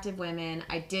attractive women.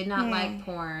 I did not like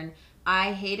porn.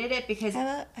 I hated it because...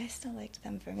 I still liked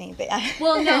them for me, but...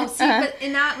 Well, no, see,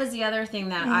 and that was the other thing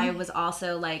that I was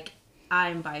also, like,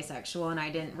 I'm bisexual, and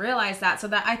I didn't realize that. So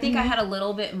that I think I had a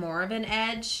little bit more of an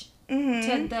edge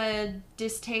to the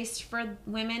distaste for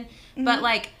women. But,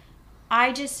 like,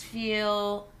 I just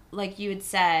feel, like you had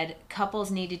said,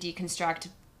 couples need to deconstruct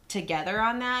together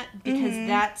on that because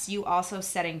that's you also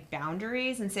setting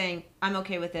boundaries and saying, I'm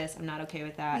okay with this, I'm not okay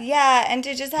with that. Yeah, and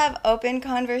to just have open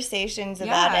conversations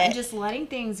about it. And just letting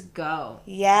things go.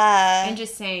 Yeah. And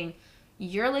just saying,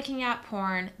 you're looking at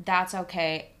porn. That's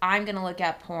okay. I'm going to look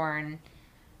at porn.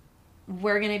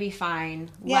 We're going to be fine.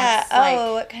 Yeah.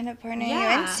 Let's, what kind of porn are you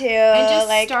into? And just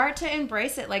like, start to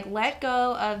embrace it. Like, let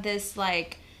go of this,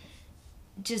 like,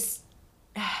 just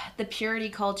the purity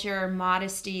culture,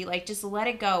 modesty. Like, just let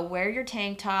it go. Wear your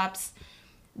tank tops.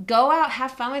 Go out,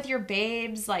 have fun with your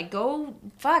babes. Like, go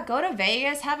to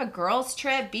Vegas, have a girls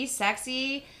trip, be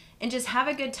sexy, and just have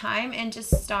a good time, and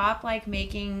just stop, like,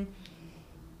 making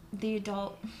the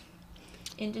adult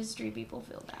industry people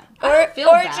feel bad.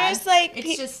 Or just, like,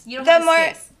 it's just, you don't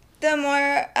have space. The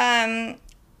more, I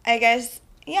guess,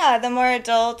 the more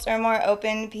adults or more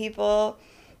open people,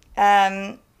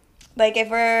 like, if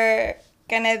we're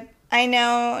gonna, I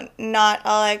know not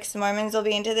all ex-Mormons will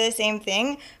be into the same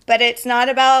thing, but it's not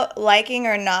about liking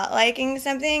or not liking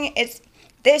something.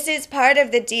 This is part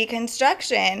of the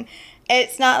deconstruction.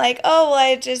 It's not like, oh, well,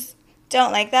 I just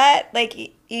don't like that.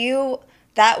 Like,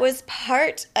 that was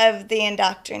part of the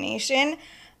indoctrination,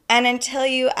 and until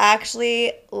you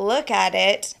actually look at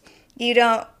it, you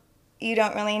don't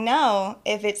really know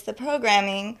if it's the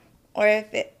programming or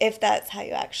if that's how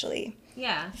you actually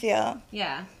feel.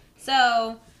 Yeah.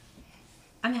 So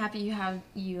I'm happy you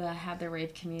have the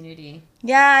rave community.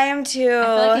 Yeah, I am too. I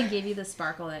feel like it gave you the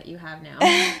sparkle that you have now.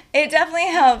 It definitely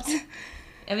helped.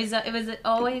 It was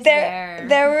always there.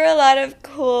 There were a lot of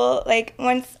cool, like,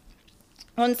 once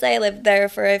I lived there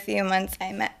for a few months,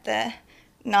 I met the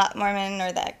not Mormon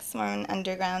or the ex-Mormon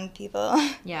underground people.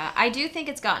 Yeah, I do think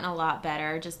it's gotten a lot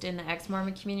better just in the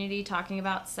ex-Mormon community talking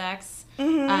about sex.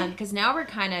 Mm-hmm. Because now we're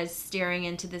kind of steering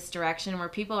into this direction where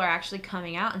people are actually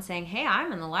coming out and saying, hey,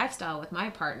 I'm in the lifestyle with my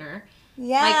partner.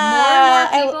 Yeah. Like,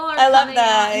 more and more people are coming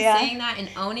out and yeah. saying that and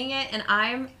owning it, and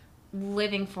I'm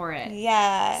living for it.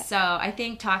 Yeah. So I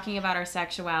think talking about our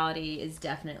sexuality is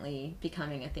definitely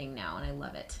becoming a thing now, and I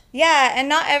love it. Yeah, and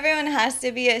not everyone has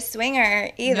to be a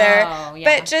swinger either. No,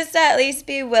 yeah. But just at least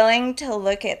be willing to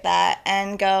look at that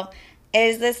and go,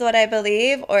 is this what I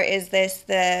believe, or is this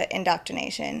the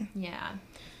indoctrination? Yeah.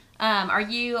 Are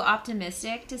you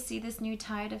optimistic to see this new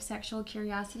tide of sexual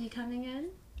curiosity coming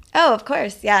in? Oh, of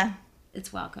course, yeah.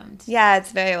 It's welcomed. Yeah,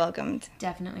 it's very welcomed.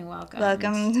 Definitely welcomed.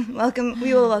 Welcome.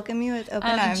 We will welcome you with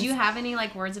open arms. Do you have any,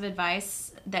 like, words of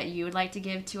advice that you would like to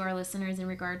give to our listeners in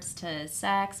regards to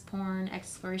sex, porn,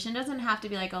 exploration? It doesn't have to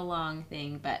be, like, a long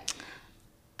thing, but...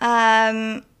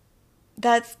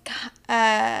 That's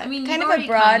I mean, kind of a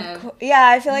broad... yeah,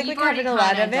 I feel like we covered a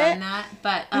lot of it. Done that,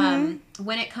 but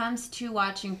when it comes to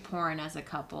watching porn as a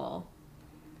couple...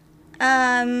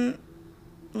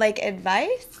 Like,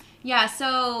 advice? Yeah,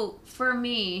 so for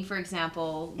me, for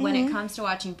example, when it comes to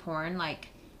watching porn, like,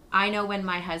 I know when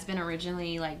my husband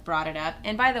originally, like, brought it up,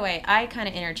 and by the way, I kind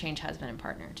of interchange husband and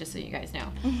partner, just so you guys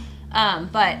know.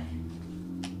 But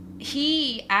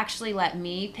he actually let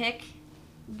me pick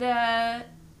the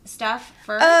stuff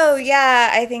first. Oh, yeah,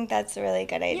 I think that's a really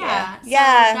good idea.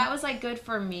 Yeah, so that was, like, good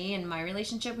for me and my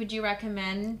relationship. Would you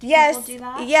recommend people do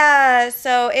that? Yeah,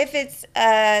 so if it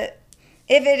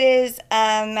is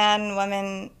a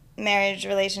man-woman marriage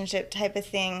relationship type of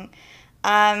thing,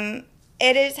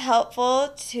 it is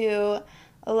helpful to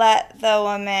let the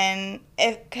woman,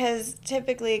 because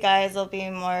typically guys will be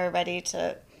more ready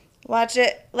to watch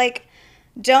it. Like,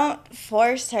 don't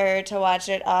force her to watch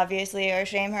it, obviously, or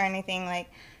shame her or anything. Like,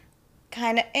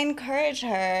 kind of encourage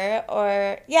her,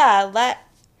 or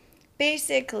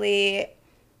basically.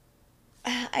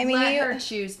 I mean, let her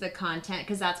choose the content,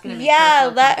 because that's going to make her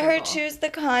feel let her comfortable. choose the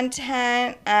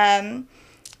content.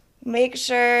 Make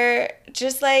sure,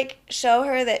 just, like, show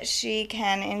her that she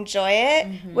can enjoy it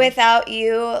without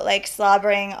you, like,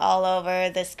 slobbering all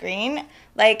over the screen.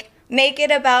 Like, make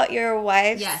it about your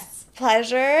wife's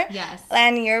pleasure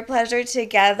and your pleasure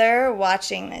together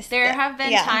watching this. There have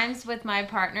been times with my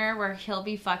partner where he'll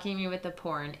be fucking me with the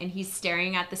porn and he's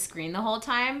staring at the screen the whole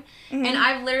time, and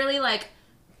I've literally, like,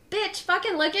 bitch,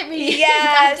 fucking look at me.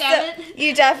 Yeah, God damn it.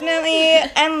 You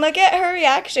definitely, and look at her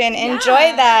reaction. Enjoy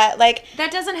that. Like, that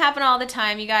doesn't happen all the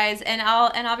time, you guys. And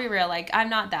I'll be real. Like, I'm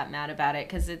not that mad about it,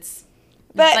 because it's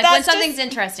like when something's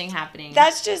interesting happening.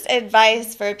 That's just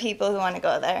advice for people who want to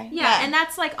go there. Yeah, and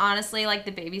that's, like, honestly, like,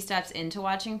 the baby steps into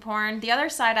watching porn. The other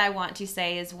side I want to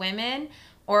say is women,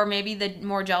 or maybe the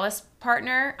more jealous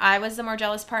partner. I was the more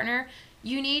jealous partner.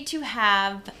 You need to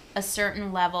have a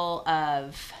certain level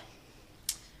of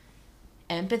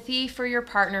empathy for your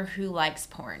partner who likes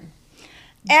porn.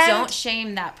 And don't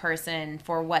shame that person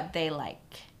for what they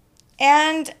like.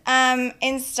 And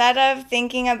instead of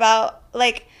thinking about,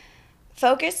 like,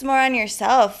 focus more on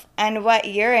yourself and what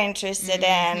you're interested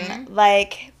in,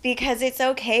 like, because it's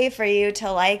okay for you to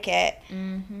like it.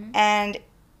 And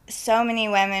so many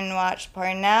women watch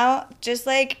porn now. Just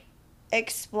like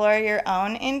explore your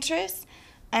own interests,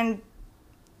 and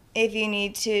if you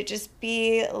need to, just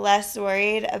be less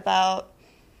worried about,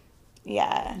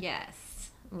 yeah. Yes.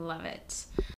 Love it.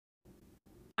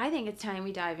 I think it's time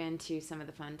we dive into some of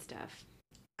the fun stuff.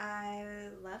 I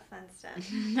love fun stuff.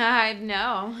 I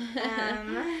know.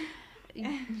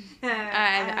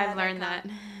 I've learned that.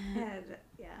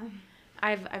 Yeah.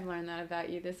 I've learned that about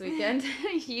you this weekend.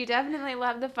 You definitely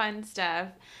love the fun stuff.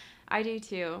 I do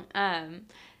too.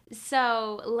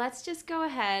 So let's just go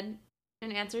ahead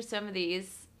and answer some of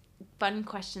these fun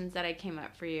questions that I came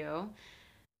up for you.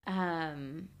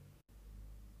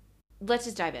 Let's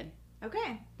just dive in.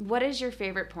 Okay. What is your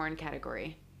favorite porn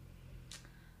category?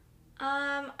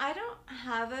 I don't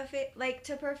have like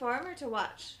to perform or to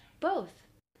watch. Both.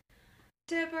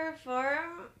 To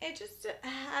perform,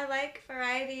 I like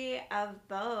variety of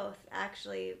both,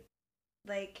 actually.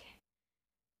 Like,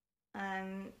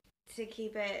 to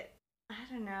keep it, I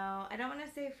don't know. I don't want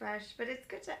to say fresh, but it's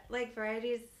good to, like, variety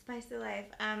is the spice of life.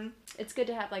 It's good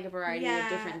to have like a variety of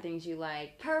different things you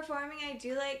like. Performing, I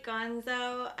do like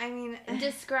gonzo. I mean,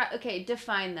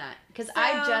 define that, because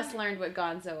I just learned what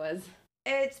gonzo was.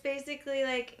 It's basically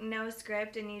like no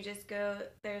script, and you just go,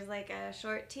 there's like a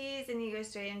short tease and you go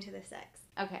straight into the sex.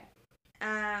 Okay.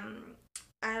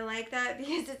 I like that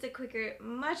because it's a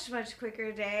much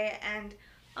quicker day, and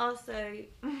also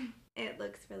it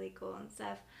looks really cool and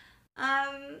stuff.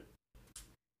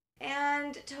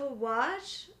 And to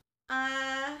watch,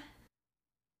 yeah,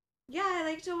 I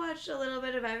like to watch a little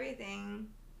bit of everything.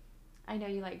 I know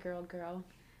you like girl.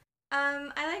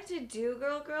 I like to do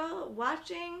girl.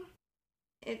 Watching,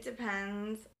 it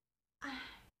depends.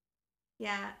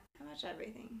 Yeah, I watch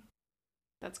everything.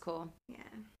 That's cool.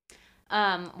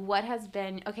 Yeah. What has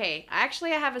been... Okay,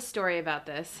 actually I have a story about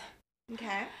this.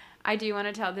 Okay. I do want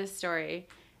to tell this story.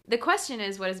 The question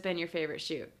is, what has been your favorite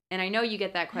shoot? And I know you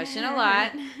get that question a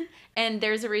lot. And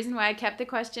there's a reason why I kept the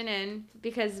question in,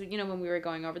 because, you know, when we were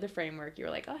going over the framework, you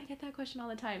were like, oh, I get that question all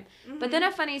the time. Mm-hmm. But then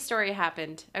a funny story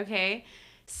happened, okay?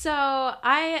 So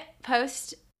I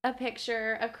post a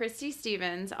picture of Christie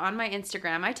Stevens on my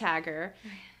Instagram. I tag her.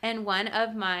 And one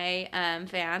of my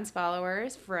fans,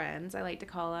 followers, friends, I like to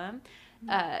call them,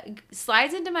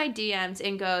 slides into my DMs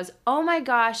and goes, oh my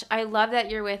gosh, I love that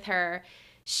you're with her.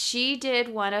 She did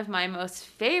one of my most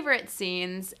favorite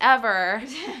scenes ever.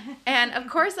 And of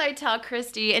course I tell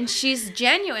Christy, and she's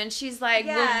genuine. She's like,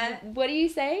 yeah. What do you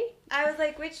say? I was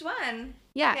like, which one?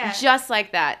 Yeah, just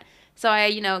like that. So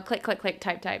I, click,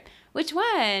 type. Which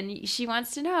one? She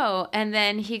wants to know. And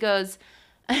then he goes,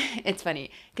 it's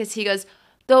funny, because he goes,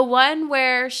 the one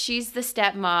where she's the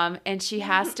stepmom and she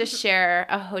has to share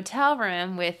a hotel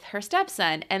room with her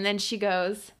stepson. And then she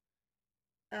goes...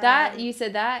 you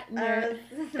said that?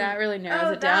 That really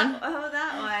narrows it down.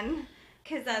 That one.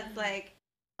 Because that's like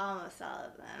almost all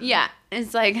of them. Yeah.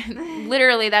 It's like,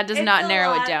 literally, that does not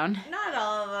narrow it down. Not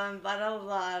all of them, but a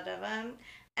lot of them.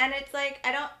 And it's like,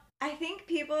 I think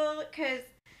people, because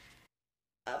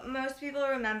most people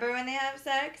remember when they have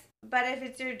sex, but if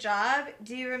it's your job,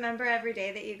 do you remember every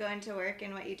day that you go into work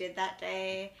and what you did that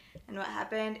day and what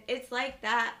happened? It's like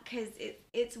that, because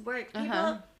it's work.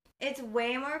 People... It's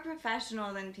way more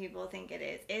professional than people think it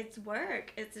is. It's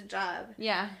work. It's a job.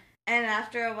 Yeah. And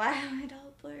after a while, it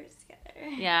all blurs together.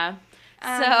 Yeah.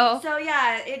 So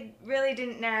yeah, it really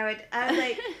didn't narrow it. I was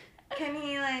like,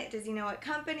 does he know what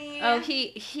company? Oh,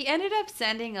 he ended up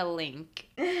sending a link.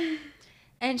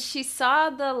 And she saw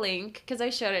the link, because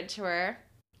I showed it to her.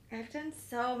 I've done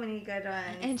so many good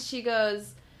ones. And she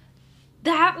goes,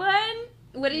 that one?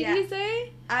 What did he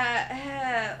say?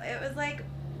 It was like...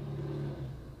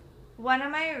 one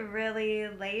of my really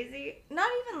lazy, not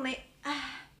even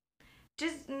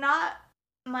just not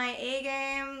my A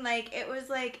game. Like, it was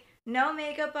like no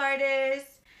makeup artist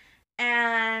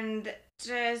and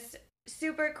just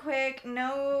super quick,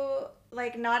 no,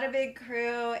 like, not a big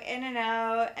crew, in and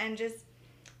out, and just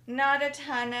not a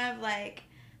ton of like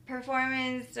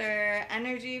performance or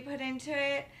energy put into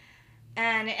it.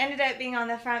 And it ended up being on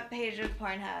the front page of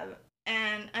Pornhub.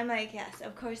 And I'm like, yes,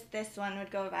 of course this one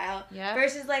would go viral. Yeah.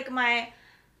 Versus like my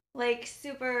like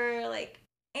super like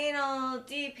anal,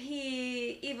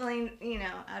 DP, eviling,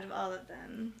 out of all of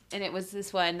them. And it was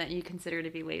this one that you consider to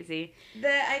be lazy.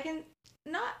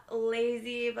 Not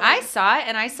lazy, but... I saw it,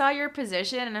 and I saw your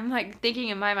position, and I'm like thinking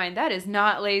in my mind, that is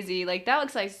not lazy. Like, that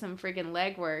looks like some freaking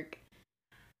leg work.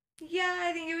 Yeah,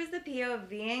 I think it was the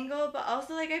POV angle, but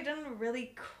also, like, I've done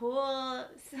really cool,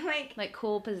 like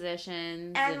cool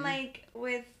positions. And, like,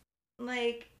 with,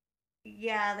 like,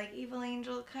 yeah, like Evil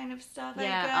Angel kind of stuff,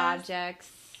 yeah, I guess.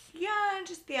 objects. Yeah, and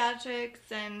just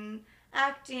theatrics, and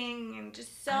acting and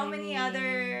just so many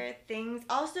other things.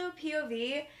 Also,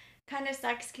 POV kind of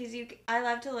sucks because I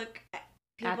love to look at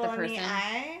At people the in the person.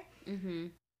 eye, Mm-hmm.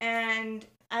 and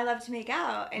I love to make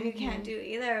out, and you can't do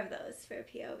either of those for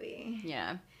POV.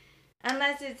 Yeah.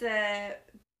 Unless it's a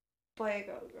boy,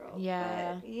 girl.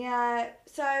 Yeah. But yeah,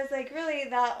 so I was like, really,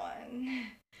 that one.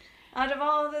 Out of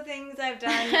all the things I've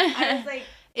done, I was like...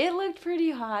 It looked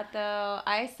pretty hot, though.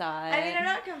 I saw it. I mean, I'm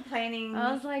not complaining.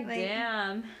 I was like,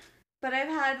 damn. But I've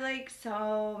had, like,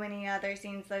 so many other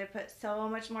scenes that I put so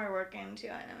much more work into,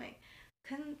 and I'm like,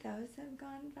 couldn't those have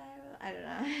gone viral? I don't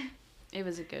know. It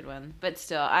was a good one. But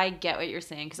still, I get what you're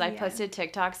saying. Because I posted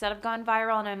TikToks that have gone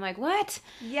viral, and I'm like, what?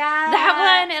 Yeah.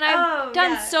 That one? And I've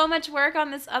done so much work on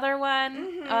this other one.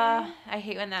 Mm-hmm. I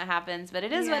hate when that happens, but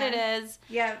it is what it is.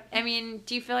 Yeah. I mean,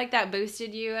 do you feel like that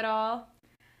boosted you at all?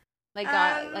 Like,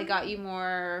 got you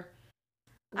more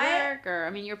work? Or, I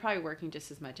mean, you're probably working just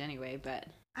as much anyway, but...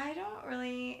 I don't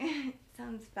really... It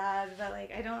sounds bad, but,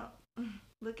 like, I don't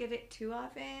look at it too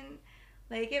often.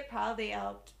 Like, it probably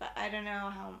helped, but I don't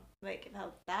know how, like, it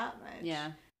helped that much.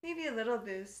 Yeah. Maybe a little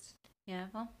boost. Yeah,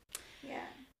 well. Yeah.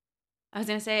 I was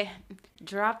going to say,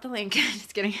 drop the link.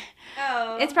 Just kidding.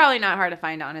 Oh. It's probably not hard to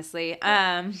find, honestly.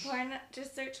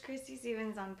 Just search Christie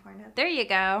Stevens on Pornhub. There you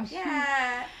go.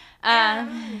 Yeah.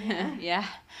 Yeah.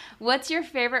 What's your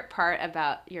favorite part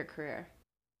about your career?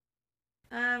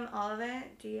 All of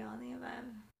it. D, all the above.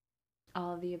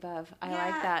 All of the above. I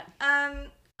like that.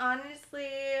 Honestly,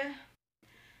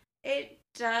 it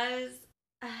does.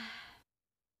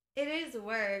 It is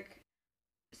work.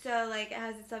 So, like, it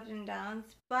has its ups and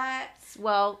downs, but...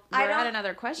 Well, we're at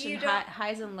another question.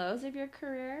 Highs and lows of your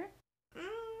career?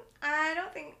 I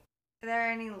don't think there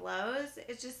are any lows.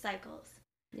 It's just cycles.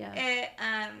 Yeah. It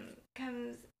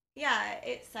comes... Yeah,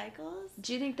 it cycles.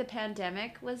 Do you think the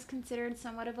pandemic was considered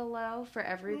somewhat of a low for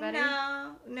everybody?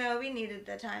 No, we needed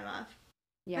the time off.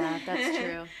 Yeah, that's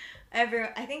true.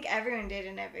 I think everyone did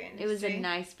in every industry. It was a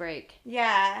nice break.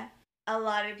 Yeah, a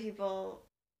lot of people...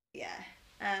 Yeah.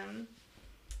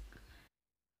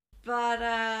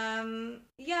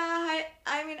 Yeah,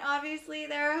 I mean, obviously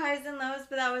there are highs and lows,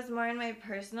 but that was more in my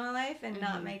personal life and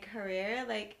not my career.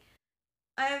 Like,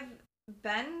 I've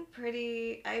been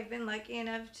lucky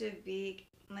enough to be,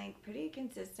 like, pretty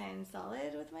consistent and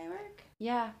solid with my work.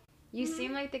 Yeah. You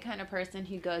seem like the kind of person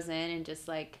who goes in and just,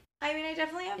 like, I mean, I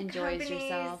definitely have enjoys companies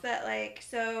yourself. that, like,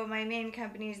 so my main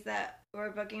companies that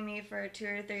were booking me for 2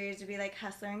 or 3 years would be, like,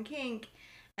 Hustler and Kink.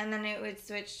 And then it would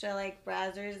switch to, like,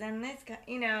 Browsers and this,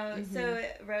 so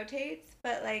it rotates,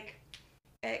 but, like,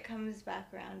 it comes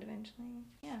back around eventually.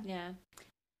 Yeah. Yeah.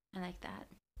 I like that.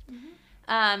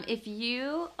 If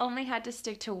you only had to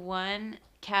stick to one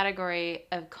category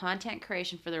of content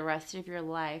creation for the rest of your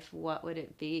life, what would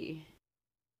it be?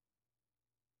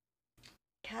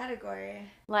 Category?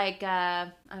 Like,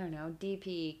 I don't know,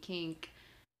 DP, Kink,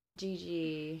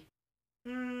 GG.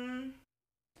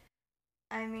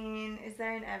 I mean, is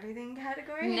there an everything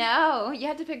category? No, you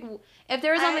have to pick. If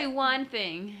there was only one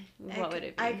thing, what would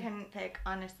it be? I couldn't pick,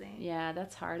 honestly. Yeah,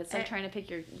 that's hard. It's like trying to pick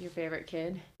your favorite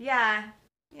kid. Yeah.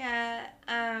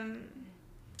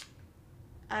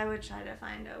 I would try to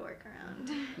find a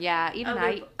workaround. Yeah, even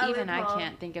I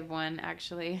can't think of one,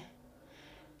 actually.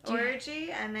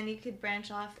 Orgy, and then you could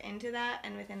branch off into that,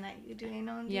 and within that you could do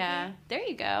anal and DP. Yeah, there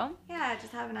you go. Yeah,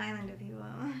 just have an island of people.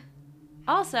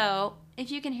 Also,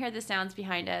 if you can hear the sounds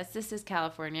behind us, this is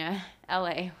California,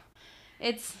 LA.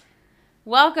 It's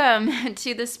welcome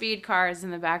to the speed cars in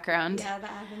the background. Yeah,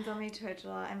 that happens on my Twitch a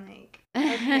lot. I'm like,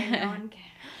 okay, no one cares.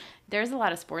 There's a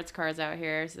lot of sports cars out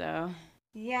here, so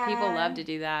yeah, people love to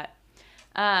do that.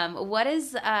 What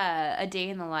is a day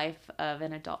in the life of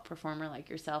an adult performer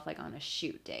like yourself, like on a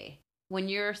shoot day, when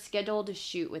you're scheduled to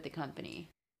shoot with a company?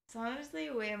 It's honestly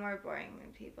way more boring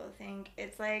than people think.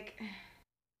 It's like...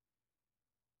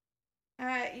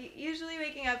 usually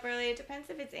waking up early. It depends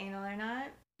if it's anal or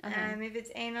not. If it's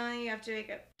anal, you have to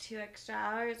wake up 2 extra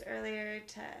hours earlier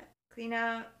to clean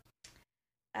out.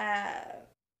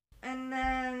 And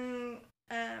then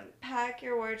pack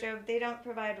your wardrobe. They don't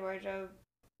provide wardrobe.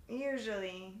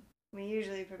 Usually. We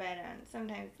usually provide our own.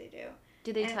 Sometimes they do.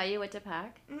 Do they tell you what to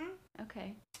pack? Mm-hmm.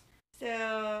 Okay.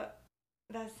 So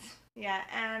that's... Yeah.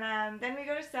 And then we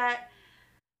go to set,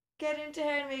 get into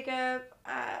hair and makeup,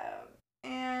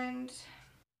 and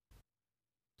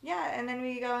yeah, and then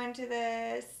we go into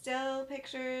the still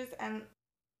pictures, and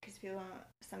because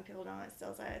some people don't know what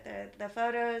stills are. They're the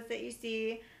photos that you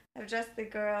see of just the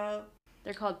girl.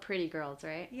 They're called pretty girls,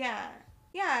 right? Yeah,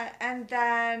 and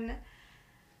then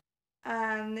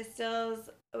the stills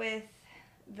with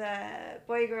the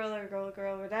boy girl or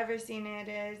girl, whatever scene it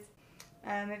is,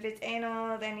 If it's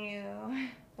anal, then you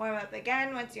warm up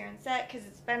again once you're on set because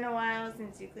it's been a while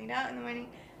since you cleaned out in the morning.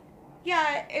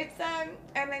 Yeah, it's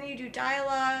and then you do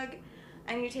dialogue,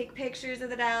 and you take pictures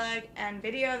of the dialogue and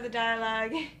video of the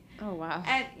dialogue. Oh wow.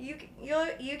 And you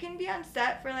can be on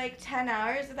set for like 10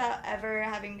 hours without ever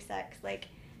having sex. Like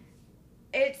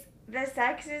it's the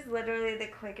sex is literally the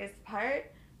quickest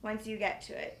part once you get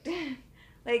to it.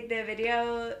 Like the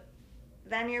video,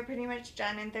 then you're pretty much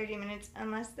done in 30 minutes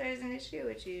unless there's an issue,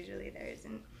 which usually there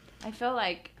isn't. I feel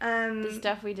like the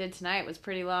stuff we did tonight was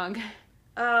pretty long.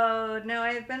 Oh no,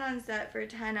 I've been on set for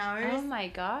 10 hours. Oh my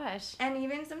gosh. And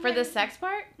even sometimes For the sex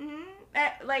part?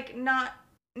 Like not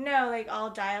no, like all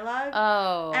dialogue.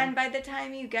 Oh. And by the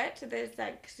time you get to the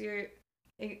sex, you're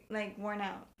like worn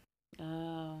out.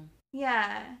 Oh.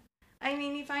 Yeah. I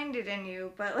mean, you find it in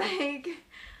you, but like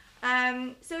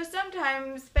so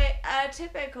sometimes but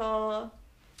typical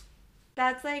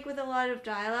that's like with a lot of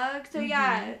dialogue. So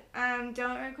yeah,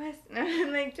 don't request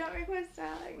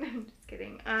dialogue. No, I'm just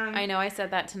kidding. I know I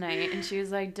said that tonight and she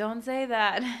was like, "Don't say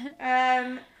that."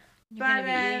 You're but gonna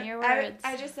be eating your words.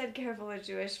 I just said careful with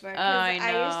Jewish work. Oh, I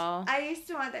know. I used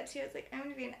to want that too. I was like, I'm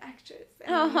gonna be an actress.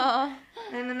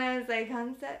 And then I was like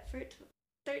on set for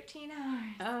 13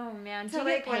 hours. Oh man, So, do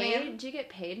you like, get paid? Do you get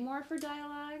paid more for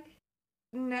dialogue?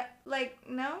 No, like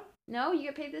no. No, you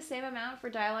get paid the same amount for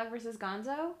dialogue versus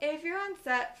gonzo? If you're on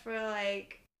set for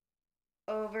like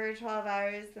over 12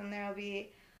 hours, then there'll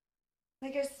be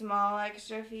like a small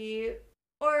extra fee.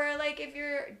 Or like if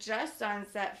you're just on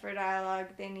set for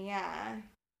dialogue, then yeah.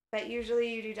 But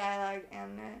usually you do dialogue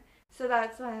and so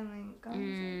that's why I'm like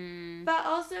gonzo. But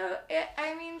also,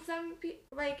 I mean,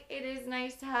 like it is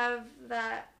nice to have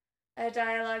a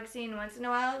dialogue scene once in a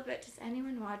while. But does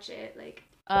anyone watch it? Like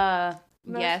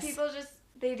most people just.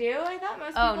 They do? I thought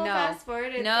most people fast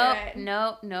forwarded through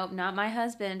it. Nope, not my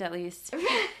husband, at least.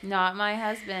 Not my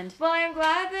husband. Well, I'm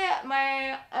glad that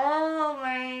all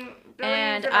my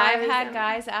and I've had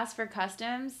guys ask for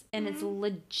customs, and it's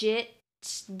legit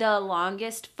the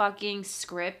longest fucking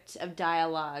script of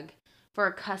dialogue for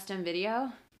a custom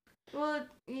video. Well,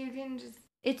 you can just...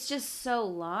 It's just so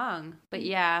long. But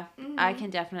yeah, I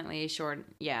can definitely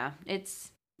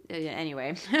it's...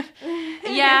 Anyway,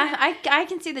 yeah, I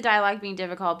can see the dialogue being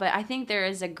difficult, but I think there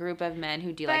is a group of men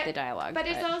who do like the dialogue. But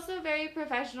it's also very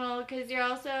professional because you're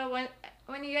also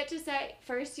when you get to set,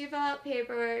 first you fill out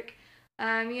paperwork.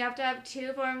 You have to have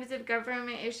 2 forms of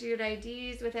government issued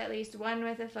IDs with at least one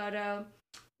with a photo.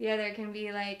 The other can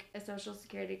be like a social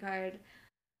security card.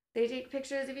 They take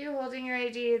pictures of you holding your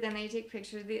ID, then they take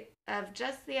pictures of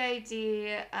just the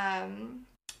ID,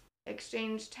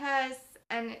 exchange tests,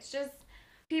 and it's just.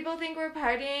 People think we're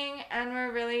partying and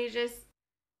we're really just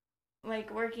like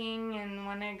working and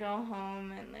want to go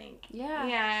home and like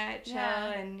chill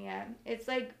and it's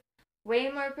like way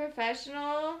more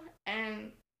professional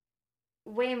than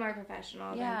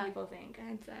people think,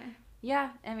 I'd say.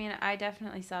 Yeah, I mean, I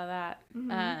definitely saw that.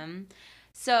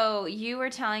 So you were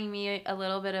telling me a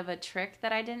little bit of a trick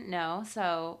that I didn't know.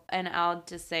 So, and I'll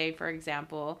just say, for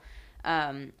example,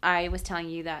 I was telling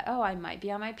you that, I might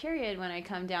be on my period when I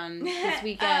come down this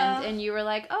weekend. And you were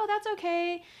like, that's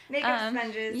okay. Makeup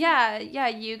sponges. Yeah,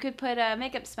 you could put a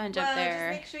makeup sponge up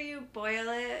there. Just make sure you boil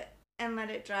it and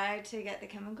let it dry to get the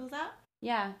chemicals out.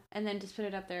 Yeah, and then just put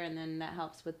it up there, and then that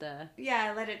helps with the...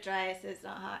 Yeah, let it dry so it's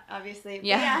not hot, obviously.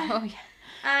 Yeah.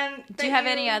 Do you have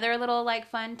any other little, like,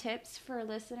 fun tips for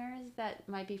listeners that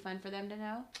might be fun for them to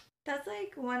know? That's,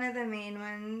 like, one of the main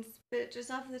ones, but just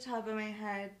off the top of my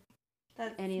head...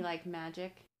 Any, like,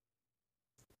 magic?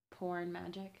 Porn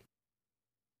magic?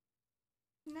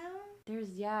 No.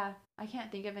 I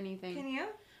can't think of anything. Can you?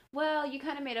 Well, you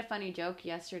kind of made a funny joke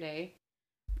yesterday.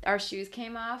 Our shoes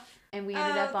came off, and we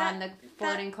ended up on the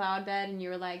floating cloud bed, and you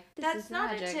were like, this is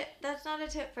magic. That's not a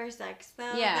tip for sex,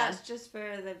 though. Yeah. That's just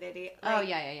for the video. Like,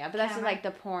 yeah. But that's like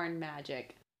the porn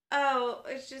magic. Oh,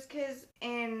 it's just because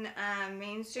in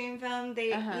mainstream film,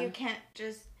 you can't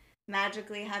just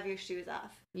magically have your shoes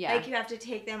off. Yeah. Like, you have to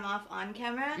take them off on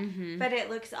camera, but it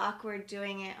looks awkward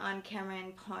doing it on camera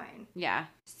in porn. Yeah.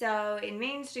 So, in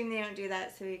mainstream, they don't do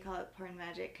that, so we call it porn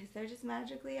magic, because they're just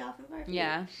magically off of our feet.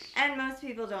 Yeah. And most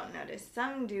people don't notice.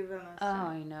 Some do, but most don't.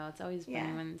 I know. It's always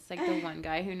funny when it's, like, the one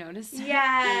guy who noticed.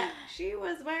 Yeah. She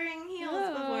was wearing heels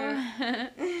before.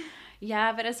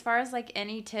 Yeah, but as far as, like,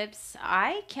 any tips,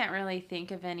 I can't really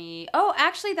think of any. Oh,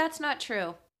 actually, that's not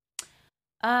true.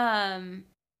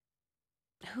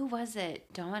 Who was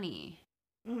it? Donnie.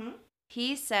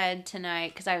 He said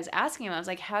tonight, because I was asking him, I was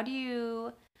like, how do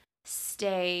you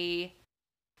stay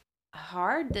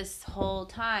hard this whole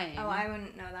time? Oh, I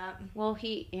wouldn't know that. Well,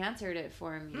 he answered it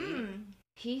for me.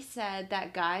 he said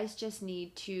that guys just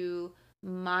need to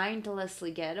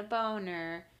mindlessly get a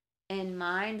boner and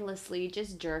mindlessly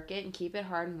just jerk it and keep it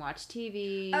hard and watch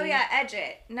TV. Oh yeah, edge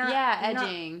it. Yeah,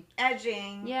 edging. Not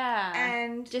edging. Yeah.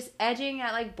 And just edging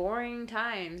at like boring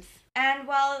times. And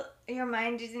while your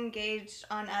mind is engaged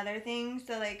on other things,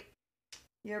 so like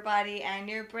your body and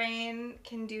your brain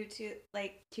can do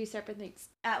two separate things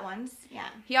at once. Yeah.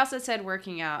 He also said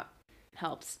working out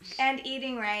helps. And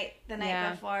eating right the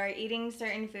night before, eating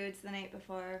certain foods the night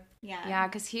before. Yeah. Yeah,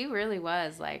 because he really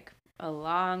was like a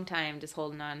long time just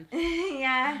holding on.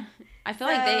 Yeah. I feel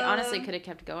like they honestly could have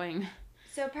kept going.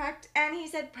 So and he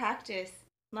said practice.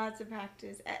 Lots of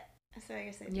practice. So I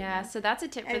guess I do. Yeah, so that's a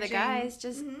tip for the guys.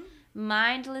 Just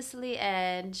mindlessly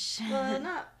edge.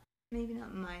 Well, maybe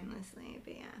not mindlessly,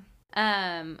 but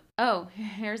yeah. Oh,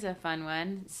 here's a fun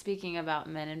one. Speaking about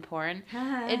men and porn.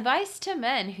 Advice to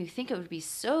men who think it would be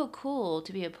so cool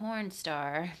to be a porn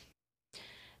star.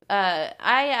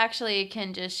 I actually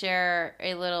can just share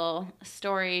a little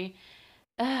story.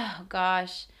 Oh,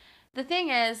 gosh. The thing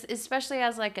is, especially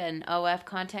as like an OF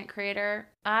content creator,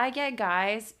 I get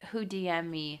guys who DM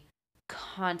me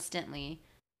constantly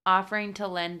offering to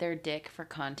lend their dick for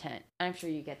content. I'm sure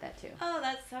you get that too. Oh,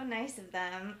 that's so nice of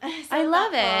them. I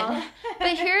love it.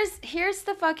 But here's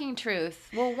the fucking truth.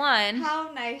 Well, one,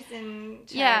 how nice and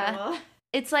charitable. Yeah,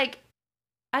 it's like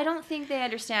I don't think they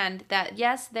understand that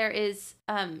yes, there is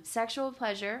sexual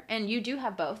pleasure, and you do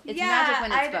have both. It's magic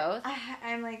when it's both.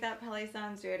 I'm like, that probably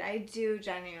sounds weird. I do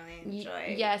genuinely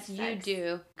enjoy yes, sex. you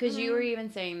do. Because you were even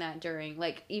saying that during,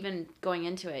 like, even going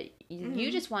into it.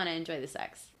 You just want to enjoy the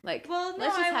sex. Like, well, no,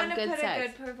 let's just I have want to good put sex. a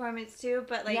good performance too,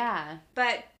 but like,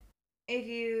 but if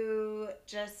you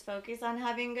just focus on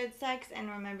having good sex and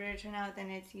remember to turn out,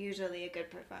 then it's usually a good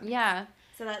performance. Yeah.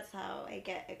 So that's how I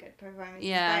get a good performance.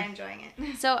 Yeah. By enjoying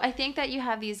it. So I think that you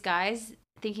have these guys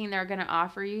thinking they're going to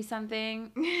offer you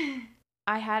something.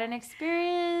 I had an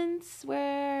experience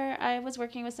where I was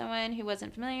working with someone who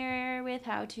wasn't familiar with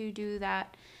how to do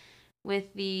that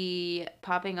with the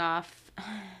popping off.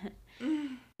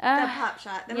 The pop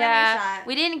shot. The money shot.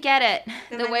 We didn't get it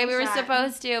the way we were shot.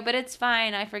 supposed to, but it's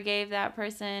fine. I forgave that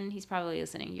person. He's probably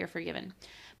listening. You're forgiven.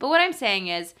 But what I'm saying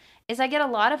is I get a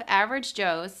lot of average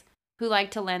Joes who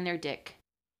like to lend their dick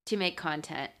to make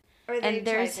content. Or they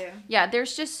try to. Yeah,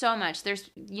 there's just so much. There's,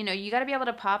 you got to be able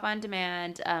to pop on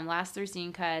demand, last through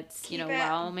scene cuts,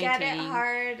 while maintaining. Get it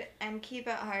hard and keep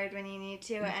it hard when you need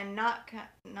to, and not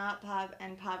pop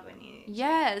and pop when you need to.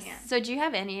 Yes. Yeah. So do you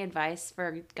have any advice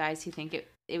for guys who think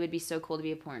it would be so cool to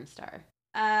be a porn star?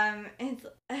 It's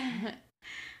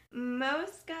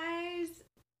most guys.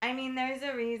 I mean, there's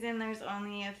a reason there's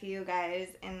only a few guys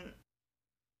in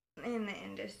the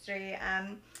industry.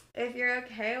 If you're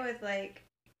okay with like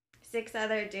 6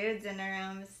 other dudes in a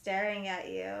room staring at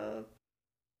you,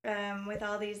 with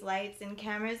all these lights and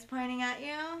cameras pointing at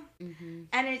you,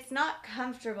 and it's not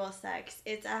comfortable sex,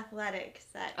 it's athletic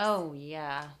sex. Oh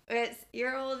yeah.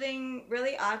 You're holding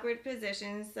really awkward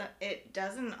positions, so it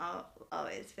doesn't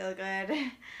always feel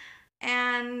good,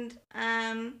 and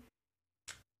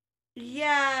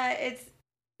yeah, it's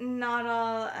not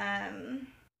all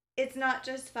it's not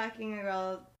just fucking a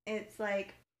girl. It's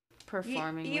like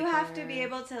performing. You have to be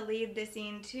able to lead the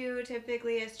scene too.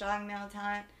 Typically, a strong male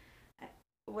talent.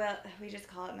 Well, we just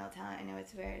call it male talent. I know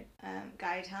it's weird.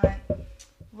 Guy talent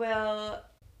will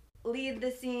lead the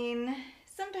scene.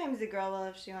 Sometimes the girl will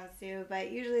if she wants to,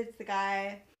 but usually it's the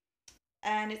guy.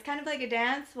 And it's kind of like a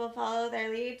dance. We'll follow their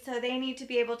lead, so they need to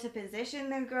be able to position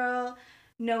the girl,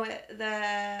 know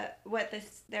what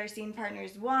their scene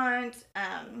partners want,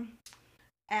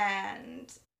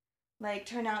 and like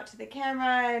turn out to the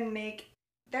camera and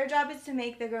their job is to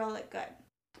make the girl look good,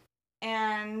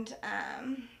 and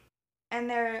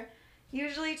they're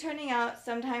usually turning out.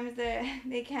 Sometimes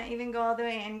they can't even go all the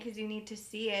way in because you need to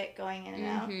see it going in and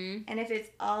out, and if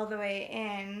it's all the way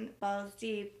in, balls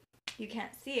deep, you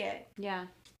can't see it. Yeah.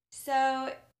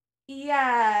 So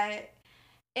yeah,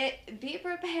 be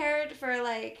prepared for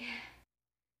like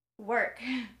work,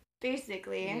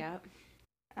 basically. Yep.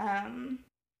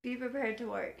 Be prepared to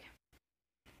work.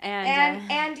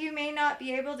 And you may not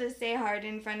be able to stay hard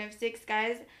in front of 6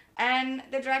 guys, and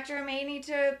the director may need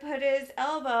to put his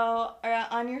elbow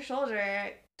on your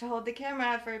shoulder to hold the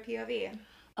camera for a POV.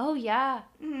 Oh yeah.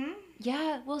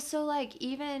 Yeah. Well, so like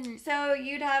so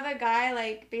you'd have a guy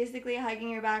like basically hugging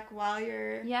your back while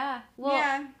you're. Yeah. Well,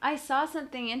 yeah. I saw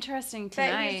something interesting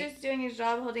tonight. But he's just doing his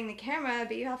job holding the camera,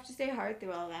 but you have to stay hard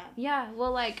through all that. Yeah.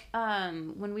 Well, like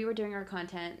when we were doing our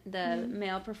content, the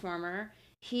male performer,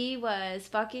 he was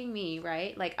fucking me,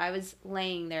 right? Like I was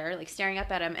laying there, like staring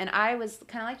up at him, and I was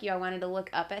kind of like you. I wanted to look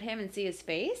up at him and see his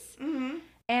face. Mm-hmm.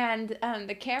 And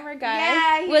the camera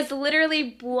guy was literally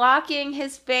blocking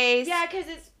his face. Yeah, because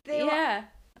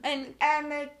and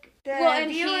the well, and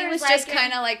he was just like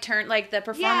kind of like turned, like the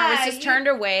performer was just turned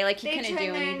away, like he couldn't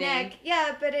do anything. Neck.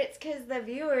 Yeah, but it's because the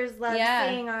viewers love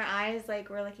seeing our eyes like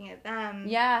we're looking at them.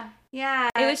 Yeah. Yeah.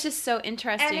 It was just so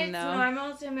interesting, and it's though.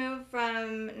 normal to move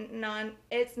from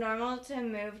it's normal to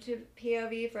move to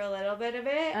POV for a little bit of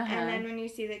it, and then when you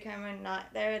see the camera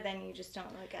not there, then you just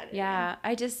don't look at it. Yeah,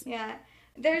 again. Yeah.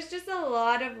 There's just a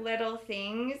lot of little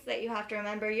things that you have to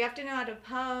remember. You have to know how to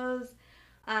pose.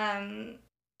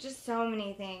 Just so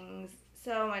many things.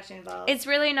 So much involved. It's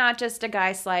really not just a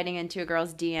guy sliding into a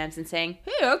girl's DMs and saying,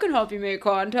 hey, I can help you make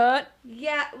content.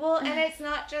 Yeah, well, and it's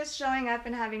not just showing up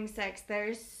and having sex.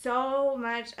 There's so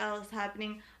much else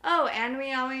happening. Oh, and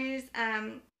we always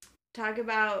talk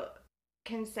about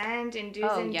consent and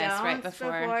do's and don'ts right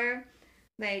before.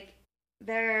 Like,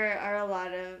 there's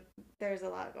a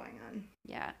lot going on.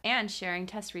 Yeah, and sharing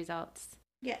test results.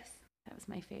 Yes. That was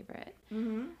my favorite.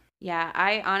 Mm-hmm. Yeah,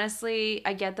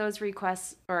 I get those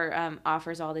requests or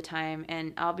offers all the time,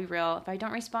 and I'll be real. If I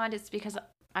don't respond, it's because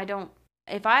I don't.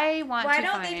 If I want Why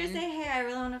don't they just say, "Hey, I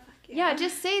really want to fuck you"? Yeah,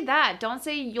 just say that. Don't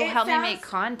say you'll help me make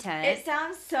content. It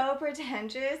sounds so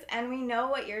pretentious, and we know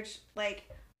what you're like.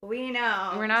 We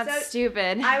know we're not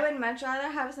stupid. I would much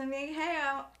rather have something. Hey,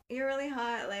 you're really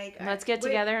hot. Like, let's get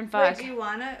together and fuck.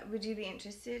 Would you be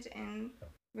interested in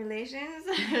relations?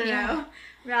 No,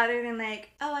 rather than like,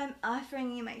 oh, I'm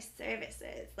offering you my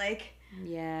services. Like,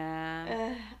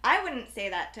 yeah, I wouldn't say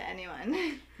that to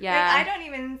anyone. Yeah, like, I don't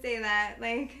even say that.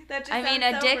 Like, that just. I mean,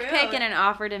 a dick pic and an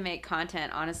offer to make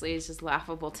content, honestly, is just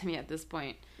laughable to me at this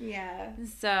point. Yeah.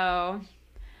 So,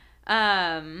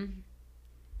 I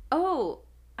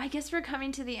guess we're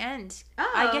coming to the end.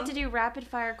 Oh. I get to do rapid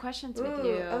fire questions with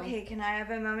you. Okay, can I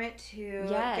have a moment to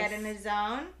get in the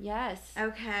zone? Yes.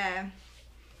 Okay.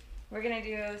 We're going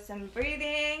to do some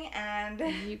breathing and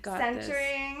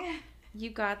centering. This. You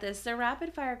got this. The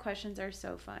rapid fire questions are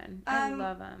so fun. I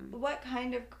love them. What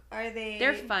kind of are they?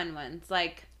 They're fun ones.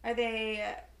 Like, are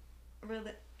they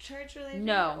church related?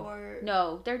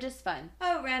 No, they're just fun.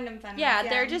 Oh, random fun ones. Yeah,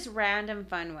 they're just random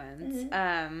fun ones.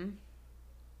 Mm-hmm.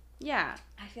 Yeah.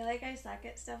 I feel like I suck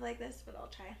at stuff like this, but I'll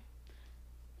try.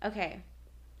 Okay.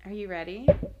 Are you ready?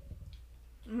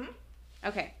 Mm-hmm.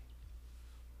 Okay.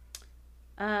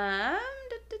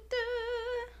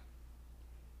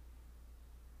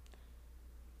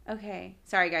 Okay.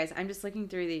 Sorry, guys. I'm just looking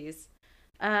through these.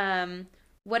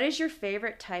 What is your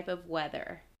favorite type of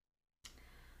weather?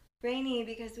 Rainy,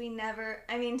 because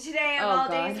today of all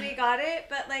days we got it,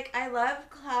 but like I love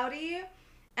cloudy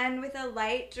and with a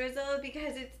light drizzle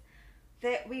because it's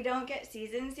that we don't get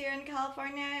seasons here in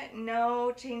California.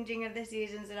 No changing of the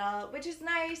seasons at all, which is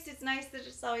nice. It's nice that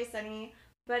it's always sunny,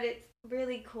 but it's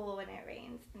really cool when it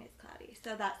rains and it's cloudy.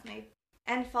 So that's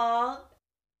and fall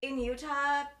in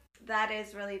Utah, that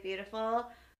is really beautiful.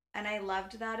 And I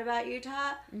loved that about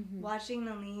Utah, watching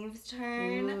the leaves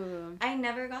turn. Ooh. I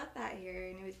never got that here,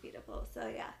 and it was beautiful. So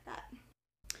yeah, that.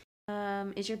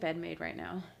 Is your bed made right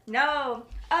now? No.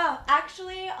 Oh,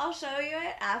 actually, I'll show you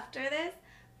it after this.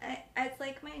 It's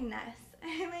like my nest.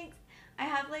 I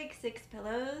have like 6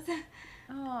 pillows.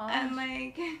 Oh. And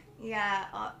like, yeah.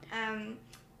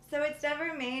 So it's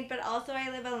never made, but also I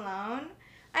live alone.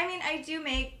 I mean, I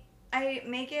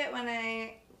make it when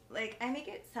I make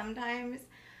it sometimes,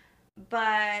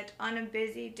 but on a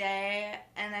busy day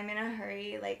and I'm in a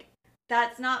hurry, like,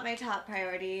 that's not my top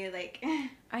priority. Like,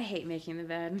 I hate making the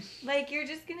bed. Like, you're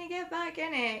just gonna get back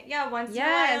in it. Yeah, once in a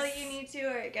while you need to,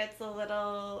 or it gets a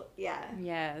little,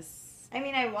 Yes. I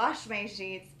mean, I wash my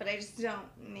sheets, but I just don't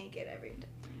make it every day.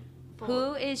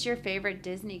 Who is your favorite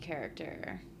Disney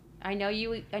character? I know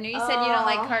you said you don't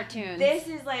like cartoons. This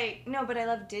is like, no, but I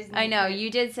love Disney. I know, you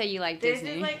did say you like Disney.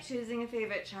 This is like choosing a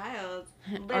favorite child.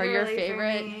 Or your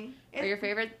favorite. Or your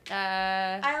favorite.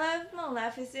 I love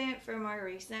Maleficent for more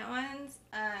recent ones.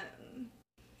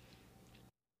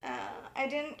 I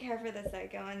didn't care for the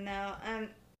second one though.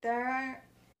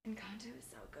 Encanto is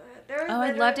so good.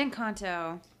 I loved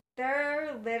Encanto. There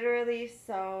are literally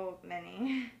so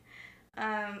many.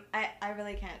 I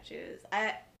really can't choose.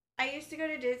 I used to go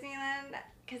to Disneyland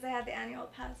because I had the annual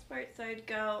passport, so I'd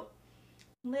go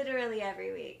literally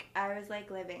every week. I was like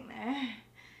living there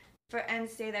and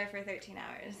stay there for 13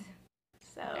 hours.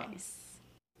 So nice.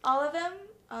 All of them.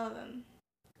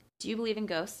 Do you believe in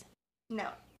ghosts? No.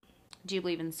 Do you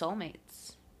believe in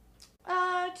soulmates? To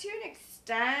an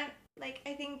extent. Like,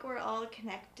 I think we're all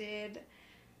connected,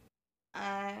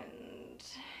 and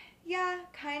Yeah,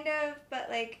 kind of, but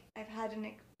like I've had an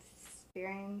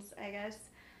experience, I guess,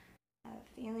 of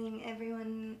feeling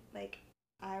everyone like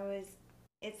I was.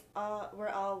 It's all we're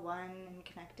all one and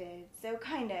connected. So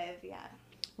kind of, yeah.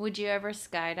 Would you ever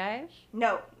skydive?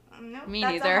 No, no, Me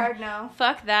that's a neither. hard no.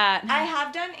 Fuck that. I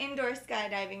have done indoor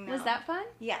skydiving though. Was that fun?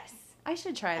 Yes. I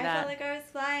should try I that. felt like I was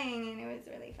flying and it was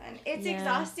really fun. It's Yeah.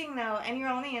 exhausting though, and you're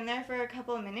only in there for a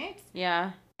couple of minutes.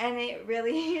 Yeah. And it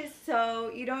really is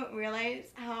so, you don't realize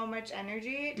how much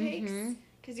energy it takes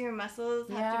because your muscles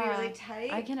have to be really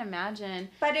tight. I can imagine.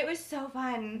 But it was so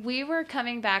fun. We were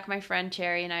coming back, my friend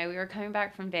Cherry and I, we were coming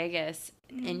back from Vegas.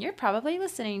 And you're probably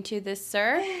listening to this,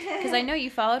 sir, because I know you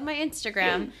followed my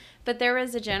Instagram. But there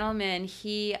was a gentleman,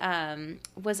 he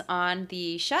was on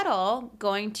the shuttle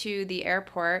going to the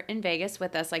airport in Vegas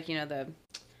with us, like, you know, the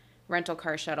rental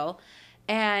car shuttle.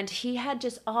 And he had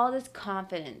just all this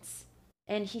confidence.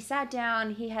 And he sat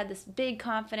down, he had this big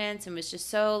confidence and was just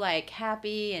so, like,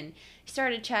 happy. And he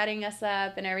started chatting us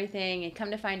up and everything. And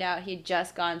come to find out, he'd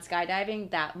just gone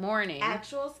skydiving that morning.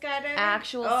 Actual skydiving?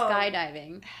 Actual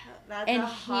skydiving. That's and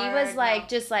he was, like,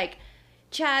 just, like,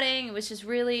 chatting. It was just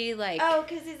really, like... Oh,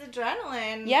 because he's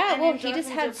adrenaline. Yeah, well, he just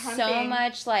had so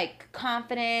much, like,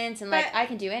 confidence and, like, I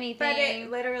can do anything. But it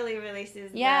literally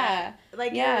releases Yeah. that.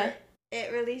 Like,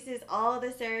 it releases all the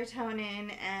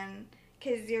serotonin and...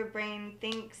 Because your brain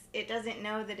thinks it doesn't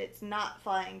know that it's not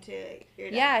flying to your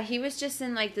death. Yeah, he was just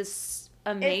in, like, this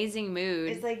amazing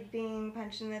mood. It's like being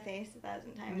punched in the face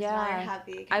 1,000 times. Yeah. More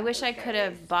happy. I wish I could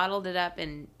have bottled it up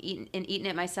and eaten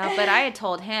it myself. But I had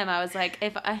told him, I was like,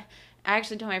 I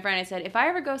actually told my friend, I said, if I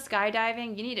ever go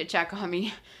skydiving, you need to check on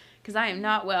me. Because I am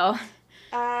not well.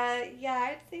 Yeah,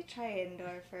 I'd say try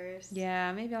indoor first.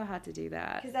 Yeah, maybe I'll have to do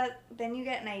that. Because then you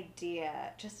get an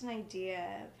idea. Just an idea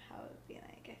of how it would be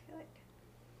like, I feel like.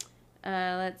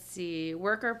 Let's see.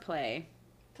 Work or play?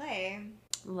 Play.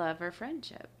 Love or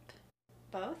friendship?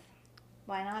 Both.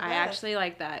 Why not both? I actually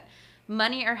like that.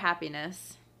 Money or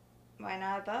happiness? Why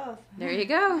not both? There you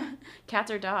go.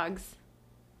 Cats or dogs?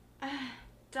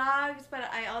 Dogs,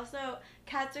 but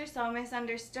cats are so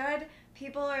misunderstood.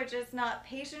 People are just not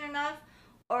patient enough,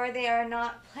 or they are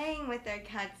not playing with their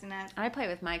cats enough. I play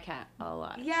with my cat a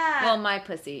lot. Yeah. Well, my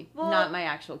pussy, not my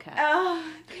actual cat. Oh,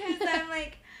 because I'm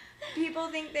like... People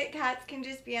think that cats can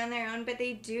just be on their own, but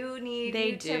they do need.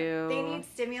 They need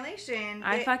stimulation.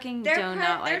 I fucking do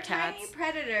not like cats. They're tiny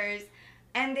predators,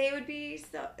 and they would be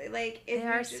so like. They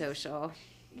are social.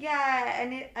 Yeah,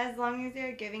 and as long as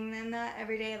you're giving them that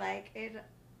every day,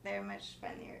 they're much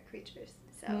friendlier creatures.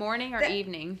 So morning or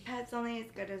evening? Pets only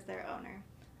as good as their owner.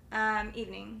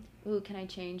 Evening. Ooh, can I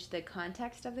change the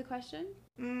context of the question?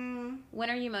 When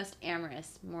are you most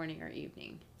amorous, morning or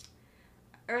evening?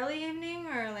 Early evening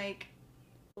or like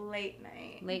late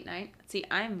night? Late night. See,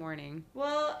 I'm morning.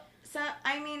 Well,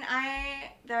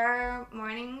 there are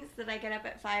mornings that I get up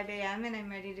at 5 a.m. and I'm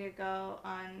ready to go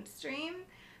on stream.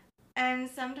 And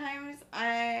sometimes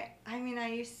I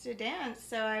used to dance,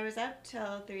 so I was up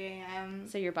till 3 a.m.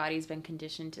 So your body's been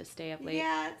conditioned to stay up late?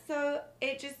 Yeah, so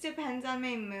it just depends on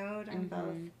my mood on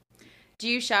both. Do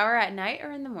you shower at night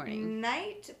or in the morning?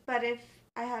 Night, but if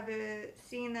I have a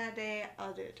scene that day,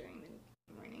 I'll do it during the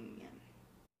morning, yeah.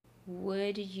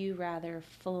 Would you rather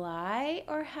fly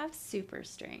or have super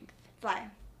strength? Fly.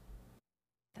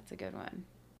 That's a good one.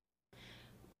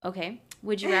 Okay.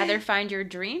 Would you rather find your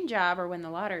dream job or win the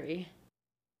lottery?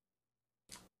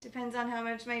 Depends on how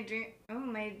much my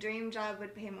dream job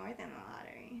would pay more than the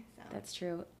lottery. So. That's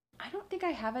true. I don't think I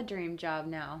have a dream job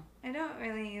now. I don't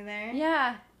really either.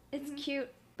 Yeah. It's cute.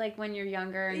 Like when you're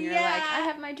younger and you're like, I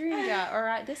have my dream job,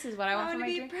 or this is what I want for my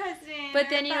dream. President, but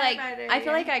then I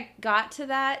feel like I got to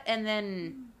that, and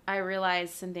then I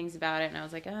realized some things about it, and I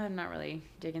was like, oh, I'm not really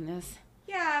digging this.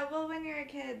 Yeah, well, when you're a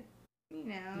kid,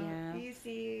 you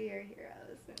see your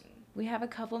heroes. And... We have a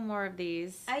couple more of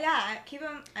these. Yeah, keep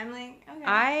them. I'm like, okay.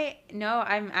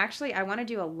 I want to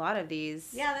do a lot of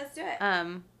these. Yeah, let's do it.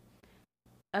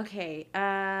 Okay.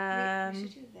 We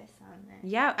should do this on there.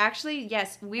 Yeah, actually,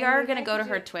 yes. We are going to go to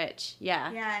her Twitch.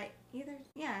 Yeah.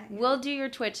 Yeah. We'll do your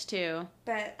Twitch too.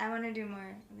 But I want to do more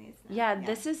of these now. Yeah,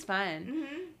 this is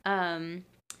fun. Mm-hmm.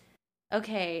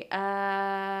 Okay.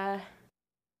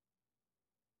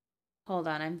 Hold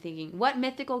on, I'm thinking. What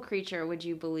mythical creature would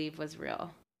you believe was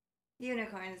real?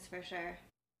 Unicorns, for sure.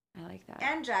 I like that.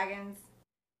 And dragons.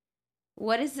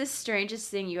 What is the strangest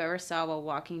thing you ever saw while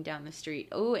walking down the street?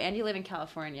 Oh, and you live in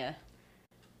California.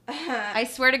 I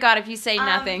swear to God, if you say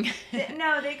nothing.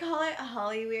 No, they call it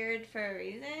Hollyweird for a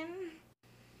reason.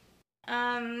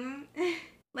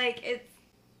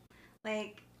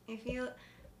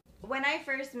 When I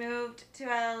first moved to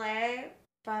LA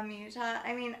from Utah,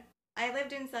 I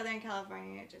lived in Southern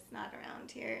California, just not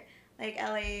around here. Like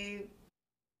LA,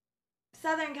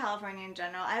 Southern California in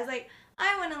general. I was like,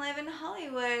 I want to live in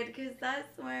Hollywood because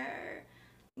that's where,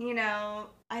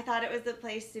 I thought it was the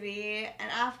place to be. And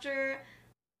after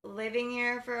living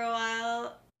here for a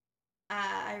while,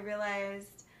 I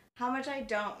realized how much I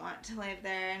don't want to live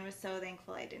there and was so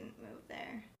thankful I didn't move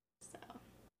there. So,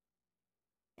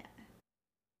 yeah.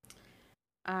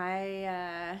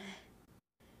 I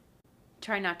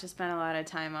try not to spend a lot of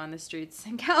time on the streets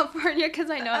in California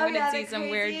because I know I'm going to see some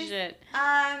weird shit.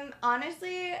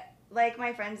 Honestly, like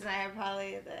my friends and I are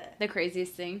probably the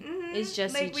craziest thing is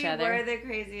just like each other. We were the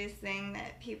craziest thing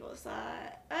that people saw.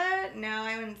 No,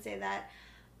 I wouldn't say that.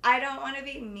 I don't want to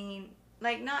be mean.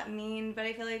 Like, not mean, but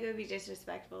I feel like it would be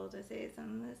disrespectful to say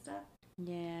some of this stuff.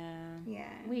 Yeah.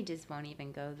 Yeah. We just won't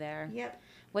even go there. Yep.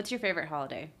 What's your favorite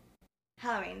holiday?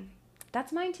 Halloween.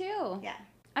 That's mine too. Yeah.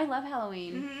 I love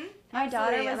Halloween. Mm-hmm. My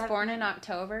daughter was born in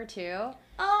October too.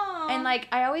 Oh. And like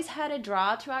I always had a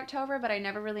draw to October, but I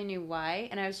never really knew why.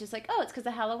 And I was just like, oh, it's because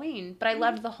of Halloween. But I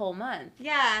loved the whole month.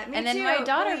 Yeah, me and then too. my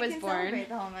daughter was can born. Celebrate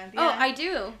the whole month. Yeah. Oh, I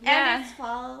do. Yeah. And it's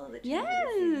fall.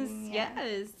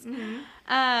 Yes.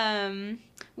 Mm-hmm.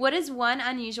 What is one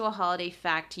unusual holiday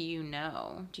fact you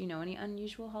know? Do you know any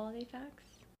unusual holiday facts?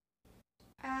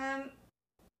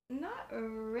 Not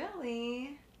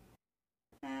really.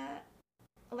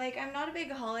 Like, I'm not a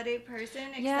big holiday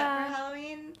person except for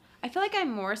Halloween. I feel like I'm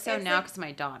more so now because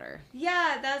my daughter.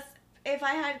 Yeah, if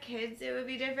I had kids, it would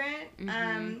be different.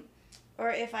 Mm-hmm.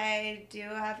 Or if I do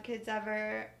have kids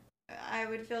ever, I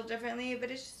would feel differently, but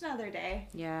it's just another day.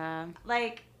 Yeah.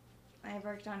 Like, I've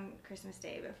worked on Christmas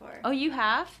Day before. Oh, you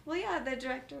have? Well, yeah, the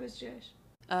director was Jewish.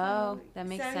 Oh, that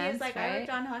makes sense, So he was like, right? I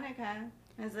worked on Hanukkah.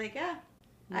 I was like, yeah.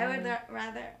 I would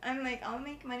rather. I'm like, I'll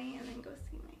make money and then go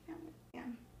see my family.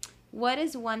 Yeah. What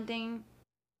is one thing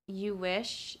you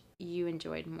wish you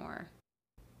enjoyed more?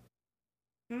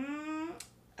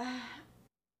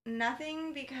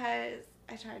 Nothing, because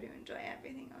I try to enjoy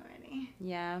everything already.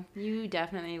 Yeah, you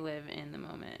definitely live in the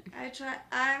moment.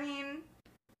 I mean,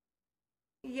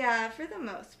 yeah, for the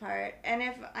most part. And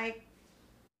if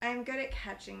I'm good at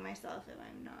catching myself if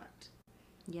I'm not.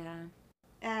 Yeah.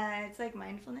 It's like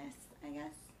mindfulness, I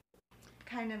guess.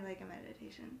 Kind of like a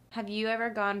meditation. Have you ever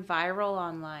gone viral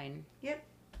online? Yep.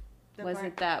 Was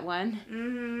it that one?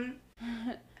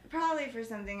 Mm-hmm. Probably for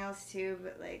something else too,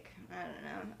 but like, I don't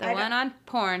know. The one on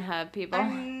Pornhub, people. I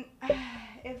mean,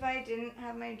 if I didn't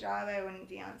have my job, I wouldn't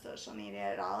be on social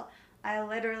media at all. I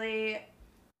literally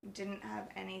didn't have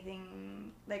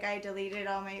anything. Like, I deleted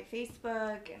all my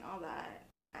Facebook and all that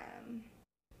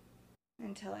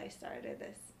until I started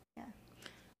this. Yeah.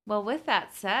 Well, with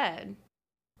that said,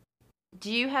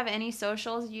 do you have any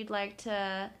socials you'd like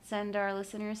to send our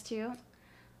listeners to?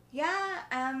 Yeah,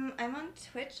 I'm on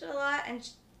Twitch a lot, and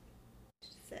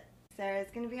Sarah's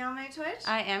going to be on my Twitch.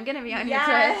 I am going to be on your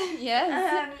Twitch.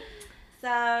 Yes.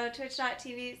 So,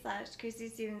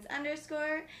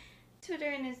 twitch.tv/ChristieStevens_. Twitter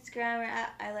and Instagram are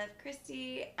at I Love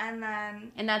Christie, and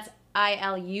then... And that's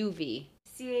ILUV.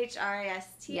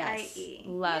 CHRISTIE. Yes.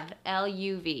 Love. Yeah.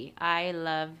 LUV. I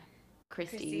Love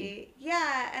Christie.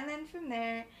 Yeah, and then from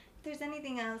there, if there's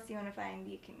anything else you want to find,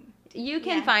 you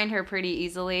can find her pretty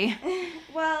easily.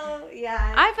 Well,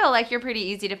 yeah. I feel like you're pretty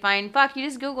easy to find. Fuck, you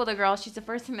just Google the girl. She's the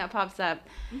first thing that pops up.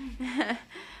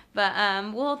 But,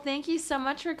 well, thank you so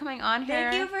much for coming on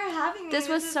here. Thank you for having me. This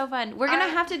was so fun. We're going to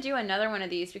have to do another one of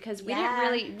these because we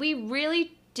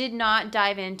really did not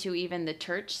dive into even the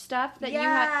church stuff that you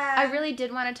had. I really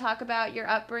did want to talk about your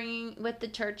upbringing with the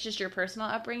church, just your personal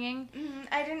upbringing.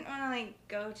 I didn't want to, like,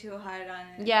 go too hard on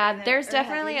it. Yeah, there's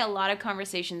definitely a lot of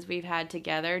conversations we've had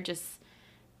together. Just,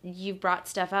 you've brought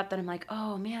stuff up that I'm like,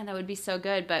 oh, man, that would be so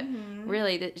good. But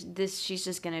really, she's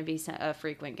just going to be a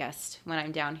frequent guest when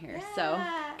I'm down here. Yeah. So,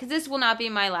 because this will not be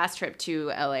my last trip to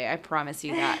LA. I promise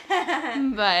you that.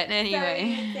 But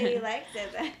anyway. So you liked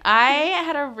it then. I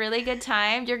had a really good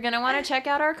time. You're going to want to check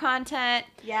out our content.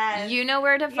 Yes. You know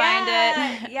where to find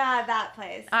it. Yeah, that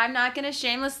place. I'm not going to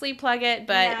shamelessly plug it,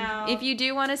 but if you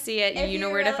do want to see it, you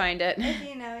know where to find it. If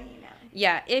you know, you know.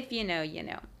 Yeah, if you know, you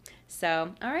know.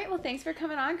 So, all right. Well, thanks for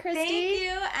coming on, Christie. Thank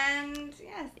you. And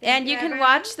yes. And you can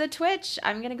watch the Twitch.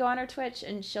 I'm going to go on her Twitch,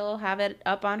 and she'll have it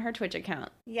up on her Twitch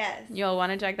account. Yes. You'll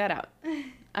want to check that out.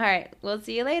 All right. We'll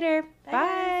see you later. Bye.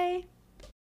 Bye.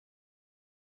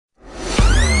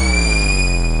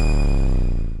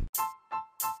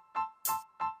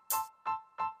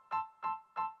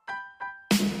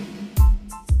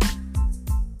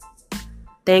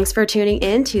 Thanks for tuning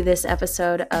in to this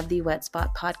episode of the Wet Spot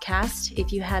Podcast.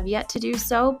 If you have yet to do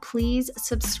so, please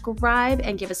subscribe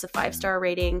and give us a 5-star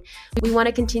rating. We want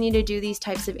to continue to do these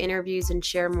types of interviews and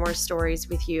share more stories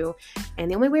with you. And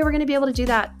the only way we're going to be able to do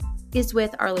that is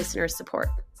with our listeners' support.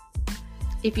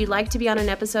 If you'd like to be on an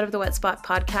episode of the Wet Spot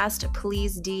Podcast,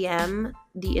 please DM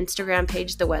the Instagram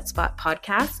page, the Wet Spot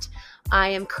Podcast. I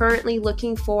am currently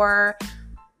looking for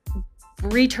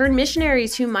return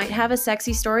missionaries who might have a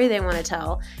sexy story they want to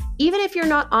tell. Even if you're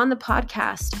not on the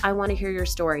podcast, I want to hear your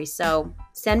story. So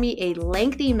send me a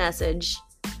lengthy message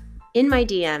in my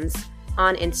DMs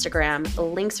on Instagram. The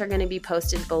links are going to be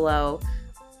posted below.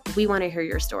 We want to hear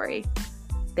your story.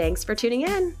 Thanks for tuning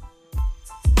in.